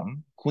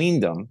kingdom,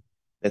 queendom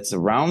that's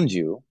around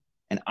you,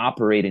 and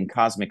operate in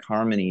cosmic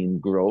harmony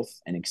and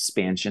growth and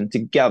expansion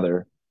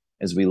together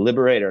as we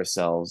liberate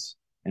ourselves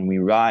and we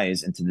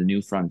rise into the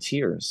new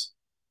frontiers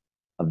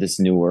of this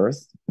new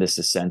earth, this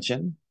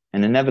ascension,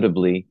 and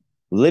inevitably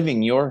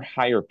living your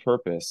higher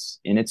purpose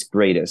in its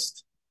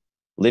greatest,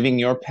 living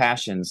your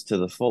passions to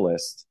the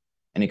fullest,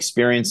 and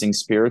experiencing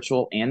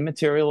spiritual and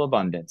material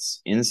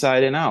abundance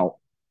inside and out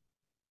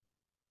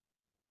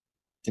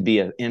to be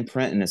an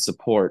imprint and a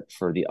support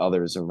for the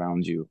others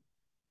around you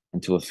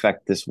and to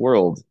affect this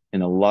world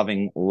in a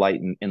loving,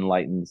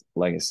 enlightened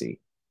legacy.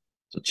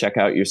 So check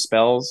out your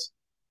spells,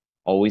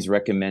 Always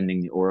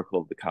recommending the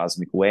Oracle of the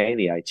Cosmic Way,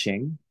 the I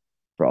Ching,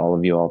 for all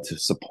of you all to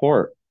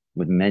support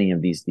with many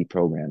of these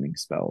deprogramming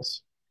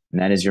spells.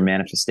 And that is your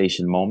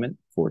manifestation moment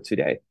for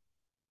today.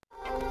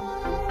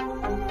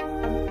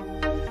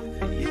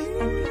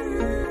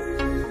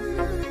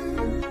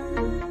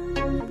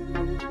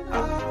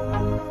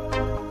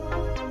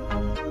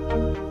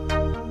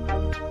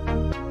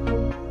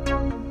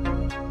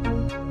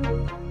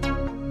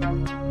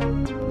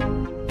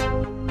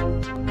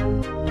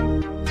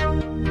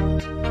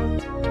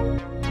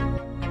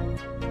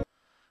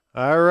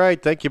 All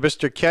right. Thank you,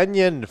 Mr.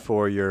 Kenyon,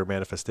 for your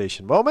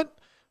manifestation moment.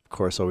 Of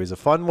course, always a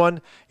fun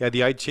one. Yeah,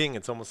 the I Ching,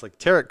 it's almost like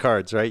tarot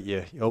cards, right?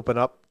 You open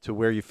up to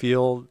where you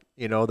feel,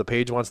 the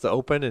page wants to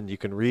open and you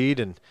can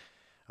read, and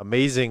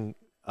amazing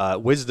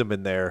wisdom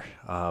in there,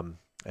 and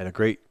a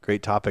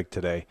great topic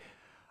today.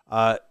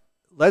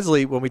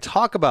 Leslie, when we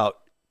talk about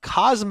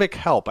cosmic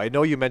help, I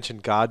know you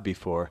mentioned God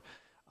before.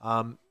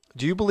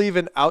 Do you believe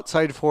in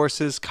outside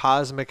forces,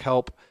 cosmic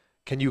help?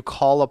 Can you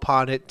call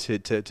upon it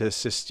to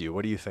assist you?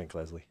 What do you think,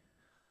 Leslie?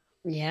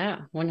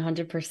 Yeah,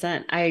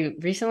 100%. I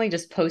recently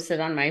just posted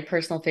on my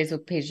personal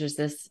Facebook page, there's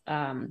this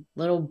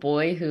little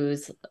boy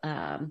who's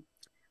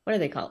what do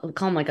they call it? We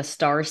call him like a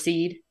star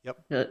seed. Yep.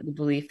 The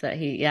belief that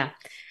yeah.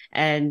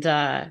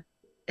 And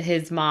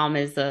his mom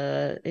is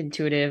a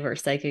intuitive or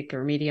psychic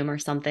or medium or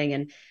something.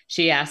 And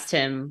she asked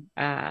him,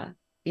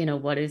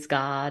 what is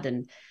God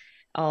and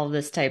all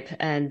this type.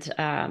 And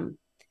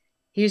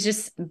he was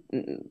just,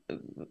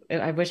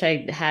 I wish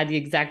I had the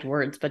exact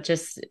words, but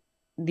just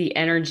the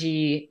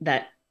energy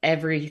that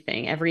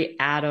everything, every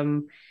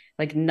atom,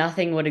 like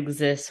nothing would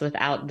exist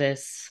without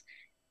this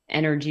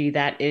energy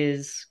that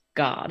is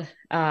God.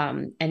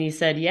 And he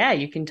said, yeah,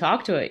 you can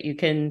talk to it. You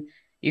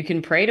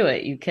can pray to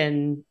it. You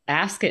can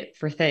ask it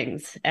for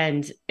things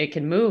and it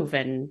can move,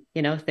 and,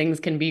 things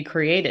can be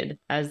created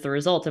as the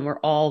result. And we're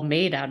all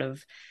made out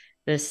of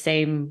the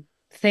same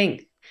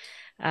thing.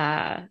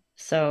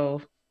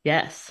 So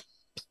yes.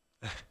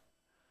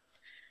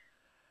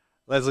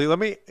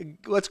 Leslie,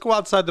 let's go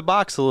outside the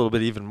box a little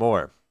bit even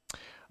more.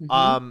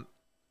 Mm-hmm.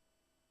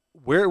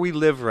 Where we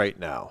live right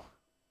now,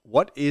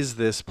 what is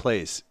this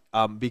place?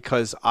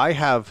 Because I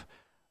have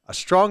a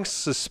strong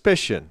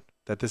suspicion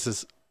that this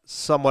is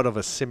somewhat of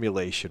a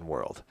simulation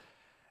world.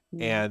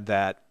 Mm-hmm. And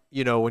that,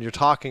 when you're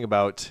talking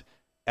about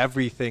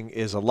everything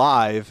is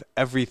alive,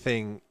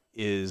 everything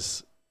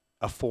is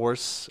a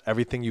force,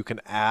 everything you can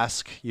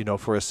ask,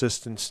 for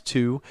assistance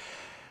to,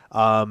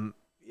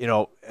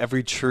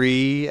 every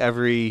tree,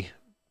 every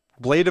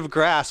blade of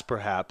grass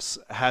perhaps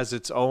has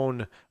its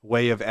own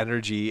way of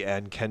energy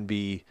and can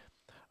be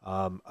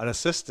an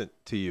assistant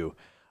to you.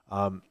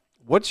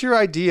 What's your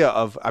idea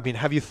of,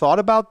 have you thought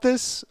about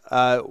this?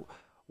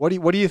 What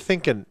are you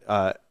thinking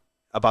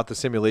about the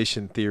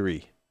simulation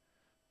theory?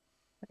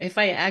 If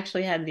I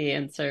actually had the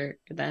answer,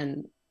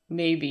 then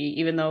maybe,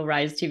 even though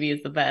Rise TV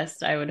is the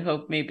best, I would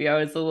hope maybe I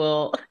was a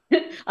little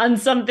on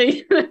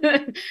something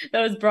that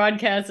was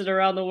broadcasted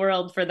around the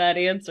world for that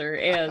answer.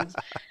 And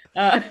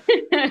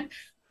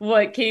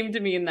what came to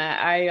me in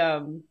that,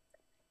 I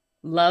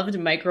loved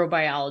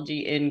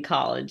microbiology in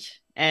college.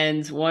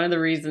 And one of the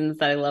reasons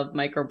that I loved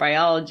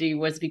microbiology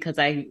was because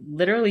I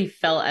literally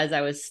felt, as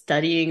I was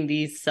studying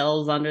these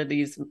cells under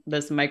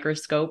this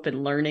microscope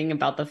and learning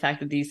about the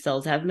fact that these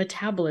cells have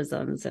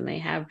metabolisms and they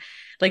have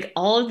like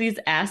all of these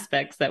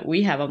aspects that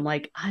we have, I'm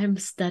like, I'm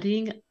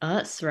studying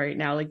us right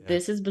now. Like,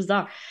 this is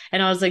bizarre.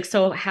 And I was like,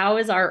 so how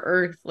is our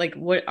Earth, like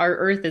what our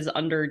Earth is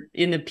under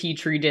in the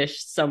petri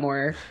dish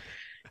somewhere?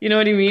 You know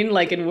what I mean?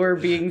 Like, and we're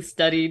being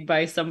studied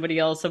by somebody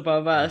else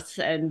above us,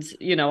 and,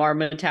 our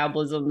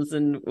metabolisms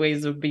and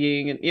ways of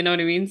being, and you know what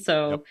I mean?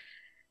 So,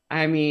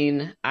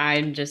 yep.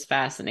 I'm just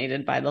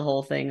fascinated by the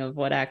whole thing of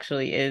what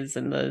actually is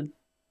and the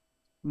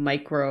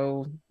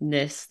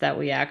microness that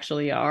we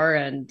actually are.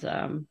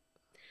 And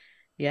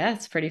yeah,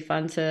 it's pretty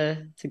fun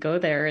to go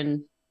there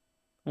and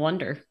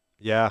wonder.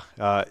 Yeah.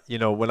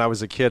 When I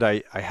was a kid,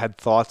 I had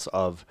thoughts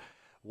of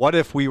what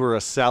if we were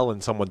a cell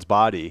in someone's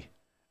body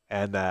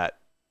and that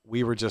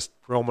we were just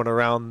roaming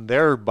around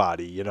their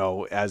body,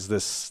 as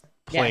this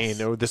plane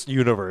or this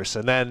universe.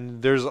 And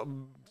then there's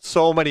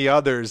so many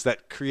others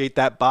that create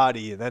that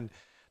body. And then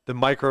the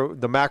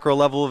macro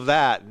level of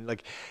that. And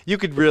like, you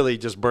could really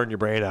just burn your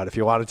brain out if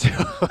you wanted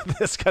to,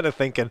 this kind of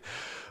thinking.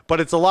 But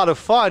it's a lot of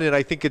fun. And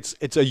I think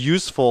it's a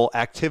useful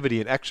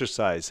activity and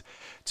exercise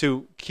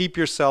to keep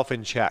yourself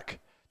in check,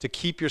 to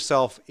keep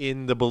yourself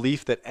in the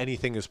belief that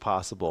anything is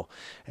possible.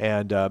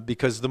 And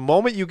because the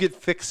moment you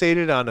get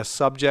fixated on a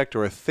subject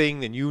or a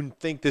thing and you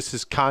think this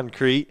is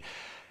concrete,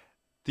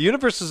 the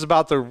universe is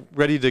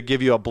ready to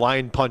give you a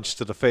blind punch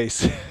to the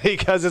face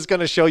because it's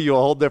going to show you a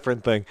whole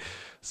different thing.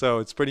 So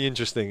it's pretty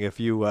interesting if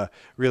you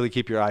really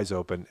keep your eyes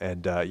open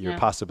and your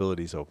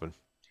possibilities open.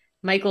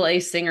 Michael A.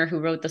 Singer, who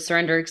wrote The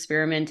Surrender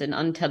Experiment and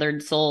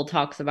Untethered Soul,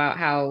 talks about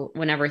how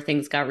whenever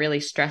things got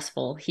really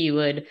stressful, he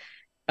would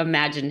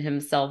imagine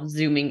himself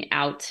zooming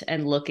out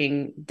and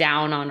looking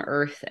down on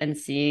Earth and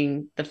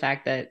seeing the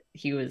fact that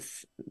you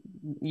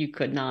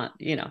could not,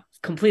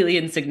 completely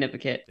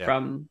insignificant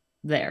from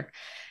there.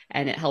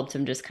 and it helped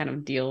him just kind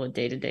of deal with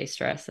day-to-day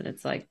stress. And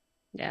it's like,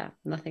 yeah,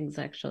 nothing's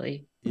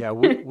actually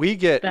we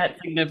get that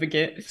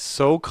significant.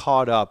 so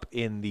caught up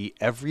in the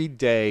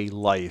everyday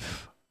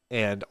life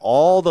and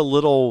all the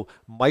little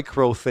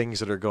micro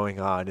things that are going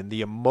on and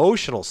the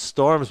emotional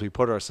storms we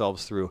put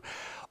ourselves through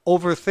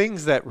over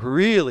things that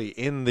really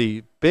in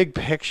the big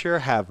picture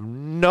have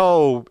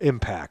no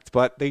impact,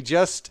 but we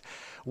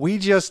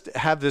just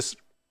have this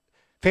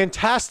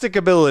fantastic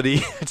ability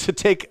to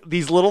take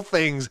these little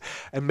things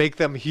and make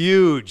them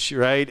huge,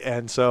 right?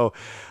 And so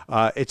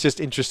it's just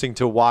interesting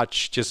to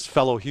watch just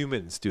fellow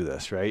humans do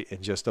this, right?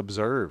 And just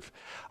observe.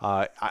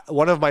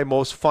 One of my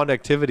most fun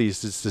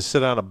activities is to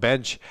sit on a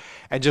bench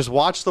and just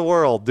watch the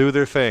world do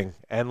their thing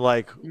and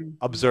like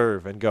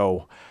observe and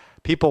go.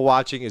 People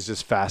watching is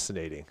just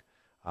fascinating.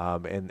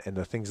 And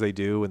the things they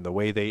do and the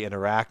way they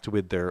interact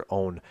with their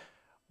own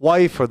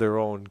wife or their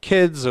own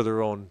kids or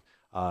their own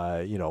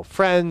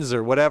friends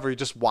or whatever. You're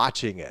just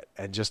watching it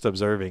and just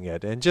observing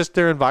it and just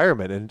their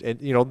environment.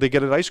 And they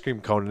get an ice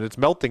cream cone and it's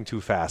melting too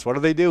fast. What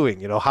are they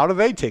doing? How do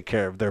they take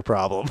care of their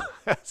problem?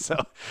 So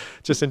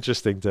just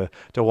interesting to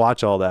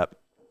watch all that.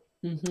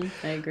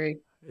 I agree.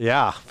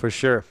 Yeah, for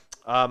sure.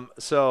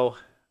 So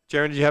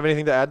Jarin, did you have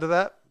anything to add to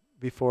that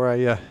before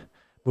I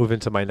move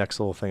into my next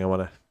little thing I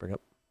want to bring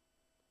up?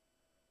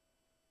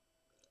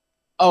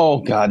 Oh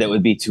God, it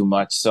would be too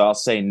much. So I'll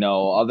say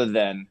no, other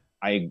than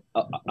I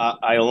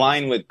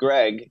align with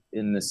Greg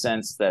in the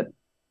sense that,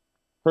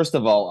 first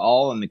of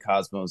all in the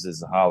cosmos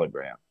is a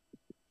hologram.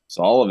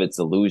 So all of it's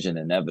illusion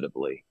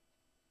inevitably.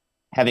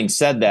 Having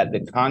said that,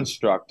 the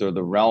construct or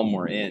the realm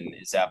we're in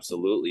is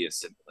absolutely a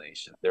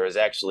simulation. There is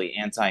actually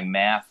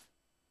anti-math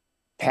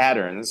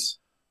patterns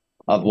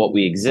of what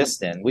we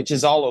exist in, which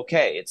is all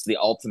okay. It's the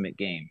ultimate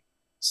game.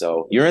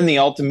 So you're in the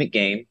ultimate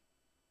game.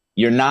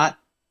 You're not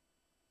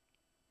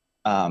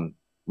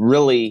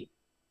really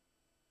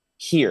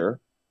here,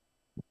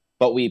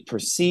 but we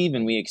perceive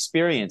and we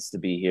experience to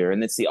be here.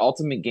 And it's the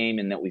ultimate game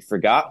in that we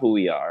forgot who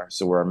we are.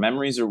 So our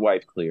memories are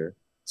wiped clear.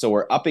 So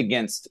we're up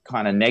against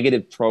kind of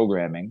negative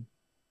programming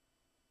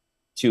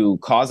to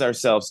cause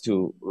ourselves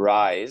to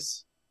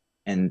rise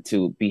and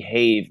to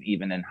behave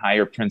even in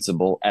higher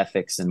principle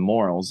ethics and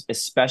morals,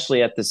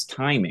 especially at this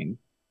timing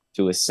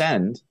to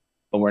ascend.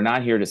 But we're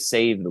not here to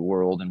save the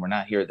world and we're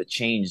not here to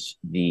change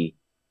the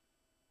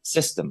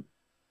system.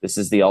 This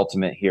is the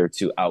ultimate here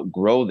to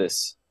outgrow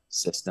this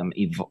system,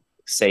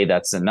 say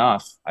that's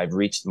enough. I've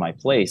reached my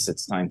place.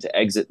 It's time to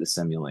exit the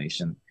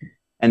simulation.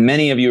 And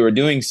many of you are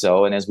doing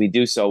so. And as we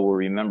do so, we'll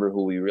remember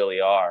who we really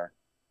are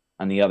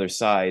on the other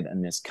side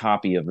in this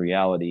copy of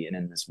reality and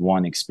in this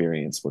one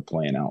experience we're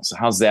playing out. So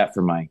how's that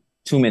for my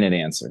 2-minute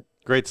answer?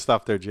 Great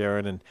stuff there,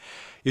 Jarin. And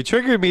you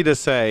triggered me to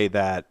say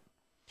that,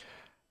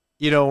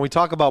 when we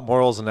talk about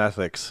morals and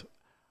ethics,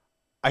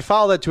 I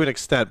follow that to an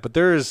extent, but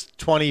there is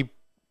 20%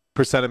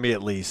 of me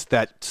at least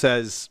that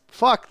says,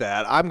 fuck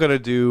that. I'm going to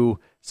do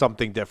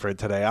something different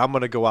today. I'm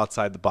going to go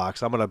outside the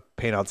box. I'm going to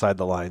paint outside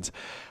the lines.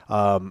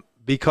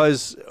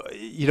 Because,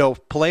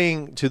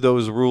 playing to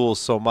those rules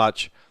so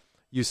much,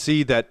 you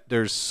see that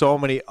there's so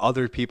many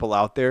other people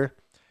out there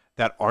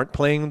that aren't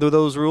playing to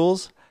those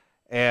rules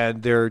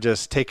and they're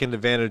just taking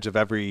advantage of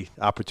every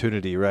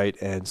opportunity, right?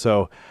 And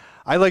so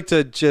I like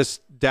to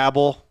just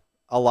dabble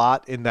a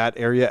lot in that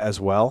area as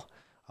well,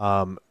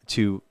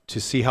 to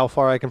see how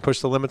far I can push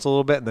the limits a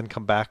little bit and then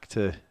come back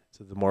to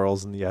the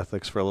morals and the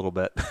ethics for a little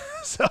bit.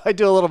 So I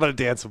do a little bit of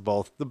dance of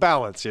both, the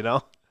balance,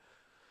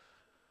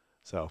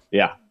 So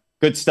yeah,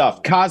 good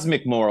stuff.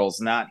 Cosmic morals,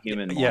 not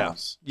human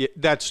morals. Yeah,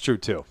 that's true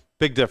too.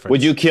 Big difference.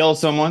 Would you kill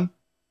someone?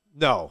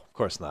 No, of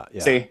course not.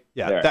 Yeah. See?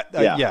 Yeah.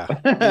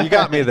 Yeah. You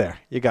got me there.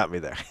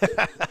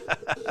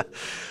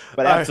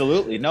 But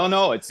absolutely.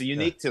 No, it's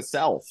unique to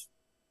self.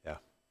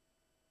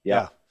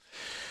 Yeah.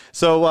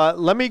 So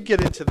let me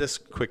get into this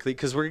quickly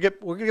because we're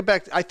gonna get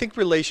back. I think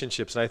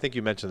relationships, and I think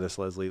you mentioned this,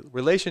 Leslie.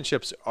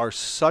 Relationships are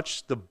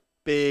such the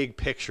big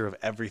picture of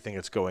everything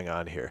that's going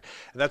on here,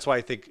 and that's why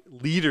I think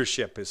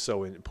leadership is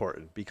so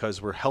important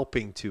because we're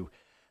helping to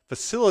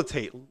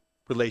facilitate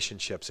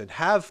relationships and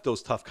have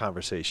those tough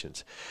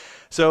conversations.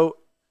 So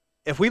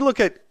if we look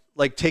at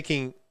like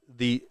taking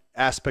the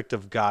aspect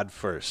of God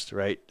first,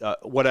 right?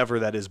 Whatever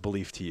that is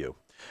belief to you.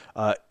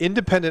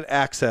 Independent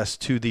access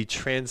to the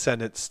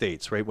transcendent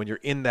states, right? When you're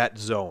in that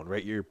zone,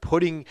 right? You're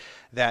putting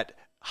that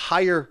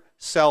higher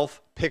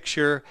self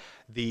picture,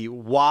 the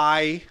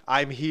why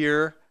I'm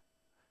here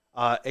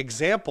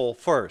example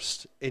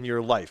first in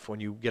your life when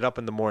you get up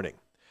in the morning.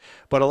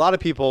 But a lot of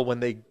people, when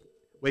they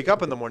wake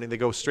up in the morning, they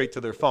go straight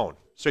to their phone,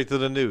 straight to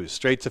the news,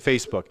 straight to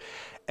Facebook.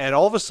 And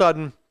all of a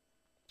sudden,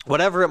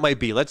 whatever it might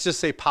be, let's just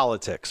say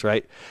politics,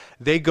 right?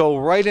 They go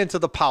right into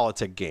the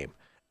politic game.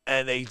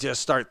 And they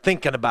just start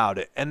thinking about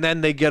it. And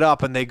then they get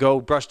up and they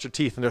go brush their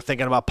teeth and they're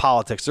thinking about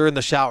politics. They're in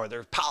the shower.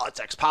 They're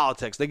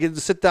politics. They get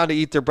to sit down to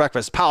eat their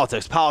breakfast.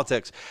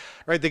 Politics,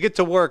 right? They get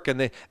to work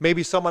and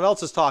maybe someone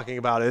else is talking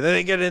about it. And then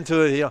they get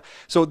into it,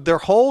 So their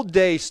whole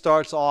day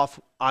starts off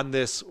on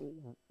this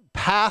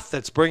path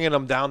that's bringing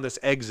them down this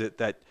exit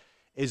that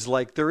is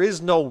like there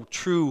is no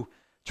true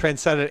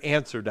transcendent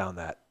answer down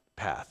that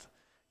path.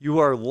 You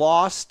are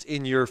lost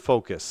in your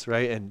focus,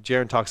 right? And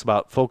Jarin talks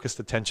about focused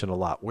attention a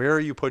lot. Where are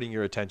you putting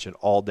your attention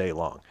all day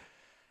long?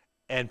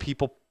 And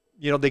people,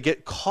 they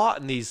get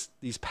caught in these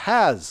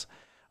paths.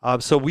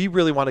 So we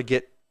really want to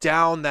get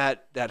down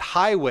that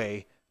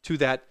highway to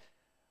that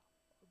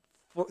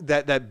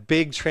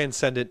big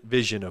transcendent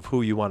vision of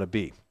who you want to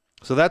be.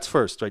 So that's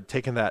first, right?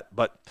 Taking that.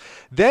 But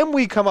then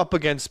we come up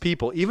against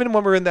people, even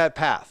when we're in that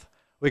path,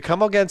 we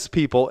come against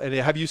people. And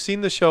have you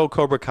seen the show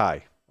Cobra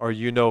Kai, or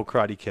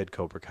Karate Kid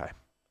Cobra Kai?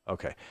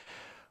 Okay.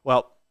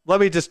 Well, let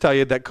me just tell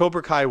you that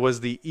Cobra Kai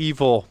was the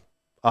evil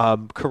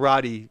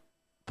karate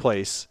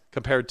place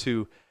compared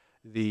to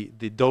the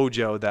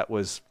dojo that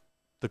was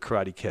the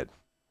Karate Kid.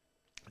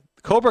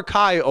 Cobra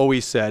Kai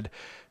always said,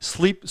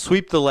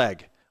 sweep the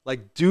leg,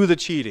 like do the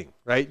cheating,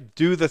 right?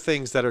 Do the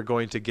things that are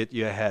going to get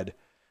you ahead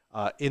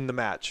in the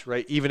match,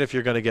 right? Even if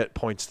you're going to get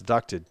points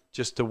deducted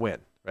just to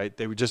win, right?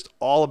 They were just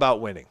all about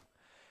winning.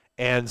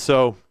 And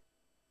so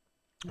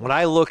when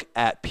I look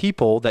at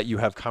people that you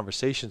have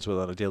conversations with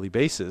on a daily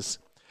basis,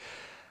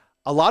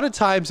 a lot of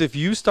times if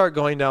you start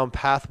going down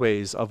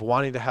pathways of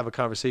wanting to have a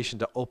conversation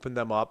to open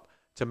them up,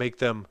 to make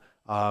them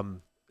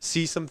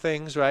see some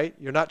things, right?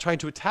 You're not trying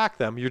to attack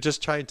them. You're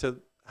just trying to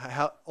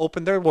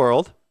open their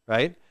world,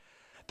 right?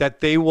 That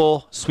they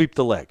will sweep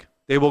the leg.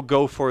 They will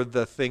go for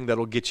the thing that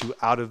will get you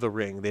out of the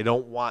ring. They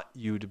don't want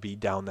you to be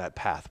down that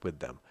path with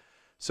them.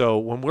 So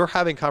when we're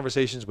having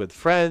conversations with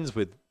friends,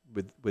 with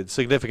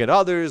significant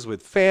others,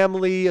 with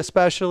family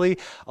especially,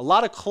 a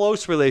lot of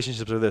close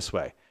relationships are this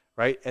way,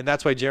 right? And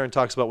that's why Jarin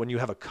talks about when you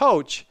have a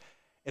coach,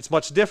 it's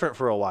much different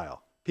for a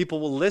while. People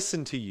will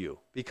listen to you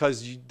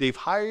because they've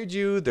hired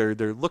you. They're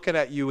looking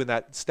at you in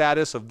that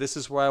status of this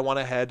is where I want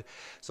to head,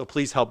 so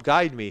please help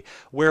guide me.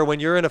 Where when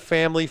you're in a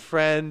family,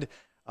 friend,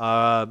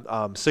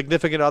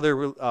 significant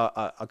other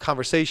a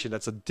conversation,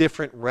 that's a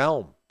different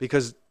realm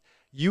because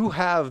you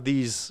have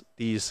these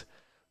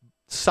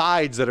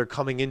sides that are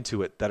coming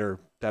into it that are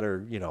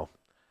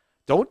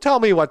don't tell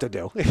me what to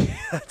do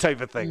type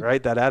of thing,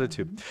 right? That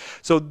attitude.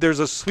 So there's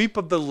a sweep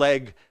of the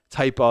leg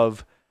type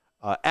of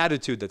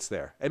attitude that's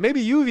there. And maybe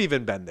you've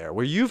even been there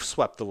where you've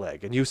swept the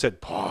leg and you said,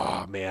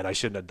 oh man, I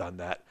shouldn't have done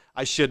that.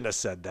 I shouldn't have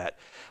said that.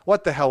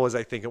 What the hell was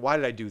I thinking? Why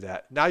did I do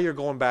that? Now you're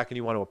going back and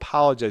you want to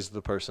apologize to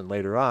the person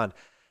later on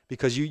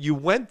because you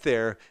went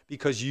there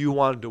because you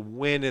wanted to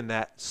win in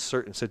that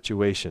certain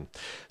situation.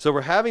 So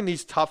we're having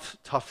these tough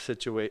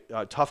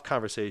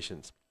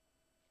conversations.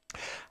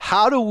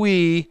 How do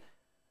we,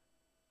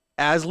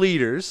 as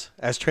leaders,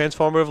 as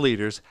transformative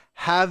leaders,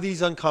 have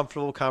these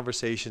uncomfortable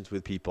conversations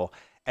with people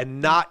and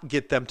not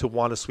get them to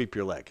want to sweep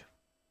your leg?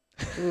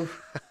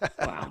 Oof,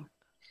 wow.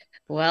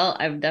 Well,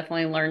 I've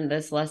definitely learned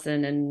this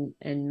lesson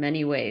in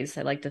many ways.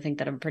 I like to think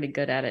that I'm pretty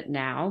good at it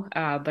now.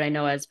 But I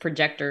know as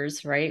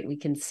projectors, right, we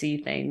can see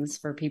things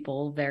for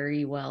people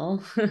very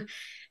well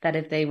that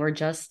if they were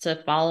just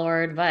to follow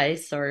our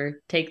advice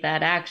or take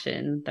that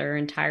action, their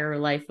entire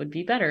life would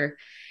be better.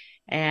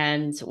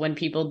 And when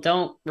people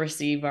don't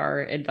receive our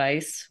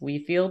advice,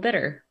 we feel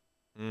bitter.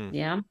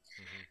 Yeah.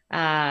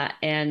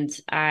 And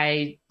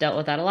I dealt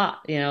with that a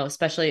lot,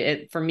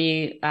 especially for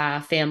me,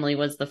 family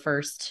was the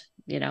first,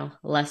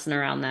 lesson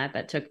around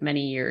that took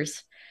many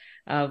years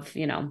of,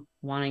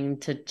 wanting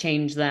to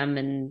change them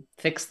and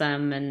fix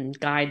them and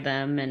guide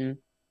them and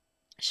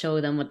show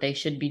them what they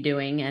should be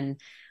doing, and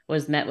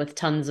was met with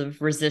tons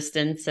of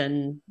resistance.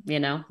 And,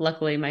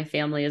 luckily my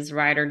family is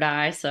ride or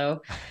die.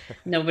 So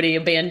nobody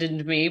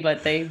abandoned me,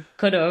 but they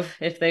could have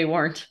if they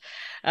weren't.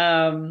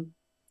 So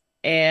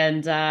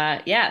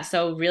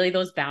really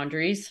those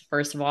boundaries,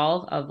 first of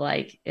all, of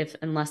like,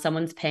 unless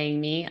someone's paying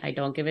me, I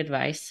don't give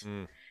advice.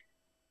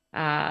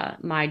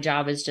 My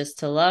job is just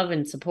to love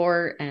and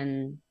support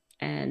and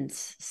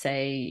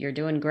say, you're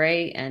doing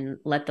great, and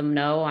let them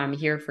know I'm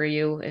here for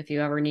you if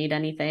you ever need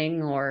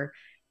anything, or,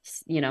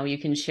 you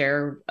can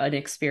share an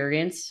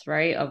experience,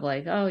 right? Of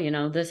like,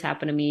 oh, this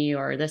happened to me,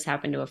 or this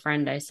happened to a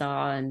friend I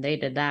saw and they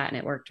did that and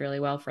it worked really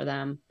well for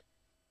them.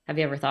 Have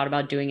you ever thought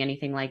about doing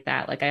anything like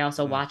that? Like, I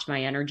also watch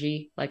my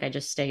energy. Like, I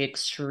just stay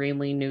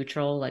extremely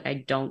neutral. Like,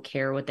 I don't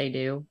care what they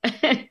do.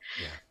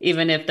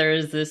 Even if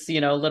there's this,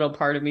 little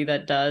part of me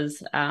that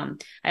does. I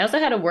also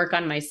had to work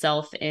on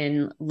myself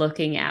in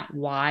looking at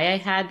why I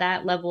had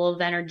that level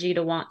of energy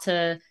to want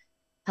to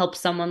help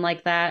someone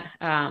like that.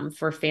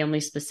 For family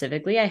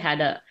specifically, I had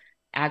to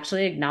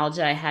actually acknowledge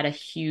that I had a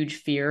huge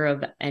fear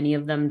of any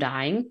of them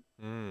dying.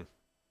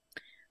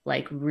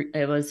 Like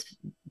it was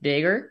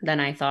bigger than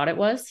I thought it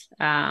was.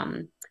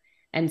 And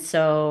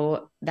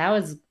so that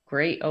was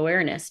great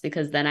awareness,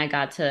 because then I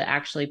got to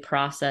actually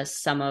process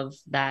some of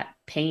that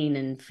pain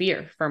and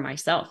fear for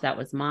myself. That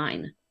was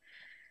mine.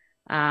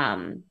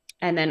 And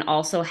then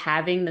also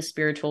having the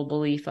spiritual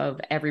belief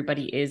of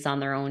everybody is on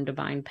their own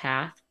divine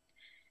path.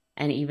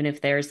 And even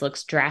if theirs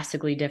looks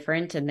drastically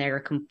different and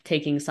they're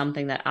taking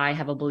something that I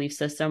have a belief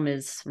system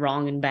is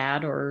wrong and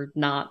bad or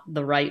not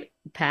the right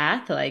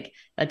path, like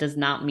that does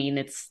not mean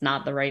it's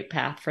not the right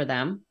path for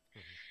them.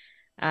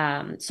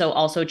 So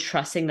also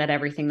trusting that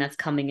everything that's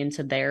coming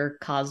into their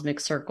cosmic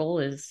circle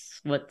is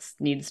what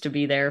needs to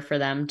be there for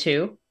them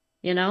too,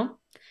 you know?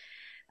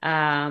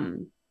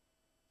 Um,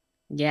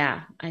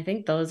 yeah, I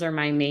think those are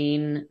my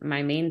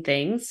main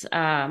things.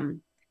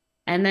 And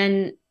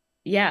then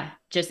yeah,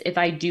 just if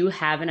I do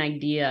have an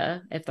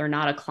idea, if they're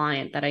not a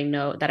client that I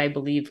know that I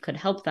believe could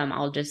help them,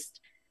 I'll just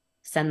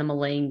send them a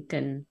link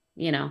and,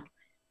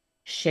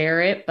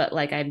 share it. But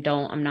like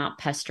I'm not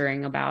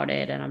pestering about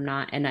it, and I'm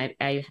not, and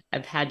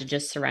I've had to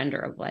just surrender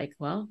of like,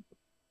 well,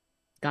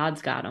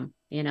 God's got them,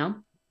 Yeah.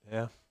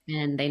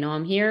 and they know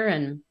I'm here.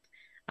 And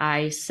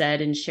I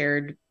said and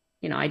shared,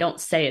 I don't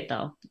say it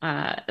though,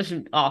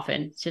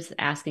 often. It's just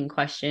asking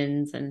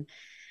questions and,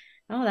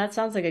 oh, that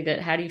sounds like a good,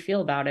 how do you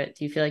feel about it?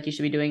 Do you feel like you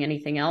should be doing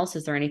anything else?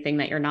 Is there anything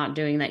that you're not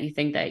doing that you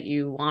think that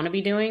you want to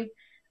be doing?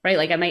 Right.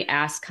 Like I might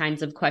ask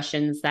kinds of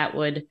questions that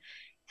would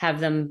have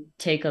them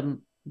take a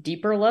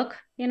deeper look,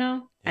 Yeah.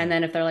 and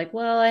then if they're like,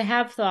 well, I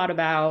have thought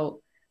about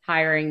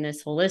hiring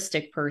this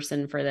holistic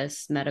person for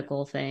this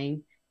medical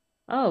thing.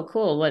 Oh,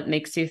 cool. What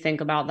makes you think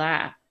about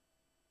that?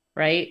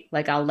 Right.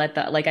 Like I'll let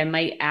that, like I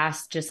might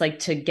ask just like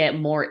to get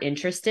more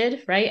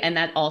interested. Right. And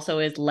that also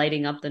is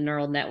lighting up the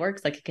neural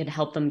networks. Like it could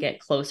help them get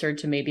closer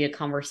to maybe a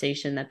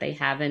conversation that they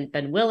haven't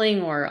been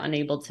willing or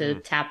unable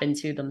to tap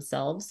into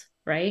themselves.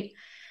 Right.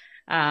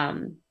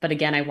 But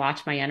again, I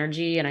watch my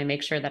energy and I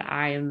make sure that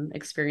I am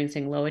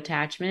experiencing low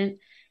attachment,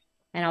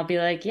 and I'll be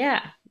like,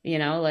 yeah,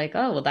 like,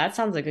 oh, well, that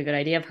sounds like a good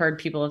idea. I've heard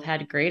people have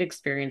had great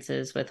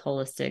experiences with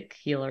holistic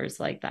healers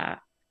like that.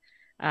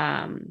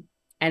 Um,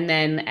 and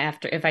then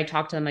after, if I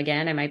talk to them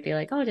again, I might be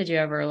like, oh, did you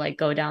ever like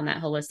go down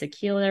that holistic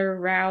healer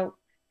route?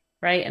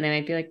 Right. And they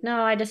might be like,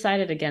 no, I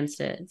decided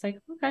against it. It's like,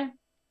 okay.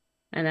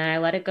 And then I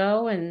let it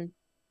go and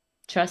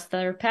trust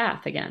their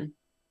path again.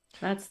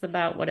 That's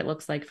about what it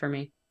looks like for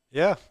me.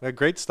 Yeah.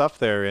 Great stuff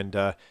there.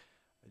 And,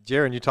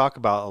 Jarin, you talk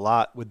about a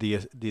lot with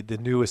the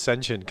new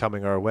Ascension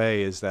coming our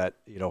way is that,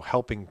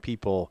 helping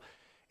people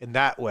in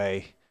that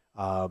way,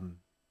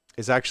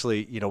 is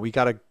actually, we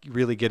got to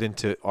really get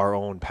into our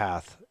own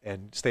path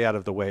and stay out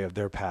of the way of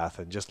their path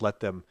and just let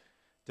them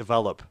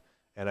develop.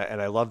 And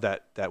I love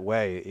that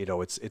way.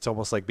 It's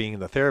almost like being in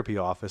the therapy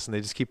office and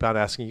they just keep on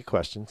asking you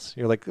questions.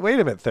 You're like, wait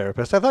a minute,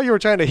 therapist, I thought you were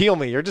trying to heal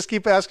me. You're just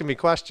keep asking me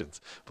questions.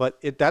 But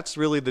that's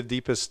really the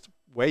deepest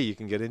way you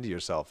can get into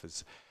yourself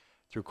is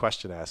through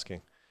question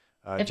asking.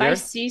 If Jared? I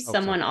see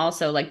someone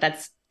also like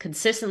that's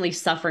consistently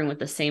suffering with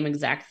the same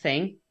exact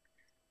thing,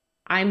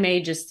 I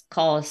may just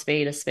call a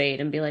spade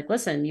and be like,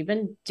 listen, you've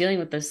been dealing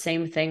with the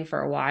same thing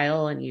for a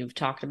while and you've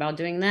talked about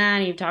doing that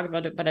and you've talked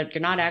about it, but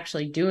you're not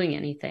actually doing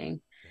anything.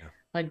 Yeah.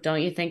 Like,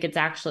 don't you think it's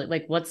actually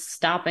like what's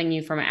stopping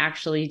you from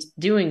actually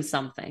doing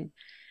something?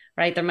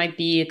 Right. There might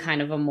be a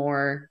kind of a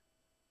more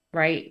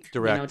right,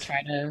 Direct.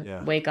 try to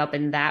Yeah. wake up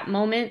in that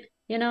moment,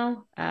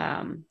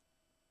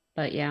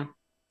 but yeah.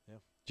 Yeah.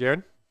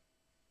 Jared?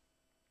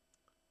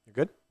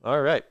 You're good?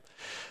 All right.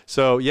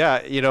 So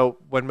yeah,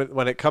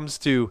 when it comes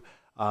to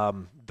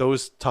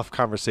those tough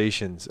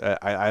conversations,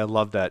 I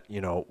love that,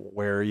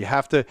 where you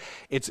have to,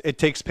 it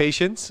takes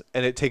patience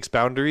and it takes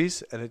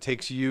boundaries and it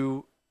takes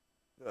you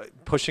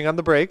pushing on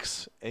the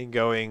brakes and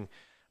going,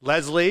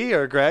 Leslie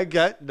or Greg,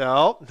 don't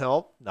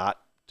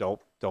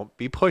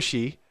be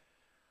pushy.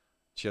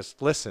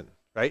 Just listen.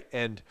 Right.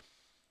 And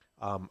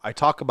I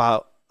talk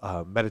about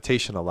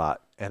meditation a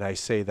lot, and I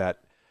say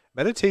that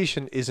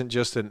meditation isn't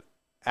just an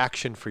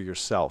action for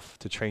yourself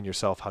to train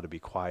yourself how to be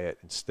quiet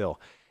and still.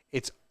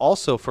 It's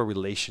also for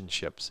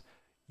relationships.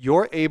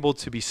 You're able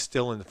to be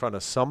still in front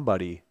of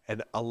somebody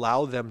and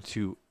allow them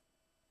to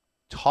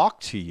talk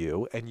to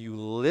you, and you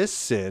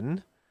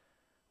listen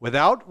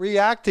without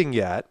reacting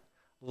yet.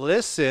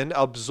 Listen,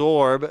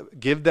 absorb,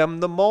 give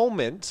them the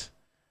moment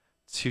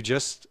to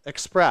just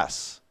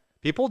express.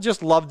 People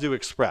just love to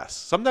express.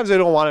 Sometimes they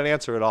don't want an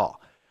answer at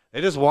all. They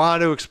just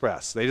want to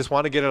express. They just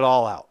want to get it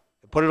all out,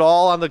 put it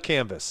all on the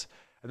canvas,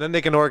 and then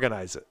they can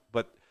organize it.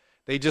 But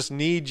they just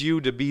need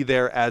you to be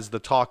there as the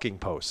talking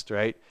post,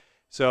 right?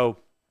 So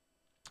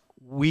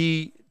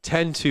we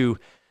tend to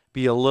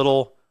be a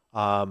little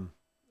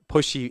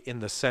pushy in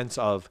the sense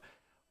of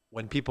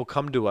when people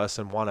come to us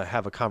and want to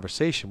have a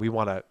conversation, we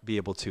want to be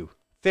able to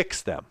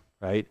fix them,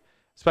 right?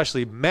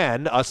 Especially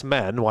us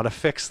men want to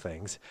fix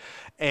things.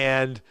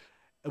 And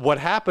what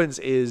happens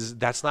is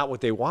that's not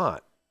what they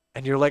want.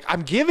 And you're like,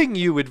 I'm giving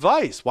you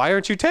advice. Why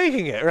aren't you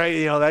taking it?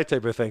 Right? That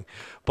type of thing.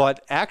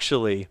 But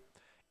actually,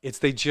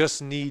 they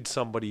just need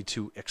somebody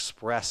to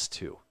express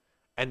to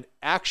and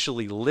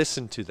actually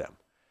listen to them.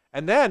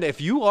 And then if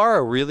you are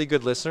a really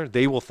good listener,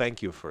 they will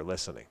thank you for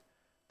listening.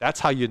 That's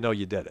how you know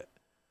you did it.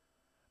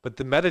 But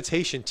the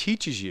meditation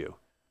teaches you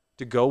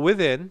to go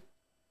within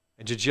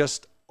and to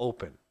just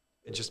open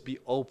and just be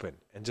open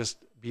and just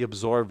be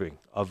absorbing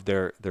of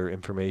their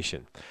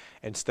information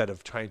instead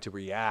of trying to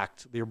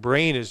react. Your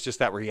brain is just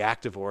that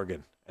reactive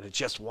organ, and it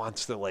just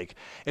wants to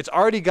it's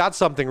already got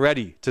something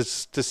ready to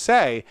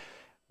say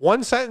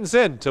one sentence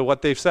into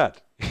what they've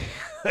said.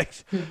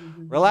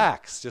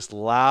 Relax, just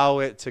allow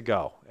it to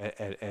go,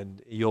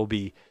 and you'll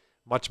be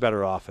much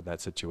better off in that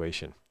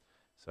situation.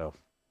 So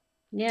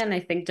Yeah. And I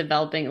think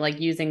developing, like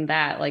using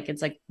that, like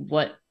it's like,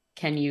 what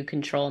can you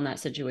control in that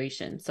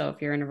situation? So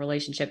if you're in a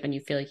relationship and you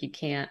feel like you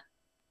can't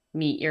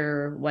meet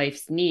your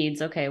wife's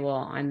needs, okay,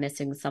 well, I'm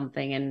missing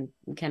something. And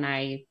can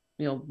I,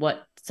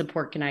 what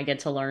support can I get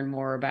to learn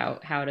more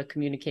about how to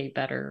communicate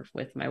better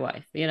with my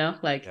wife?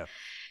 Like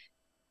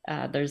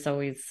Yeah. there's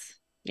always,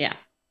 yeah,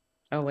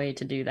 a way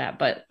to do that.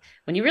 But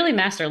when you really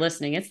master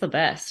listening, it's the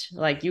best.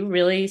 Like you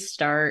really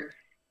start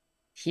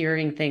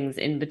hearing things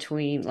in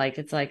between. Like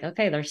it's like,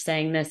 okay, they're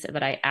saying this,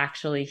 but I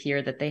actually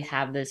hear that they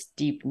have this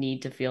deep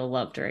need to feel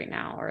loved right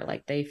now, or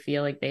like they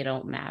feel like they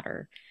don't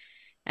matter.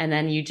 And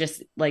then you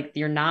just like,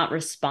 you're not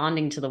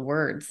responding to the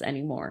words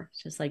anymore.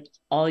 It's just like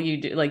all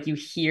you do, like you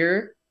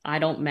hear, I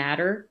don't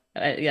matter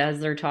as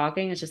they're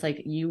talking. It's just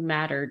like, you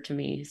matter to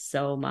me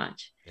so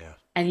much. Yeah.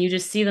 And you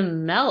just see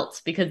them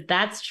melt because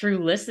that's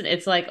true. Listen,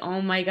 it's like,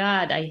 oh my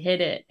God, I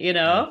hit it,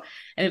 Yeah.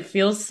 and it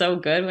feels so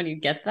good when you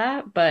get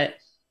that. But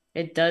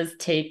it does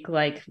take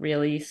like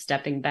really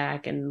stepping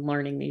back and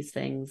learning these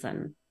things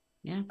and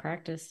yeah,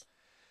 practice.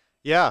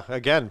 Yeah,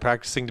 again,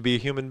 practicing to be a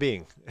human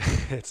being.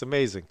 It's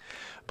amazing.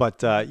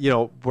 But,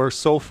 we're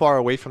so far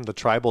away from the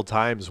tribal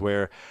times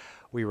where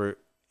we were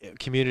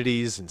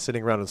communities and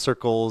sitting around in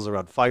circles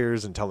around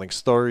fires and telling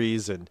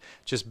stories and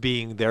just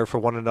being there for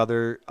one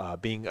another,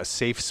 being a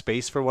safe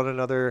space for one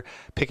another,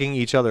 picking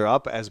each other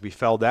up as we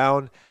fell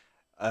down.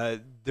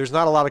 There's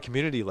not a lot of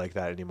community like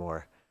that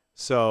anymore.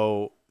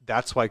 So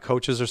that's why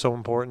coaches are so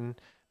important.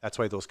 That's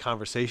why those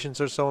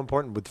conversations are so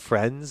important with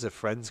friends. If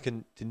friends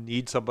can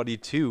need somebody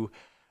to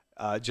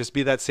just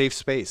be that safe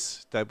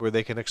space where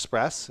they can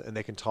express and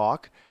they can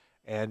talk,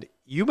 and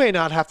you may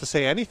not have to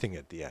say anything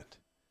at the end.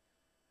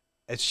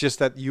 It's just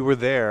that you were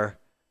there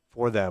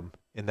for them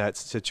in that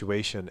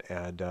situation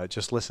and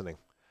just listening,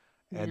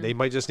 and Yeah. they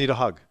might just need a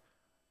hug,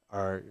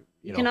 or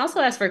You can also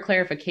ask for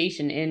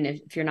clarification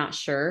if you're not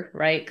sure,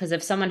 right? Because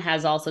if someone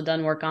has also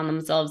done work on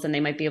themselves and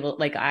they might be able,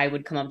 like I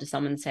would come up to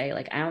someone and say,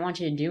 like, I don't want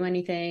you to do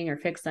anything or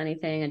fix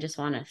anything. I just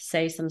want to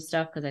say some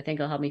stuff because I think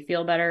it'll help me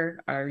feel better.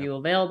 Are yeah, you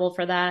available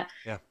for that?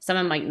 yeah,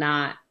 Someone might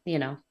not,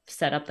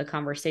 set up the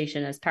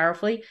conversation as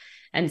powerfully.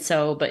 And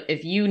so, but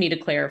if you need to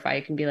clarify,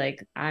 you can be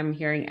like, I'm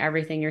hearing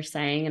everything you're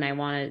saying and I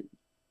want to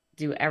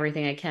do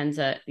everything I can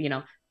to,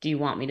 do you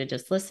want me to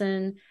just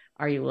listen?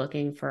 Are you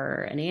looking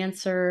for an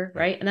answer?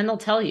 yeah, Right. And then they'll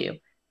tell you.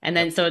 And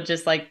yep. then so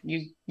just like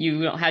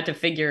you don't have to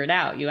figure it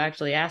out. You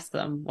actually ask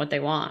them what they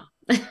want.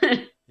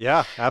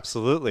 Yeah,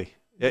 absolutely.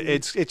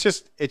 It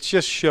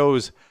just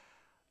shows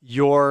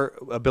your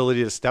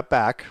ability to step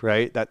back,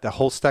 right? That the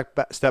whole step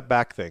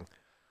back thing,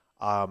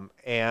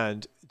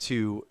 and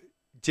to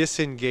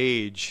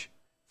disengage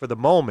for the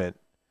moment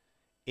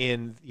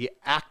in the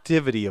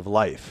activity of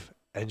life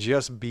and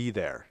just be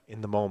there in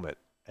the moment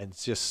and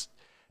just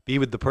be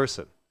with the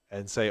person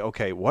and say,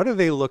 okay, what are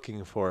they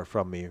looking for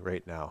from me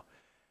right now?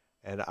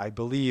 And I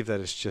believe that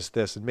it's just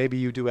this. And maybe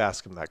you do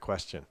ask them that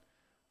question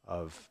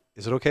of,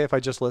 is it okay if I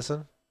just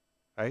listen?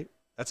 Right?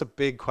 That's a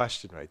big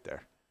question right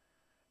there.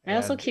 I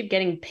also And keep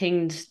getting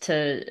pinged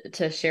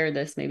to share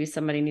this. Maybe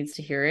somebody needs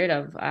to hear it.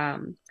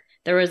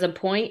 There was a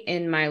point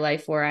in my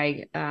life where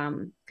I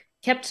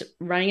kept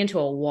running into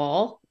a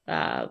wall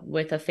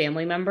with a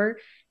family member,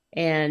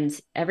 and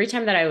every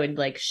time that I would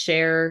like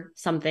share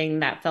something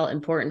that felt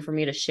important for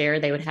me to share,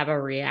 they would have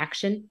a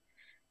reaction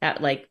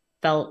that like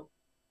felt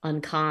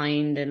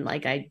unkind and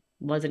like I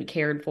wasn't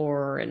cared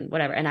for and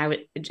whatever. And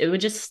it would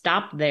just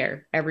stop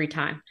there every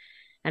time.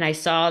 And I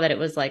saw that it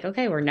was like,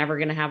 okay, we're never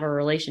going to have a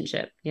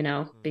relationship,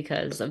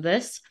 because of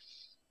this.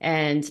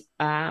 And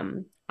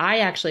I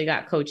actually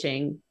got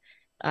coaching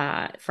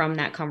from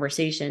that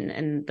conversation.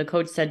 And the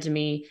coach said to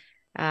me,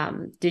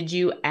 did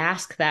you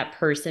ask that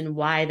person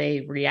why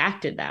they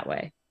reacted that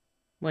way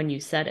when you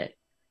said it?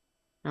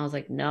 And I was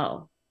like,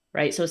 no.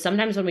 Right. So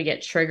sometimes when we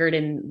get triggered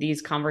in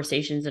these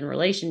conversations and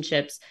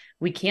relationships,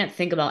 we can't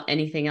think about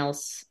anything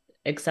else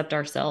except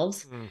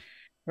ourselves. mm,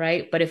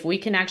 Right. But if we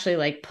can actually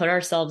like put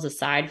ourselves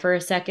aside for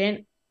a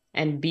second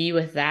and be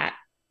with that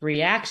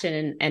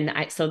reaction.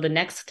 So the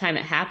next time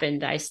it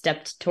happened, I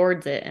stepped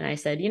towards it and I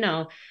said,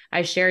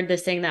 I shared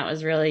this thing that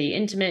was really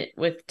intimate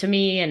to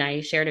me. And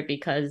I shared it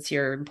because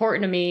you're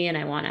important to me. And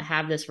I want to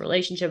have this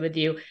relationship with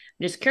you. I'm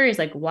just curious,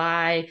 like,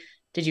 why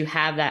did you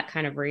have that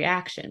kind of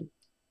reaction?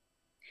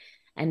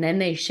 And then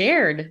they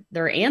shared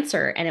their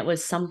answer, and it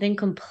was something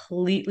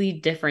completely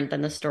different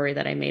than the story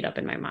that I made up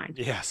in my mind.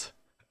 yes.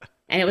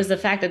 And it was the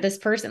fact that this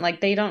person,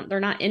 like, they're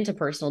not into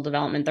personal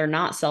development. They're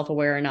not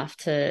self-aware enough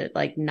to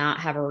like not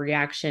have a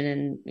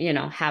reaction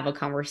and, have a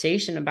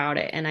conversation about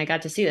it. And I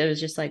got to see that it was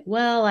just like,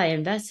 well, I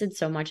invested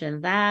so much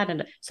in that.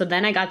 And so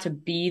then I got to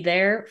be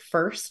there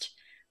first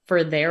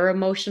for their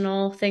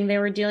emotional thing they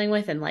were dealing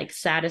with and like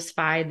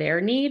satisfy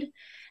their need.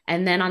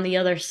 And then on the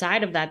other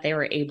side of that, they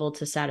were able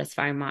to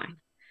satisfy mine.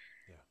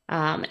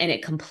 And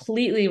it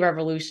completely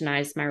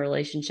revolutionized my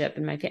relationship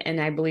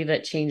and I believe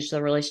it changed the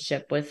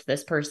relationship with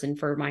this person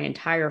for my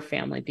entire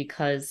family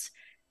because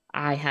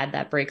I had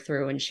that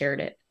breakthrough and shared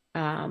it.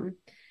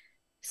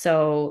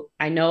 So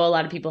I know a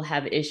lot of people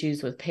have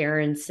issues with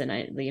parents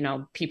and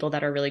people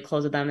that are really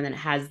close with them, and then it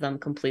has them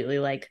completely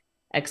like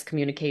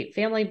excommunicate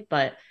family.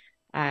 But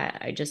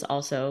I just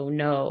also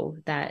know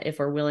that if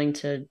we're willing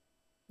to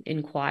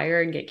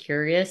inquire and get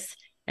curious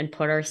and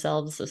put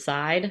ourselves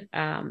aside,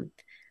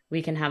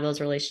 we can have those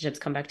relationships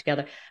come back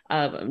together.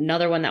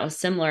 Another one that was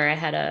similar, I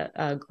had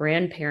a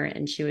grandparent,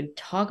 and she would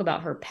talk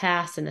about her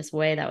past in this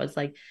way that was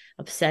like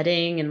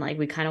upsetting. And like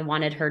we kind of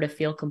wanted her to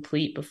feel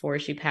complete before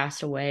she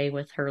passed away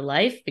with her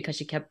life because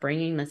she kept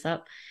bringing this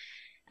up.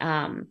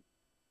 Um,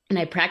 and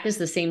I practiced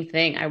the same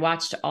thing. I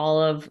watched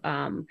all of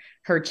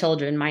her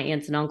children, my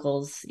aunts and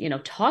uncles,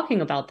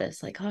 talking about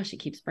this, like, oh, she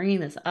keeps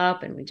bringing this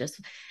up. And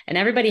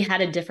everybody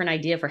had a different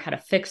idea for how to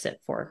fix it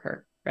for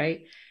her.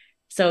 Right.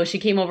 So she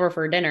came over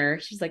for dinner.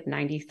 She's like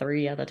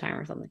 93 at the time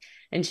or something.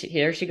 And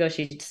here she goes,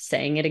 she's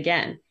saying it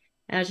again.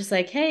 And I was just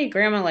like, hey,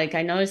 grandma, like,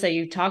 I noticed that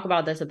you talk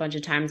about this a bunch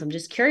of times. I'm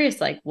just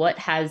curious, like, what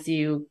has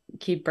you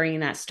keep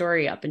bringing that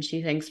story up? And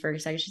she thinks for a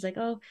second,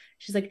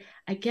 she's like,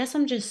 I guess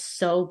I'm just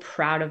so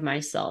proud of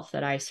myself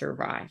that I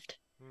survived.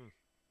 Hmm.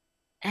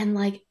 And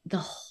like the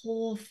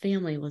whole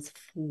family was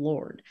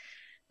floored.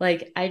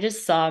 Like I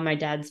just saw my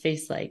dad's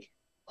face, like,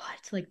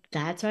 what? Like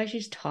that's why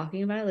she's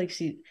talking about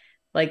it?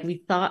 Like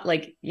we thought,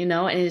 like, and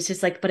it's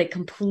just like, but it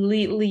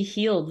completely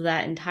healed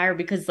that entire,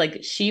 because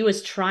like she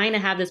was trying to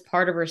have this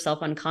part of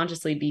herself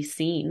unconsciously be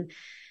seen,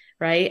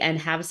 right? And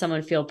have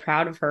someone feel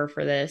proud of her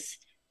for this,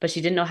 but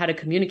she didn't know how to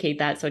communicate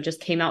that. So it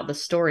just came out the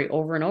story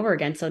over and over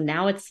again. So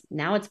now it's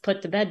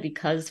put to bed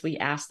because we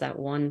asked that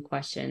one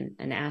question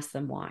and asked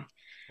them why.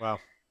 Wow.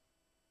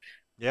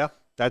 Yeah,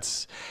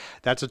 that's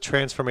a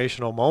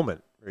transformational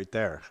moment right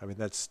there. I mean,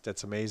 that's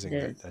It amazing.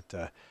 is.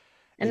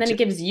 And It then j- it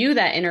gives you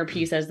that inner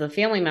peace as the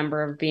family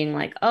member of being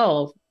like,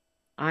 oh,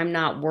 I'm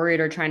not worried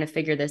or trying to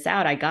figure this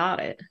out. I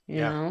got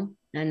yeah, it.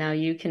 And now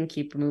you can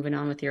keep moving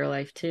on with your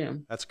life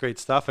too. that's great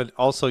stuff. And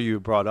also, you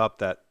brought up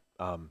that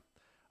um,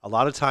 a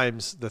lot of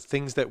times the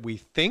things that we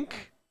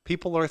think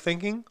people are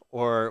thinking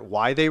or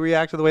why they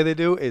react to the way they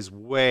do is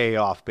way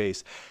off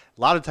base.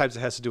 A lot of times it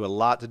has to do a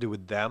lot to do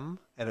with them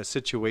and a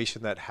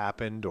situation that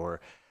happened,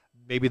 or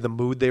maybe the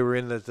mood they were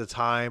in at the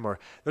time, or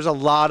there's a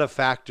lot of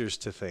factors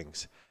to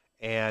things.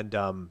 And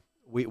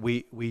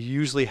we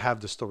usually have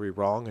the story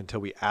wrong until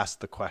we ask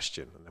the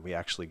question, and then we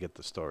actually get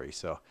the story.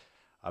 So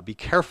be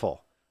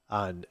careful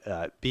on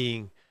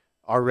being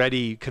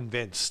already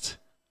convinced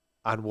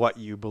on what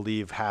you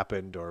believe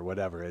happened or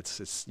whatever.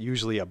 It's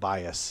usually a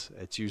bias.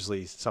 It's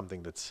usually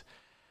something that's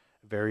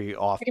very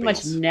off Pretty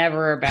much base.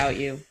 never about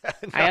you.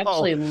 I No.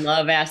 actually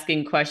love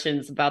asking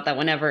questions about that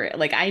whenever,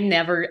 like,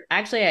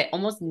 I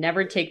almost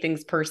never take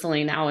things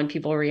personally now when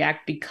people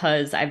react,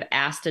 because I've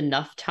asked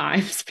enough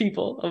times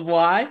people of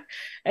why,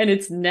 and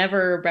it's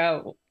never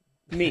about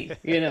me.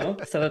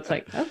 So it's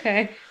like,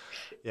 okay.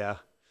 Yeah.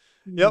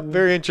 Yep. Mhm.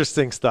 Very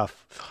interesting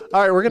stuff.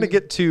 All right. We're going to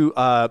get to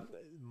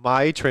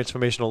my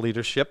transformational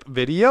leadership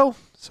video.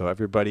 So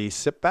everybody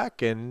sit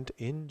back and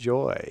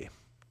enjoy.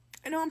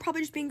 I know I'm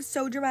probably just being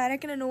so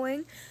dramatic and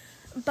annoying,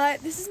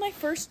 but this is my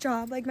first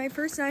job, like my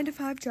first 9 to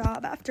 5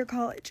 job after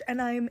college,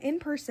 and I'm in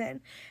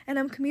person, and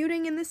I'm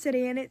commuting in the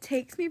city, and it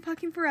takes me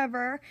fucking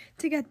forever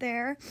to get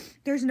there.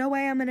 There's no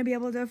way I'm gonna be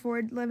able to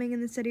afford living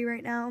in the city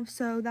right now,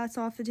 so that's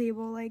off the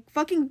table. Like,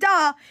 fucking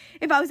duh!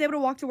 If I was able to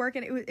walk to work,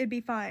 and it'd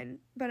be fine,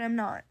 but I'm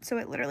not. So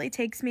it literally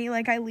takes me,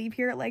 like, I leave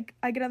here, like,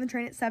 I get on the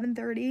train at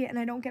 7:30, and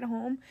I don't get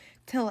home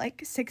till,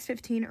 like,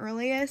 6:15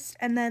 earliest,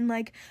 and then,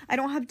 like, I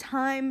don't have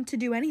time to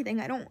do anything.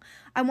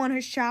 I want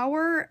to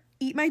shower,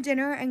 eat my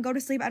dinner, and go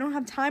to sleep. I don't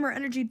have time or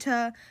energy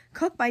to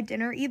cook my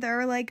dinner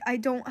either. Like, I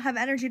don't have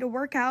energy to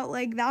work out.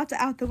 Like, that's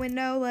out the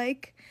window.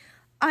 Like,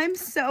 I'm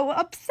so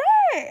upset.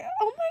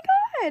 Oh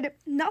my God.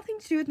 Nothing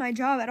to do with my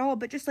job at all,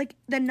 but just like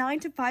the 9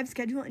 to 5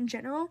 schedule in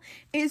general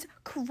is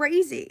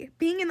crazy.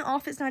 Being in the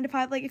office 9 to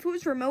 5, like if it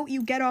was remote,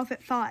 you get off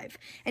at 5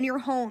 and you're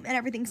home and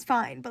everything's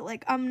fine. But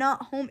like, I'm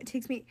not home. It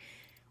takes me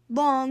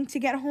long to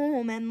get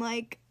home, and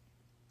like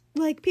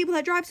people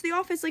that drive to the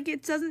office, like you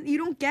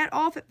don't get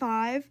off at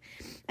 5.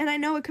 And I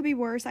know it could be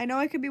worse. I know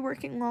I could be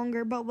working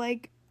longer, but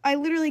like I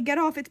literally get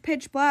off, it's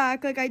pitch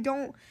black. Like I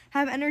don't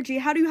have energy.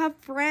 How do you have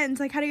friends?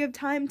 Like how do you have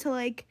time to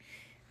like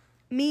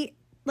meet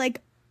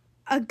like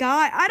a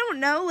guy? I don't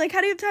know. Like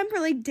how do you have time for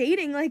like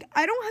dating? Like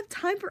I don't have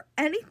time for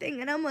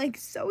anything, and I'm like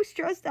so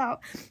stressed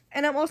out.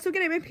 And I'm also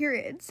getting my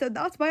period, so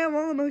that's why I'm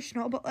all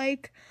emotional. But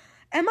like,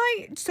 am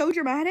I so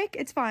dramatic?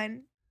 It's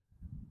fine.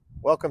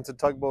 Welcome to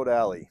Tugboat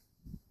Alley,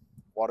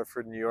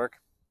 Waterford, New York.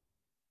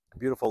 A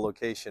beautiful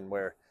location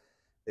where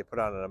they put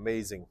on an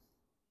amazing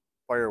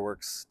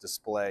fireworks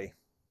display.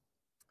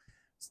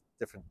 It's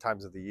different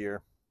times of the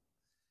year.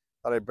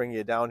 Thought I'd bring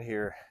you down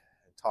here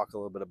and talk a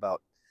little bit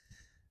about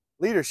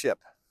leadership.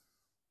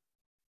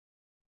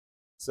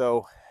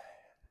 So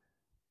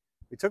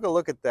we took a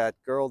look at that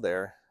girl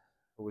there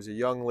who was a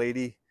young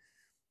lady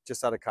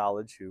just out of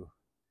college who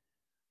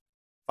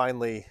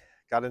finally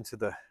got into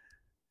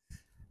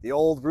the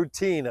old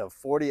routine of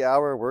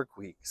 40-hour work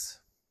weeks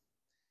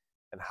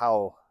and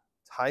how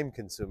time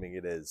consuming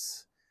it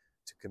is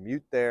to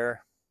commute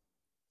there,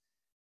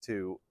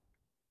 to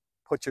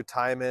put your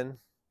time in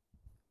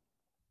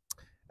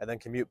and then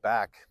commute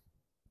back,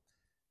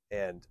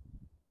 and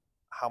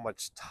how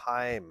much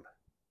time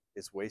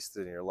is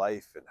wasted in your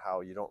life and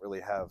how you don't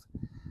really have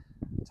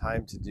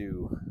time to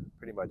do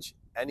pretty much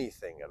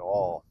anything at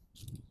all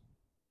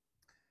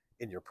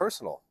in your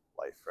personal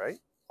life, right?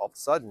 All of a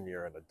sudden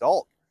you're an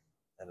adult.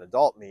 An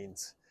adult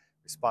means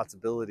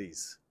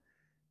responsibilities,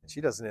 and she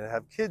doesn't even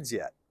have kids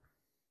yet.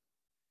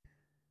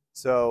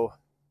 So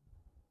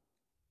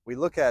we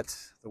look at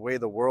the way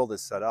the world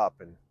is set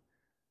up, and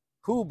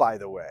who, by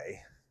the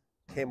way,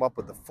 came up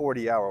with the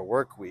 40-hour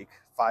work week,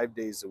 5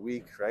 days a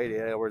week, right?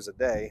 8 hours a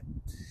day.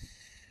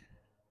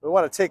 We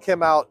want to take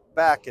him out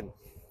back and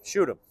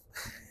shoot him.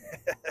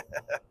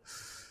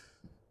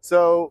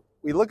 So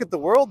we look at the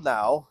world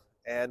now,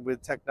 and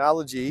with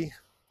technology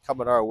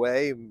coming our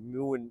way,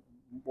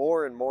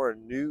 more and more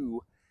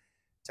new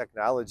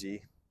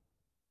technology,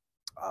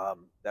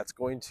 that's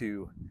going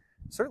to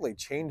certainly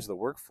change the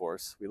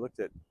workforce. We looked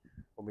at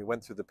when we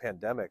went through the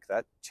pandemic,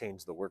 that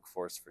changed the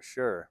workforce for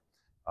sure.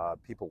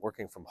 People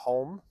working from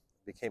home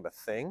became a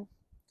thing,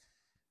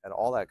 and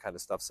all that kind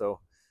of stuff. So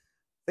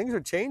things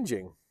are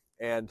changing,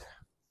 and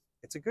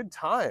it's a good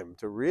time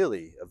to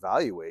really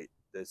evaluate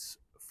this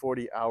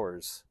 40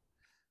 hours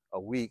a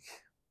week,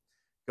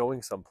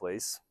 going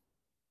someplace,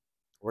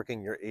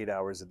 working your 8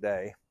 hours a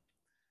day,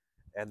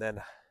 and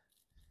then,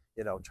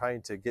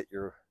 trying to get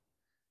your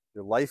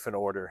life in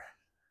order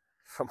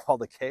from all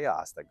the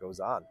chaos that goes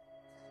on.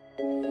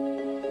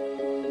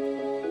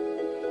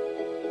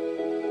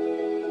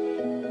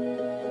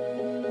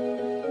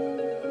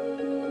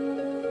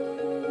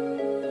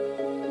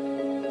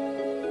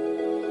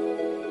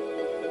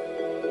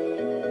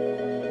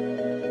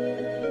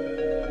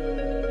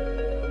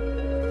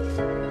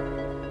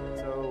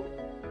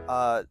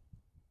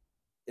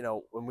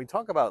 When we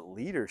talk about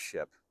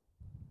leadership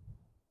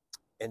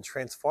and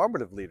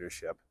transformative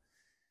leadership,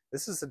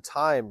 this is a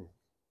time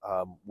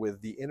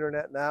with the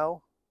internet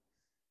now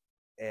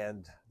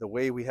and the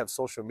way we have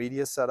social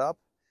media set up,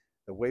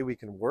 the way we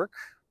can work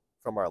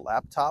from our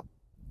laptop,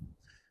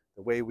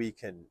 the way we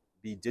can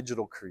be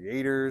digital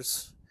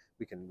creators,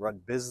 we can run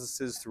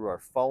businesses through our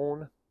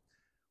phone,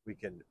 we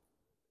can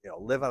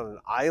live on an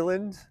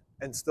island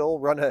and still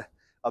run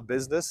a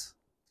business.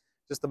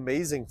 Just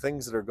amazing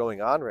things that are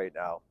going on right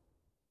now.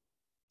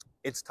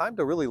 It's time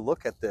to really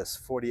look at this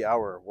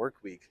 40-hour work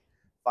week,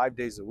 5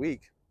 days a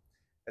week,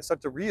 and start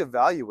to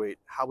reevaluate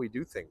how we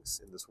do things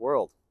in this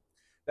world.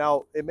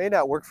 Now, it may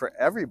not work for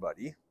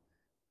everybody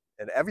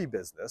and every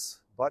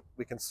business, but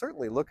we can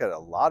certainly look at a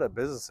lot of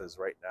businesses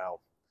right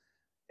now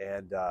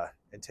and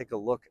take a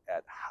look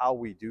at how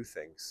we do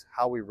things,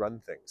 how we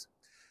run things.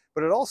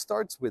 But it all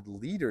starts with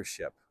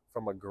leadership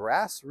from a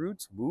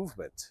grassroots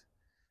movement.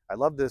 I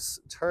love this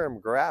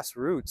term,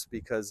 grassroots,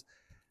 because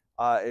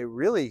it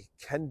really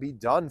can be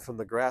done from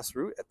the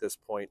grassroots at this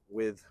point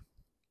with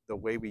the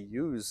way we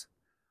use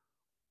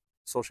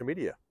social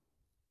media,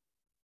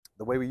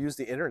 the way we use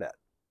the internet.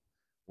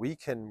 We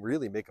can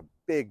really make a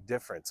big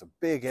difference, a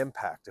big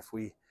impact if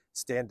we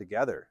stand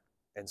together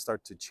and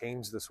start to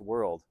change this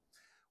world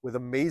with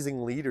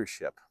amazing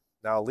leadership.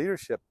 Now,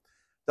 leadership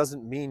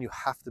doesn't mean you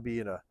have to be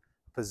in a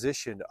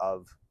position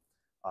of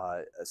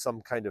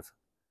some kind of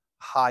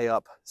high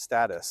up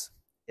status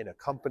in a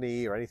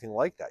company or anything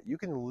like that. You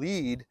can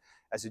lead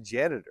as a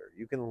janitor.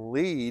 You can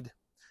lead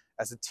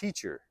as a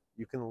teacher.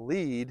 You can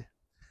lead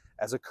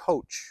as a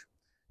coach.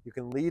 You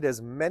can lead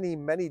as many,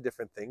 many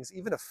different things.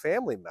 Even a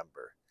family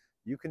member,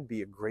 you can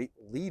be a great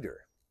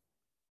leader.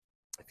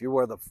 If you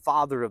are the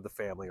father of the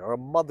family or a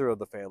mother of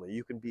the family,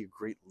 you can be a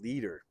great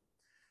leader.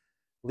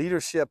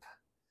 Leadership,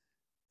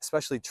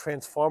 especially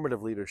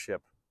transformative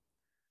leadership,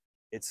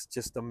 it's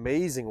just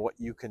amazing what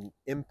you can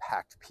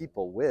impact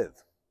people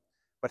with.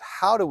 But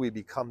how do we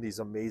become these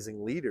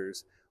amazing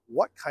leaders?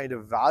 What kind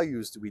of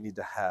values do we need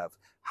to have?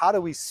 How do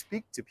we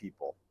speak to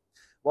people?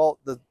 Well,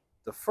 the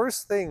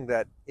first thing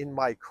that in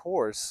my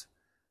course,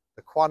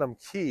 the Quantum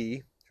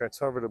Key,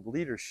 Transformative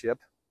Leadership,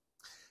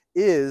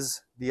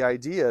 is the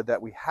idea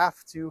that we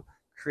have to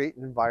create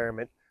an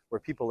environment where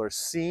people are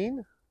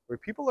seen, where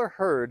people are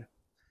heard,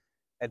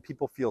 and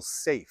people feel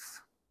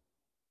safe.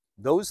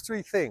 Those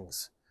three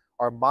things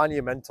are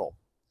monumental.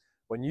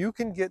 When you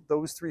can get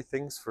those three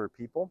things for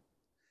people,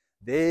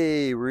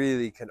 they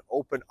really can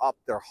open up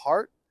their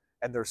heart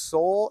and their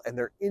soul and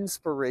their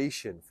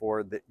inspiration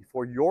for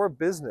your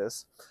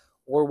business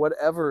or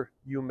whatever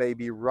you may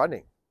be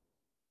running.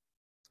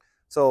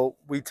 So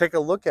we take a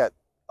look at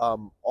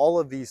all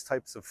of these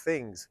types of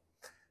things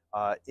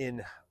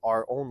in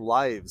our own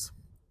lives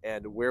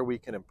and where we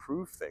can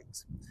improve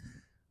things.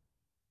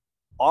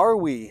 Are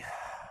we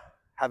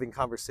having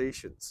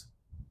conversations,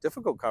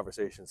 difficult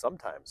conversations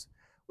sometimes,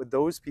 with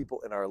those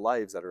people in our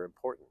lives that are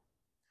important?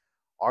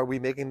 Are we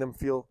making them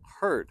feel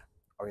heard?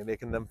 Are we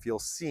making them feel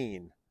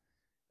seen?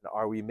 And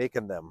are we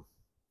making them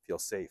feel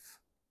safe?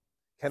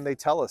 Can they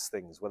tell us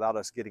things without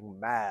us getting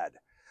mad,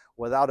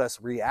 without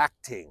us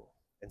reacting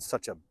in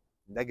such a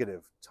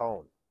negative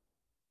tone?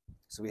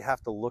 So we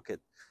have to look at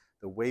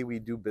the way we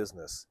do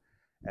business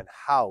and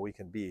how we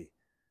can be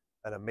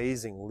an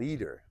amazing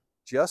leader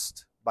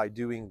just by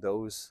doing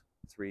those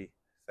 3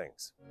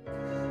 things.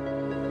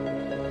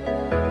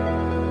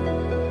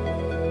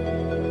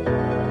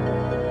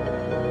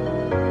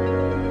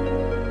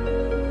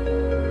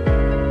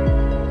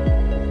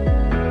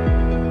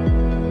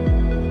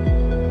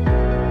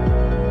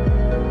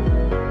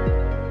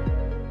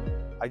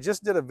 I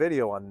just did a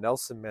video on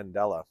Nelson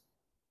Mandela,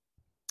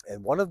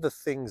 and one of the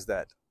things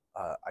that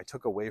I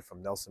took away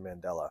from Nelson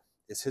Mandela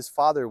is his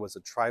father was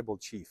a tribal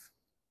chief.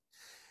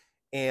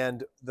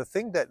 And the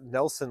thing that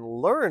Nelson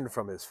learned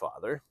from his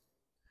father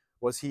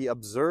was he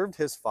observed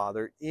his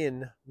father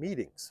in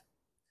meetings.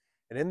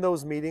 And in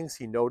those meetings,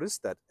 he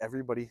noticed that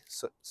everybody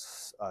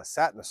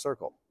sat in a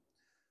circle.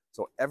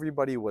 So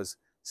everybody was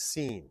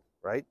seen,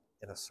 right,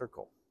 in a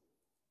circle.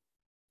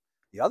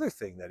 The other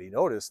thing that he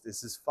noticed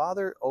is his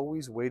father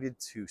always waited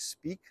to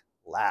speak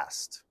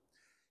last.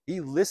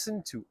 He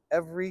listened to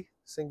every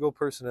single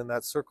person in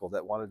that circle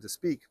that wanted to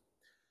speak.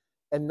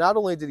 And not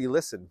only did he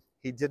listen,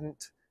 he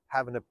didn't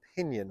have an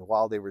opinion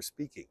while they were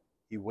speaking.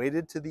 He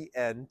waited to the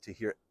end to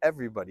hear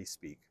everybody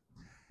speak,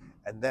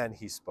 and then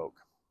he spoke.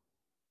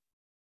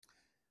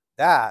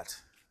 That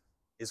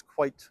is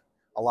quite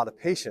a lot of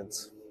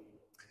patience,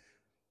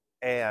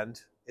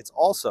 and it's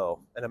also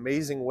an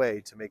amazing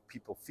way to make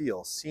people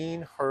feel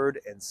seen, heard,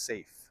 and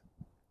safe.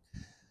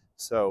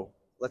 So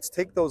let's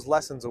take those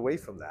lessons away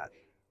from that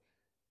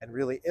and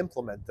really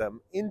implement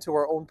them into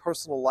our own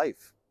personal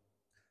life.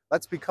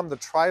 Let's become the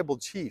tribal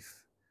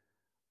chief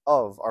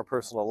of our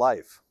personal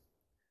life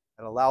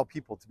and allow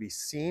people to be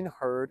seen,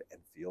 heard,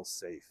 and feel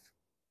safe.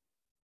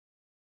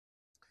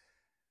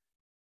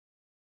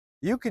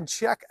 You can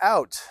check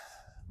out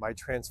my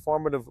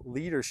transformative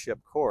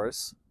leadership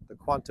course, The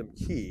Quantum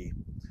Key,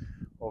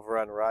 over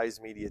on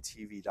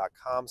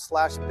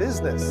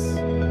risemediatv.com/business.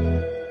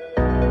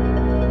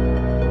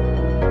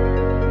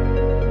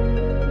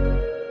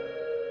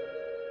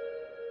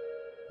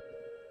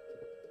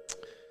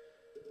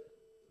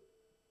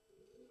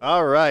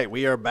 All right,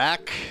 we are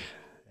back,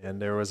 and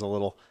there was a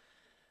little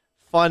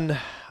fun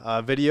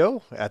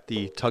video at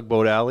the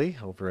Tugboat Alley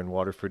over in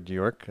Waterford, New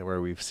York, where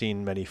we've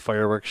seen many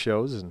fireworks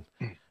shows and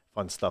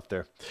fun stuff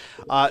there.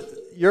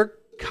 Your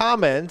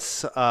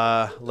comments,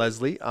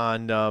 Leslie,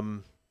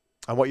 on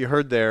what you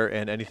heard there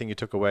and anything you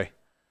took away?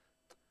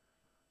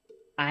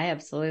 I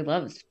absolutely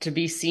loved to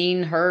be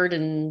seen, heard,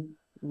 and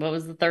what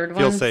was the third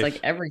Feel one? safe. It's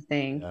like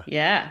everything.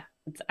 Yeah,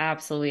 it's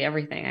absolutely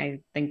everything. I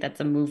think that's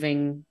a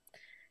moving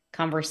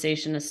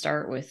conversation to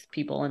start with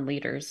people and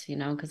leaders, you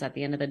know, because at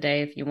the end of the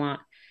day, if you want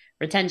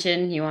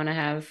retention, you want to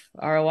have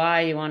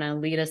ROI, you want to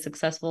lead a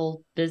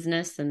successful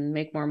business and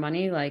make more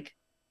money, like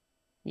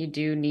you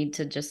do need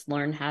to just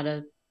learn how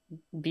to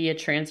be a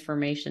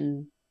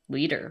transformation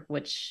leader,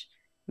 which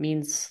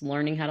means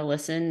learning how to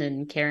listen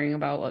and caring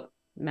about what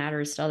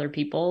matters to other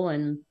people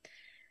and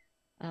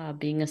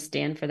being a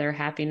stand for their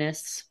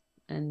happiness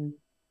and,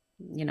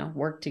 you know,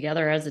 work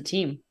together as a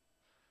team.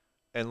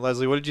 And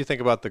Leslie, what did you think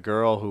about the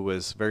girl who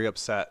was very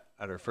upset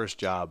at her first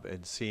job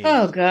and seeing...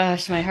 Oh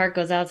gosh, my heart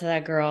goes out to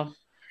that girl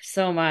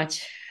so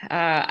much.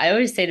 I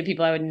always say to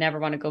people I would never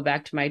want to go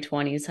back to my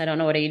 20s. I don't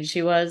know what age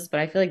she was,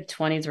 but I feel like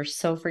 20s were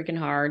so freaking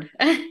hard.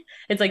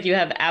 It's like you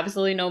have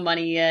absolutely no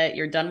money yet.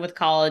 You're done with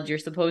college. You're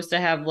supposed to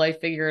have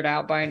life figured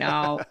out by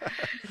now.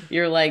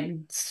 You're like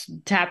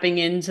tapping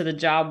into the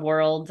job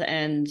world.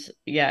 And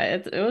yeah,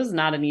 it was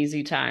not an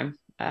easy time.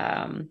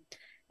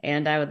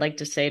 And I would like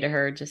to say to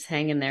her, just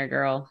hang in there,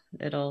 girl.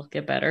 It'll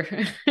get better.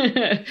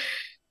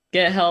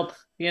 Get help,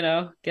 you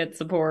know, get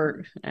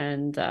support,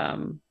 and,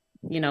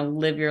 you know,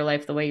 live your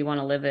life the way you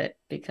want to live it,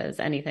 because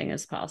anything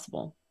is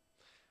possible.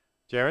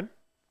 Jarin?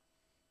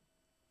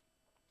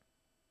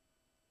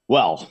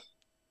 Well,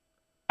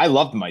 I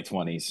loved my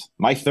 20s.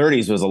 My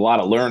 30s was a lot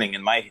of learning,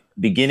 and my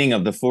beginning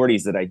of the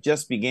 40s that I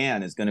just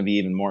began is going to be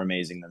even more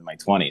amazing than my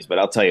 20s. But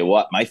I'll tell you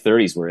what, my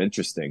 30s were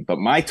interesting. But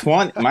my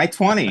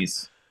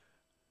 20s,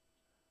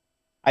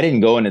 I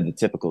didn't go into the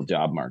typical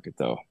job market,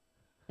 though. Okay.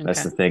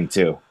 That's the thing,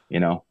 too, you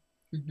know.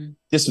 Mm-hmm.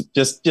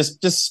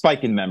 Just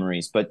spiking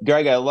memories. But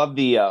Greg, I love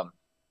the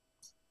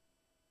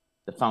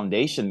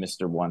foundation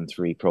Mr.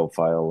 1-3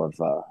 profile of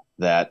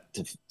that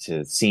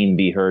to seen,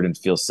 be heard, and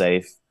feel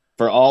safe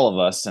for all of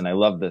us. And I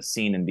love the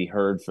seen and be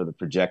heard for the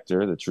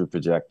projector, the true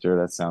projector.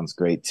 That sounds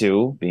great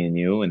too, being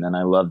you. And then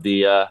I love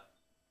the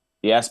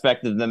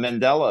aspect of the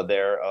Mandela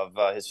there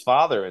of his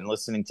father and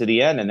listening to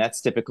the end. And that's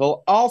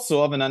typical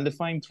also of an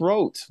undefined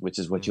throat, which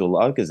is what you'll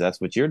love because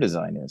that's what your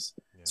design is.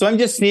 Yeah. So I'm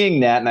just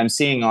seeing that, and I'm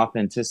seeing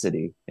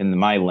authenticity in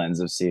my lens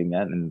of seeing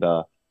that. And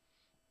I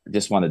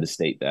just wanted to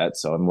state that.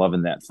 So I'm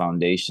loving that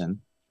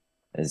foundation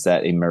as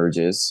that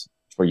emerges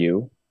for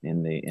you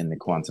in the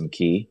quantum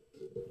key.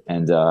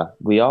 And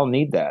we all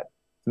need that.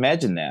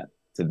 Imagine that,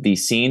 to be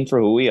seen for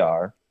who we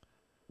are,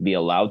 be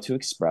allowed to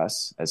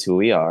express as who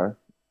we are,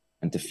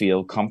 and to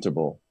feel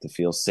comfortable, to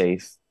feel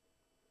safe,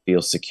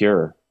 feel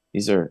secure.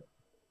 These are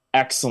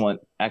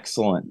excellent,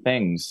 excellent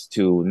things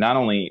to not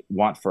only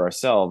want for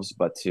ourselves,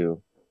 but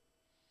to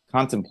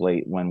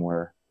contemplate when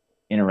we're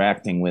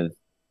interacting with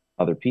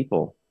other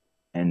people.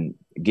 and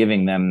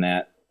giving them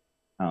that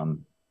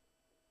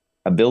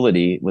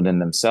ability within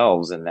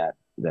themselves and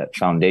that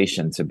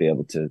foundation to be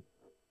able to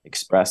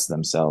express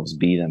themselves,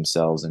 be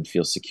themselves, and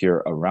feel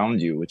secure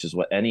around you, which is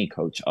what any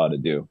coach ought to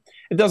do.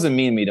 It doesn't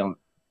mean we don't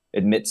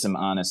admit some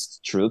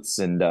honest truths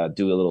and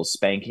do a little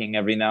spanking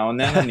every now and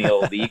then on the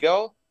old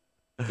ego,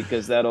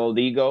 because that old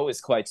ego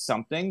is quite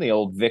something, the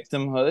old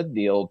victimhood,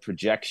 the old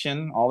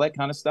projection, all that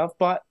kind of stuff.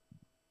 But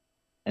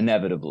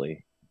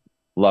inevitably,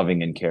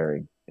 loving and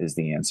caring is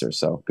the answer.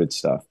 So good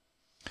stuff.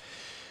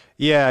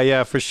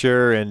 Yeah, for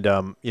sure. And,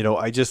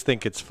 I just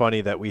think it's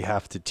funny that we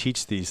have to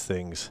teach these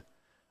things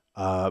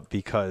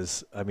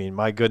because, I mean,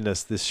 my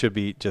goodness, this should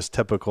be just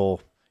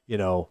typical,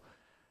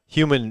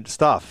 human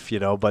stuff,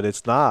 but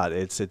it's not.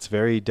 It's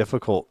very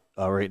difficult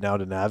right now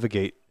to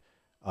navigate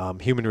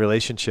human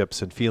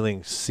relationships and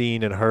feeling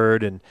seen and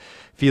heard and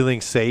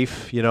feeling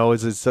safe.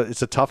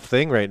 It's a tough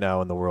thing right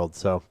now in the world.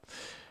 So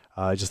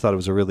I just thought it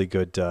was a really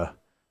good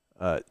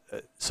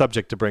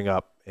subject to bring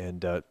up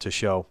and to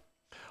show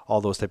all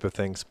those type of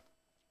things.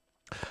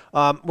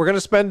 We're going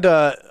to spend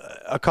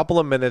a couple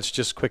of minutes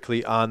just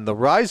quickly on the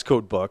Rise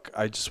Code book.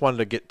 I just wanted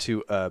to get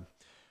to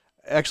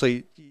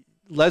actually,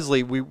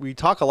 Leslie, we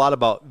talk a lot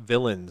about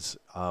villains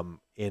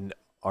in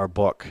our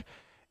book,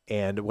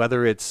 and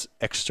whether it's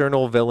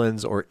external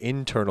villains or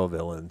internal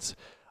villains,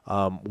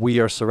 we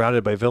are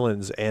surrounded by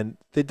villains, and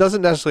it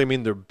doesn't necessarily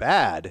mean they're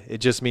bad. It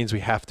just means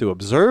we have to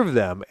observe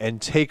them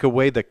and take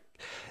away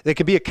they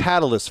can be a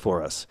catalyst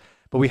for us,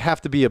 but we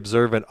have to be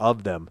observant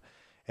of them.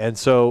 And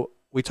so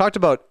we talked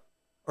about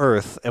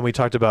Earth, and we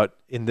talked about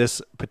in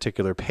this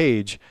particular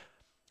page,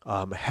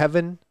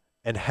 heaven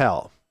and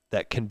hell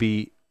that can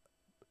be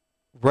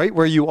right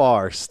where you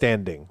are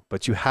standing,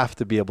 but you have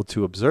to be able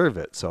to observe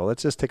it. So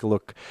let's just take a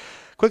look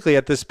quickly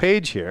at this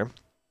page here,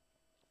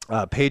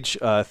 page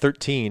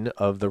 13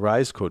 of the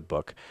Rise Code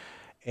book.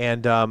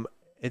 And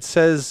it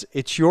says,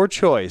 it's your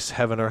choice,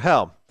 heaven or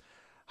hell.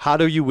 How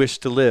do you wish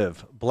to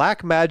live?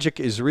 Black magic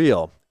is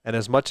real, and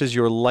as much as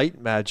your light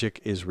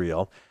magic is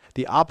real,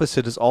 the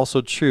opposite is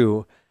also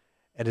true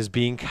and is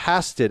being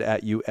casted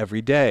at you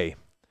every day.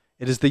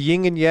 It is the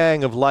yin and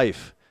yang of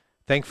life.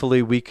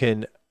 Thankfully, we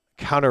can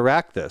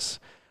counteract this.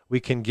 We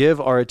can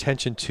give our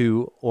attention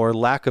to, or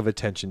lack of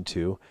attention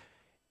to,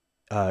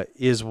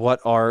 is what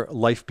our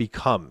life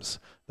becomes.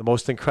 The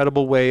most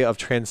incredible way of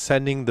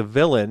transcending the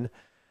villain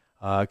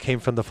came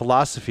from the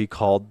philosophy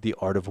called the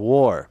art of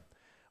war.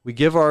 We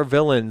give our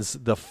villains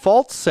the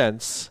false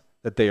sense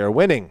that they are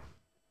winning.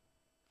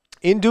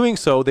 In doing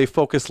so, they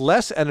focus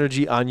less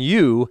energy on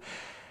you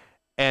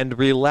and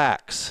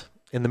relax.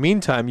 In the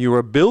meantime, you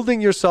are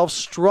building yourself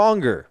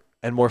stronger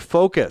and more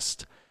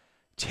focused.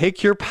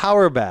 Take your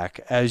power back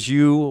as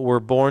you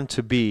were born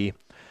to be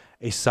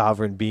a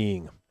sovereign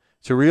being.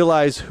 To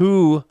realize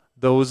who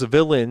those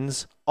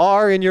villains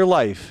are in your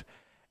life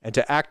and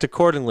to act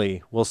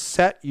accordingly will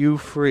set you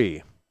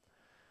free.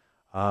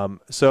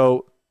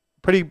 So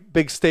pretty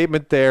big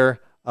statement there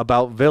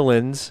about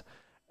villains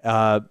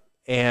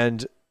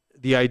and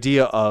the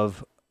idea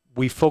of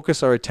we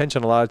focus our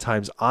attention a lot of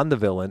times on the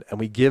villain, and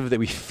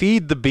we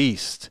feed the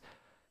beast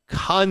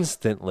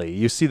constantly.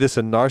 You see this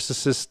in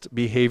narcissist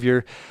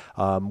behavior,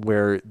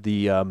 where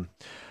the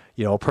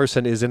a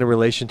person is in a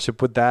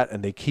relationship with that,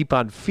 and they keep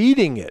on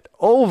feeding it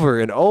over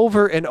and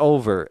over and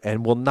over,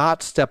 and will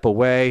not step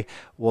away,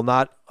 will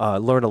not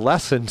learn a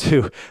lesson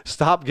to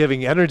stop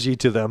giving energy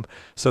to them,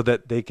 so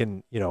that they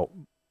can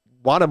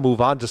want to move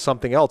on to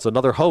something else,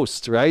 another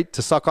host, right?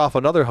 To suck off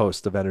another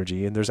host of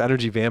energy. And there's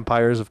energy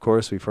vampires, of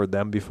course. We've heard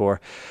them before.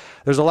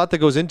 There's a lot that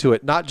goes into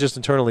it, not just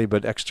internally,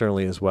 but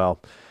externally as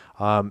well.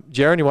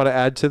 Jarin, you want to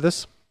add to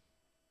this?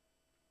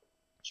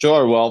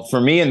 Sure. Well, for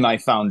me in a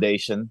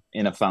foundation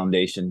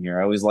here,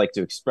 I always like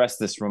to express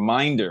this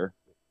reminder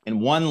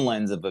in one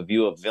lens of a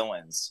view of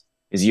villains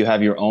is you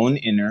have your own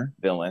inner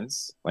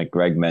villains, like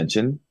Greg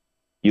mentioned.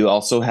 You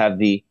also have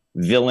the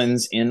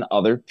villains in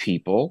other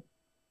people.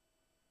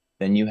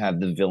 Then you have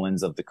the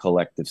villains of the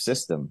collective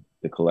system,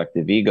 the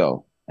collective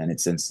ego and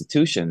its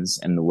institutions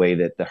and the way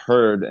that the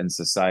herd and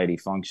society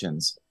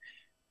functions.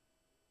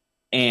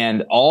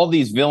 And all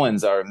these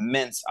villains are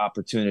immense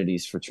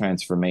opportunities for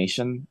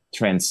transformation,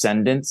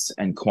 transcendence,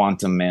 and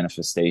quantum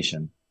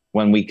manifestation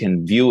when we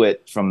can view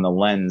it from the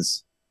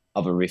lens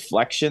of a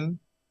reflection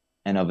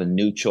and of a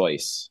new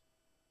choice.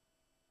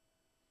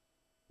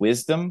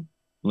 Wisdom,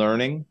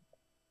 learning,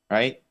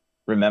 right?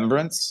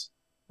 Remembrance,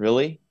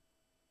 really?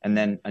 And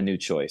then a new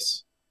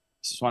choice.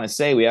 Just want to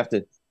say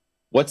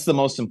what's the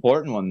most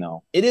important one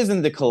though? It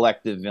isn't the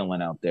collective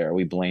villain out there.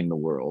 We blame the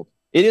world.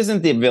 It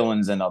isn't the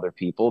villains and other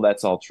people.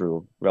 That's all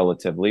true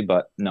relatively,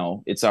 but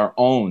no, it's our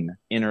own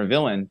inner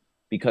villain,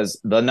 because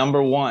the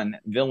number one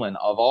villain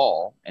of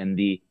all and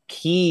the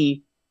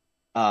key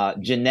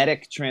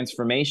genetic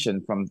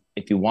transformation from,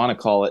 if you want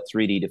to call it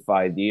 3D to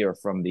 5D, or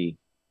from the,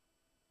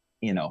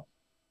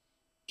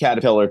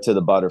 caterpillar to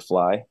the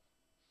butterfly,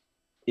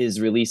 is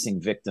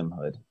releasing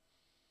victimhood.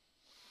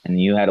 And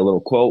you had a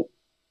little quote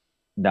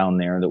down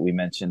there that we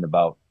mentioned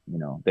about,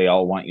 they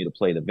all want you to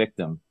play the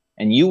victim.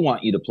 And you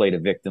want you to play the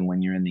victim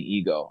when you're in the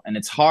ego. And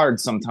it's hard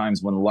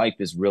sometimes when life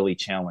is really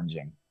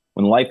challenging.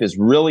 When life is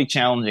really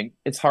challenging,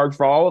 it's hard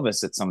for all of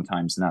us at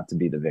sometimes not to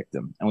be the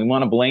victim. And we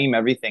want to blame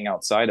everything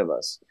outside of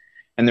us.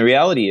 And the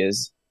reality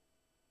is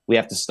we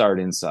have to start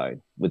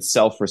inside with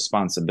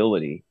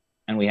self-responsibility.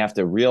 And we have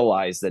to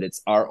realize that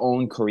it's our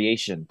own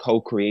creation,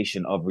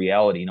 co-creation of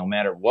reality, no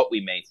matter what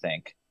we may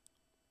think.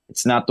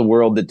 It's not the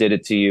world that did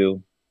it to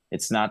you.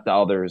 It's not the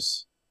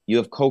others. You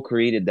have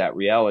co-created that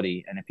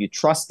reality. And if you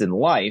trust in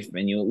life,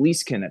 and you at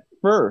least can at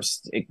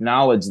first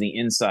acknowledge the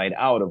inside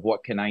out of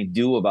what can I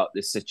do about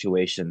this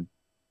situation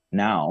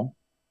now,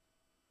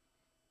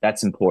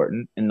 that's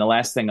important. And the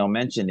last thing I'll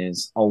mention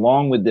is,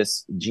 along with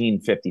this gene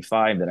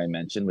 55 that I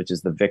mentioned, which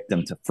is the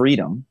victim to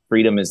freedom,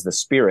 freedom is the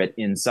spirit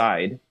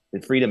inside,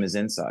 the freedom is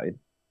inside,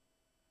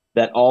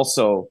 that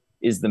also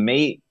is the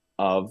mate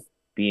of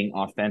being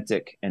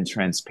authentic and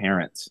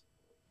transparent.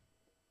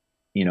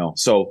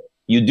 So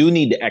you do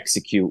need to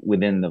execute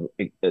within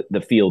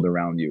the field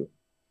around you.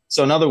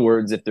 So in other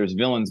words, if there's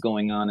villains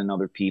going on in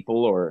other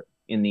people or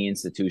in the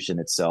institution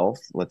itself,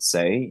 let's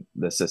say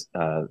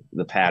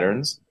the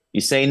patterns,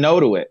 you say no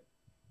to it.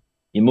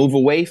 You move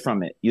away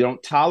from it. You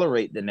don't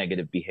tolerate the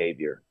negative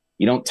behavior.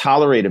 You don't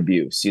tolerate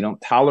abuse. You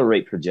don't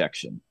tolerate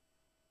projection.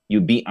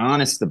 You be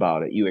honest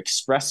about it. You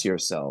express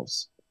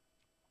yourselves.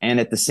 And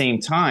at the same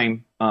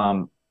time,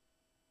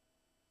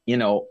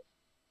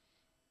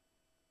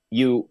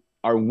 you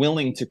are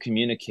willing to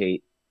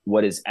communicate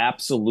what is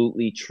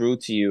absolutely true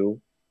to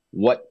you,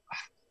 what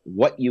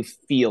you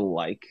feel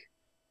like,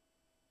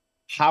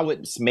 how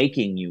it's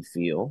making you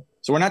feel.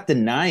 So we're not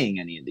denying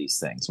any of these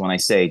things. When I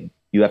say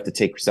you have to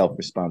take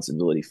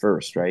self-responsibility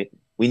first, right?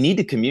 We need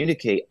to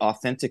communicate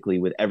authentically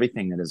with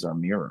everything that is our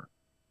mirror,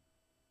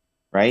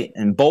 right?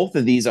 And both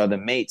of these are the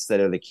mates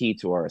that are the key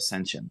to our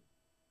ascension.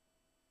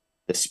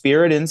 The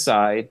spirit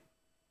inside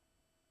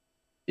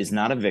is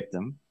not a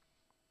victim.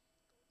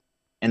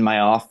 And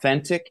my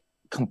authentic,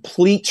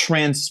 complete,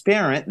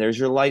 transparent, there's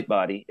your light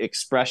body,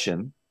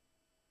 expression,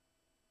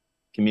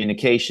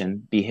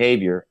 communication,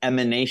 behavior,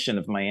 emanation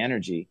of my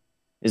energy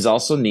is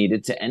also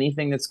needed to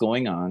anything that's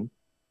going on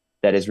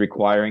that is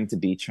requiring to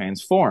be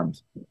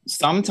transformed.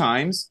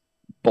 Sometimes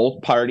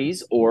both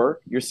parties or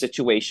your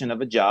situation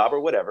of a job or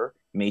whatever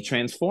may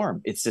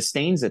transform. It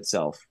sustains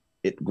itself.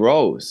 It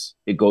grows.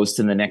 It goes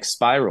to the next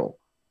spiral.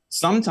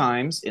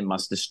 Sometimes it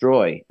must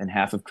destroy, and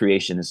half of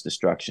creation is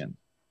destruction.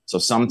 So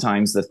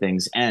sometimes the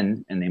things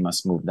end and they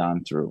must move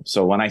on through.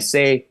 So when I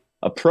say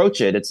approach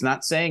it, it's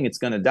not saying it's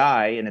going to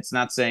die, and it's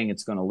not saying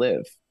it's going to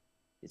live.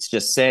 It's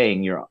just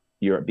saying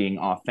you're being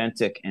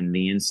authentic and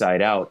the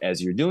inside out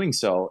as you're doing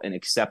so, and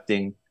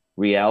accepting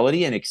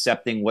reality and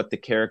accepting what the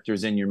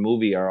characters in your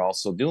movie are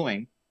also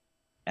doing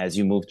as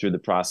you move through the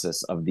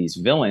process of these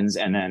villains.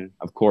 And then,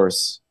 of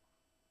course,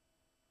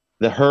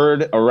 the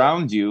herd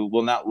around you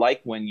will not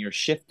like when you're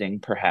shifting,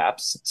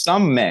 perhaps.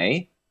 Some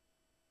may,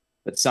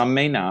 but some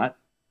may not.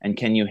 And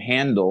can you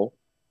handle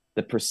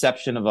the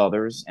perception of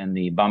others and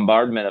the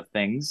bombardment of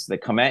things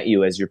that come at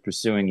you as you're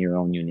pursuing your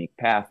own unique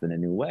path in a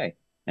new way?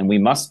 And we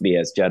must be,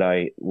 as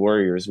Jedi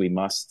warriors, we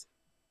must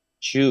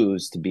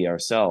choose to be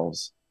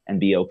ourselves and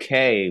be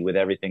okay with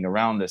everything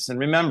around us. And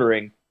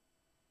remembering,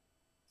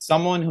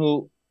 someone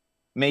who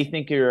may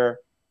think you're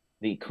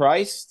the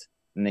Christ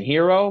and the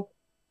hero,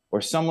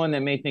 or someone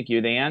that may think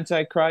you're the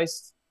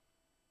Antichrist,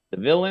 the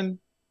villain,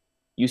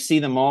 you see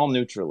them all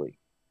neutrally.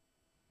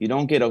 You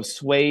don't get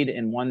swayed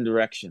in one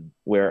direction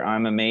where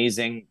I'm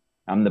amazing,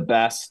 I'm the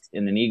best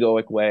in an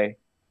egoic way,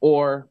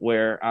 or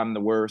where I'm the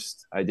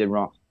worst, I did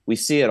wrong. We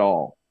see it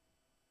all.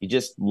 You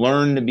just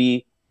learn to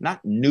be not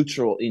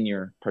neutral in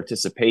your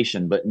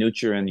participation, but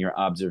neutral in your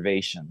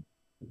observation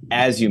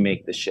as you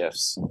make the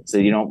shifts. So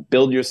you don't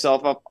build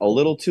yourself up a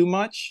little too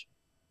much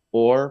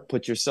or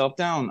put yourself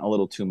down a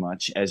little too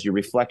much as your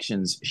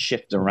reflections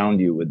shift around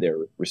you with their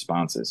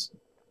responses.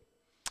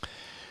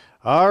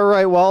 All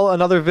right, well,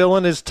 another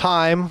villain is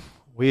time.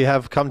 We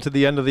have come to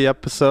the end of the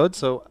episode,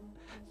 so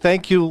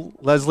thank you,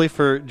 Leslie,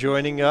 for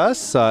joining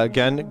us.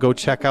 Again, go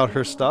check out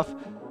her stuff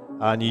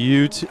on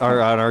YouTube,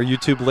 or on our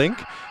YouTube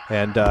link,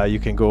 and you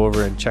can go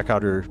over and check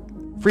out her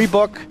free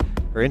book,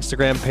 her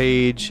Instagram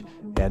page,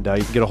 and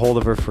you can get a hold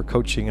of her for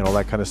coaching and all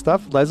that kind of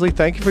stuff. Leslie,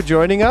 thank you for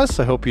joining us.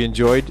 I hope you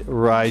enjoyed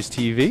Rise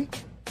TV.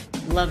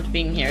 Loved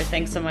being here.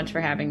 Thanks so much for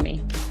having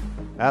me.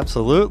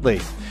 Absolutely.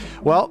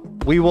 Well,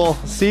 we will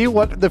see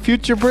what the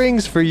future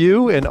brings for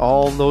you and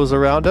all those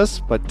around us,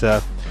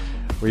 but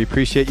we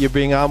appreciate you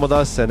being on with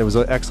us, and it was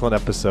an excellent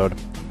episode.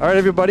 All right,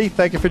 everybody,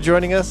 thank you for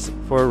joining us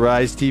for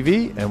Rise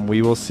TV, and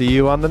we will see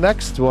you on the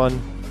next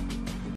one.